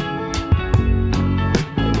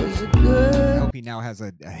 It was a good. I hope he now has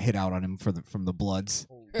a hit out on him from the Bloods.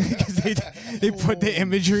 Because they put the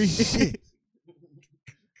imagery.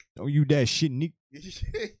 Don't you that shit, Nick. This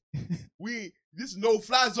is no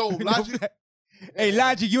fly zone, Logic. Hey,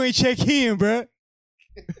 Logic, you ain't check in, bro.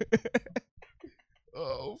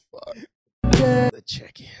 Oh, fuck. The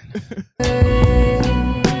check-in.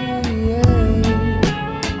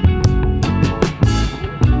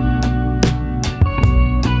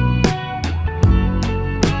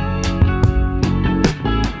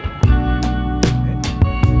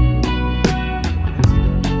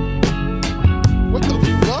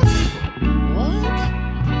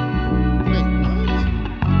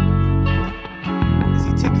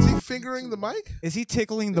 fingering the mic? Is he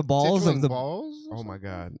tickling the balls of the balls? Oh my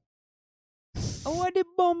god. Oh, the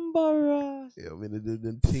bombara. Yeah, I mean,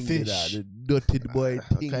 the fish. The dirty boy.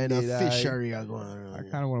 What kind of fish are you going on? I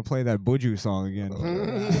kind of want to play that Buju song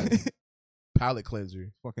again. Palate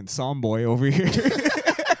cleanser. Fucking song boy over here.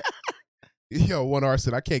 Yo, one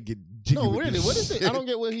arson. I can't get jiggy No, with really. this What is it? shit. I don't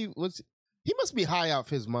get what he was. He must be high off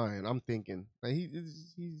his mind. I'm thinking. Like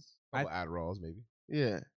he's. Adderalls, maybe.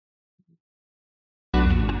 Yeah.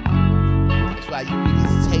 That's why you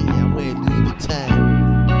niggas is hating. I'm wearing Louis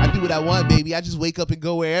Vuitton. I do what I want, baby. I just wake up and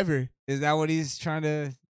go wherever. Is that what he's trying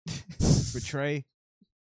to portray?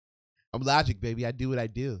 I'm Logic, baby. I do what I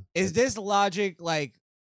do. Is this Logic like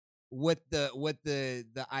with the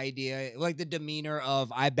idea, like the demeanor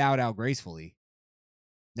of I bowed out gracefully?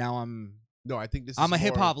 Now No, I think this. I'm is a more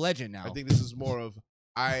hip hop of- legend now. I think this is more of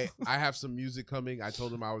I have some music coming. I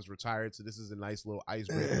told him I was retired, so this is a nice little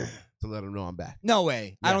icebreaker to let him know I'm back. No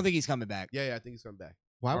way. I Yeah. don't think he's coming back. Yeah, I think he's coming back.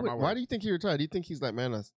 Why do you think he retired? Do you think he's like,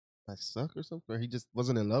 man, I suck or something? Or he just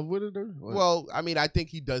wasn't in love with it? Or what? Well, I mean, I think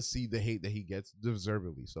he does see the hate that he gets,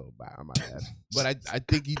 deservedly so, by my bad. But I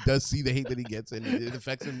think he does see the hate that he gets, and it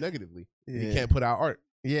affects him negatively. He Yeah. can't put out art.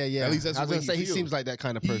 Yeah. At least that's I was the way gonna say he feels. seems like that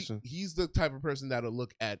kind of person. He's the type of person that'll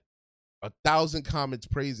look at 1,000 comments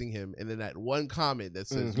praising him, and then that one comment that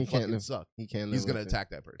says he you can't fucking live- suck. he can't He's live gonna with it.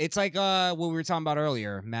 attack that person. It's like what we were talking about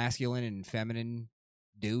earlier, masculine and feminine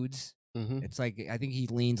dudes. Mm-hmm. It's like I think he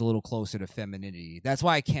leans a little closer to femininity. That's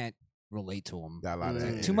why I can't relate to him. Got a lot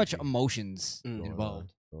of Too much emotions Going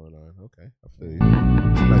involved. on. Okay, I feel you.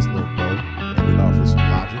 Nice little bow. Ended off with some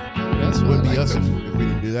Logic. That's what Wouldn't I be like us to- if we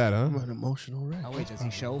didn't do that, huh? I'm an emotional wreck. Oh wait, does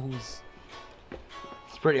he show who's?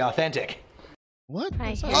 It's pretty authentic. What? I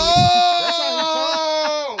That's hear how you. that's how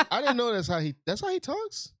he talks? I didn't know that's how he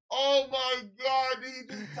talks. Oh my God! Did he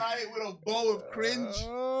just tie it with a bow of cringe?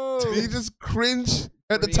 Did he just cringe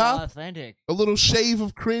at the Pretty top? authentic. A little shave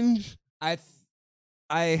of cringe. I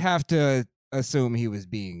have to assume he was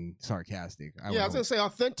being sarcastic. I was gonna say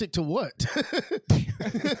authentic to what?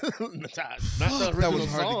 Fuck, that was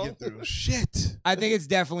hard to get through. Shit. I think it's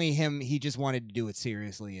definitely him. He just wanted to do it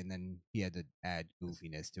seriously, and then he had to add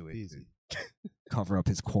goofiness to it to cover up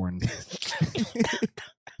his corn.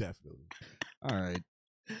 Definitely. All right.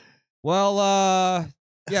 Well,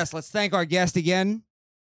 yes, let's thank our guest again,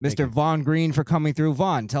 Mr. Vaughn Green, for coming through.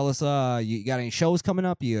 Vaughn, tell us, you got any shows coming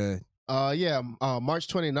up? March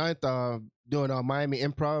 29th, doing Miami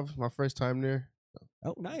Improv, my first time there.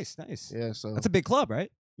 Oh, nice. Yeah, so That's a big club,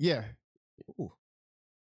 right? yeah. Ooh.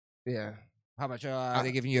 Yeah. How much are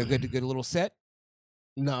they giving you a good little set?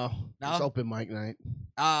 No. No? It's open mic night. Okay.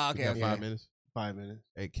 Got Okay. 5 minutes. 5 minutes.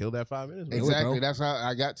 Hey, kill that 5 minutes. bro. Exactly. bro. That's how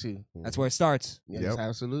I got to. That's where it starts. Yes, Yep.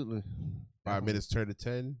 absolutely. 5 minutes turn to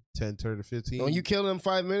 10. 10 turn to 15. When you kill them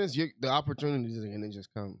 5 minutes, the opportunities are gonna just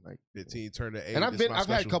come. Like 15 turn to 8. and This is my I've had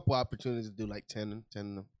a special. couple opportunities to do like 10,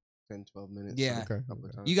 12 minutes. Yeah. So a couple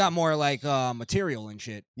of times. You got more like material and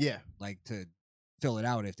shit. Yeah. Like to fill it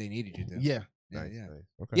out if they needed you to. Yeah. Nice, yeah. nice.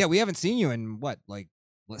 Okay. Yeah, we haven't seen you in what, like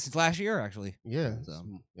since last year, actually. Yeah. So,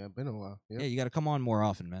 Yeah, been a while. yeah, you got to come on more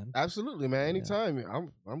often, man. Absolutely, man. Anytime.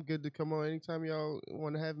 I'm good to come on anytime y'all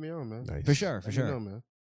want to have me on, man. Nice. For sure, for Let me sure. know, man.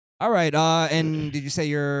 All right. And did you say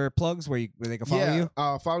your plugs where they can follow you?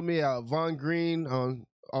 Follow me at Vaughn Green on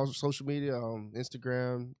all social media,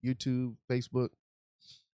 Instagram, YouTube, Facebook,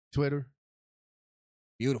 Twitter.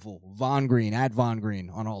 Beautiful. Vaughn Green, at Vaughn Green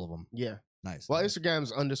on all of them. Yeah. Nice. Well,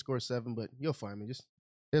 Instagram's _7, but you'll find me. Just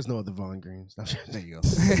there's no other Vaughn Greens. There you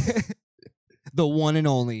go. The one and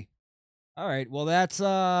only. All right. Well, that's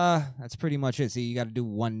pretty much it. See, you got to do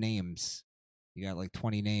one names. You got like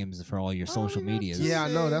 20 names for all your social medias. Yeah, I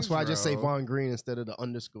know. That's why I just say Vaughn Green instead of the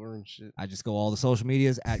underscore and shit. I just go all the social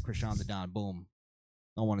medias at Krishan the Don. Boom.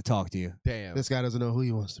 Don't want to talk to you. Damn. This guy doesn't know who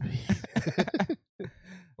he wants to be.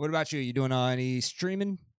 What about you? You doing any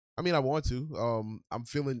streaming? I mean, I want to. I'm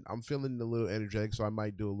feeling a little energetic, so I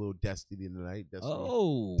might do a little Destiny tonight.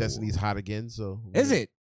 Destiny's hot again, so Is it?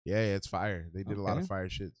 Yeah, it's fire. They did a lot Okay. of fire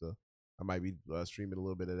shit, so I might be streaming a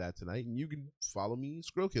little bit of that tonight. And you can follow me,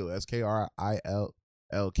 Skrillkill,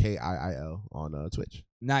 SKRILKIIL on Twitch.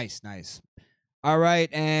 Nice. All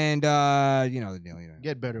right, and you know the deal.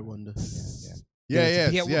 Get better, Wonder.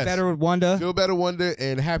 Yes. Get better with Wanda. Feel better, Wonder,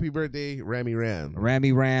 and happy birthday, Rami Ram.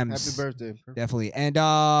 Rami Rams. Happy birthday. Definitely. And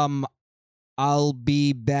I'll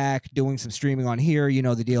be back doing some streaming on here. You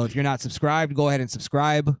know the deal. If you're not subscribed, go ahead and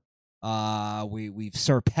subscribe. We've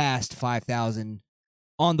surpassed 5,000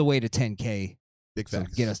 on the way to 10K. Big so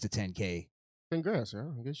facts. get us to 10K. Congrats, yo.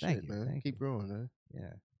 Good shit, Thank you, man. thank Keep growing, man.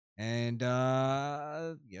 Yeah. And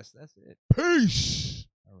yes, that's it. Peace.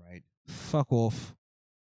 All right. Fuck off.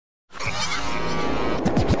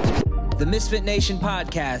 The Misfit Nation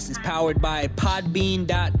podcast is powered by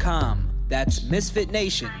Podbean.com. That's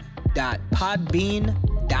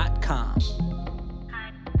misfitnation.podbean.com.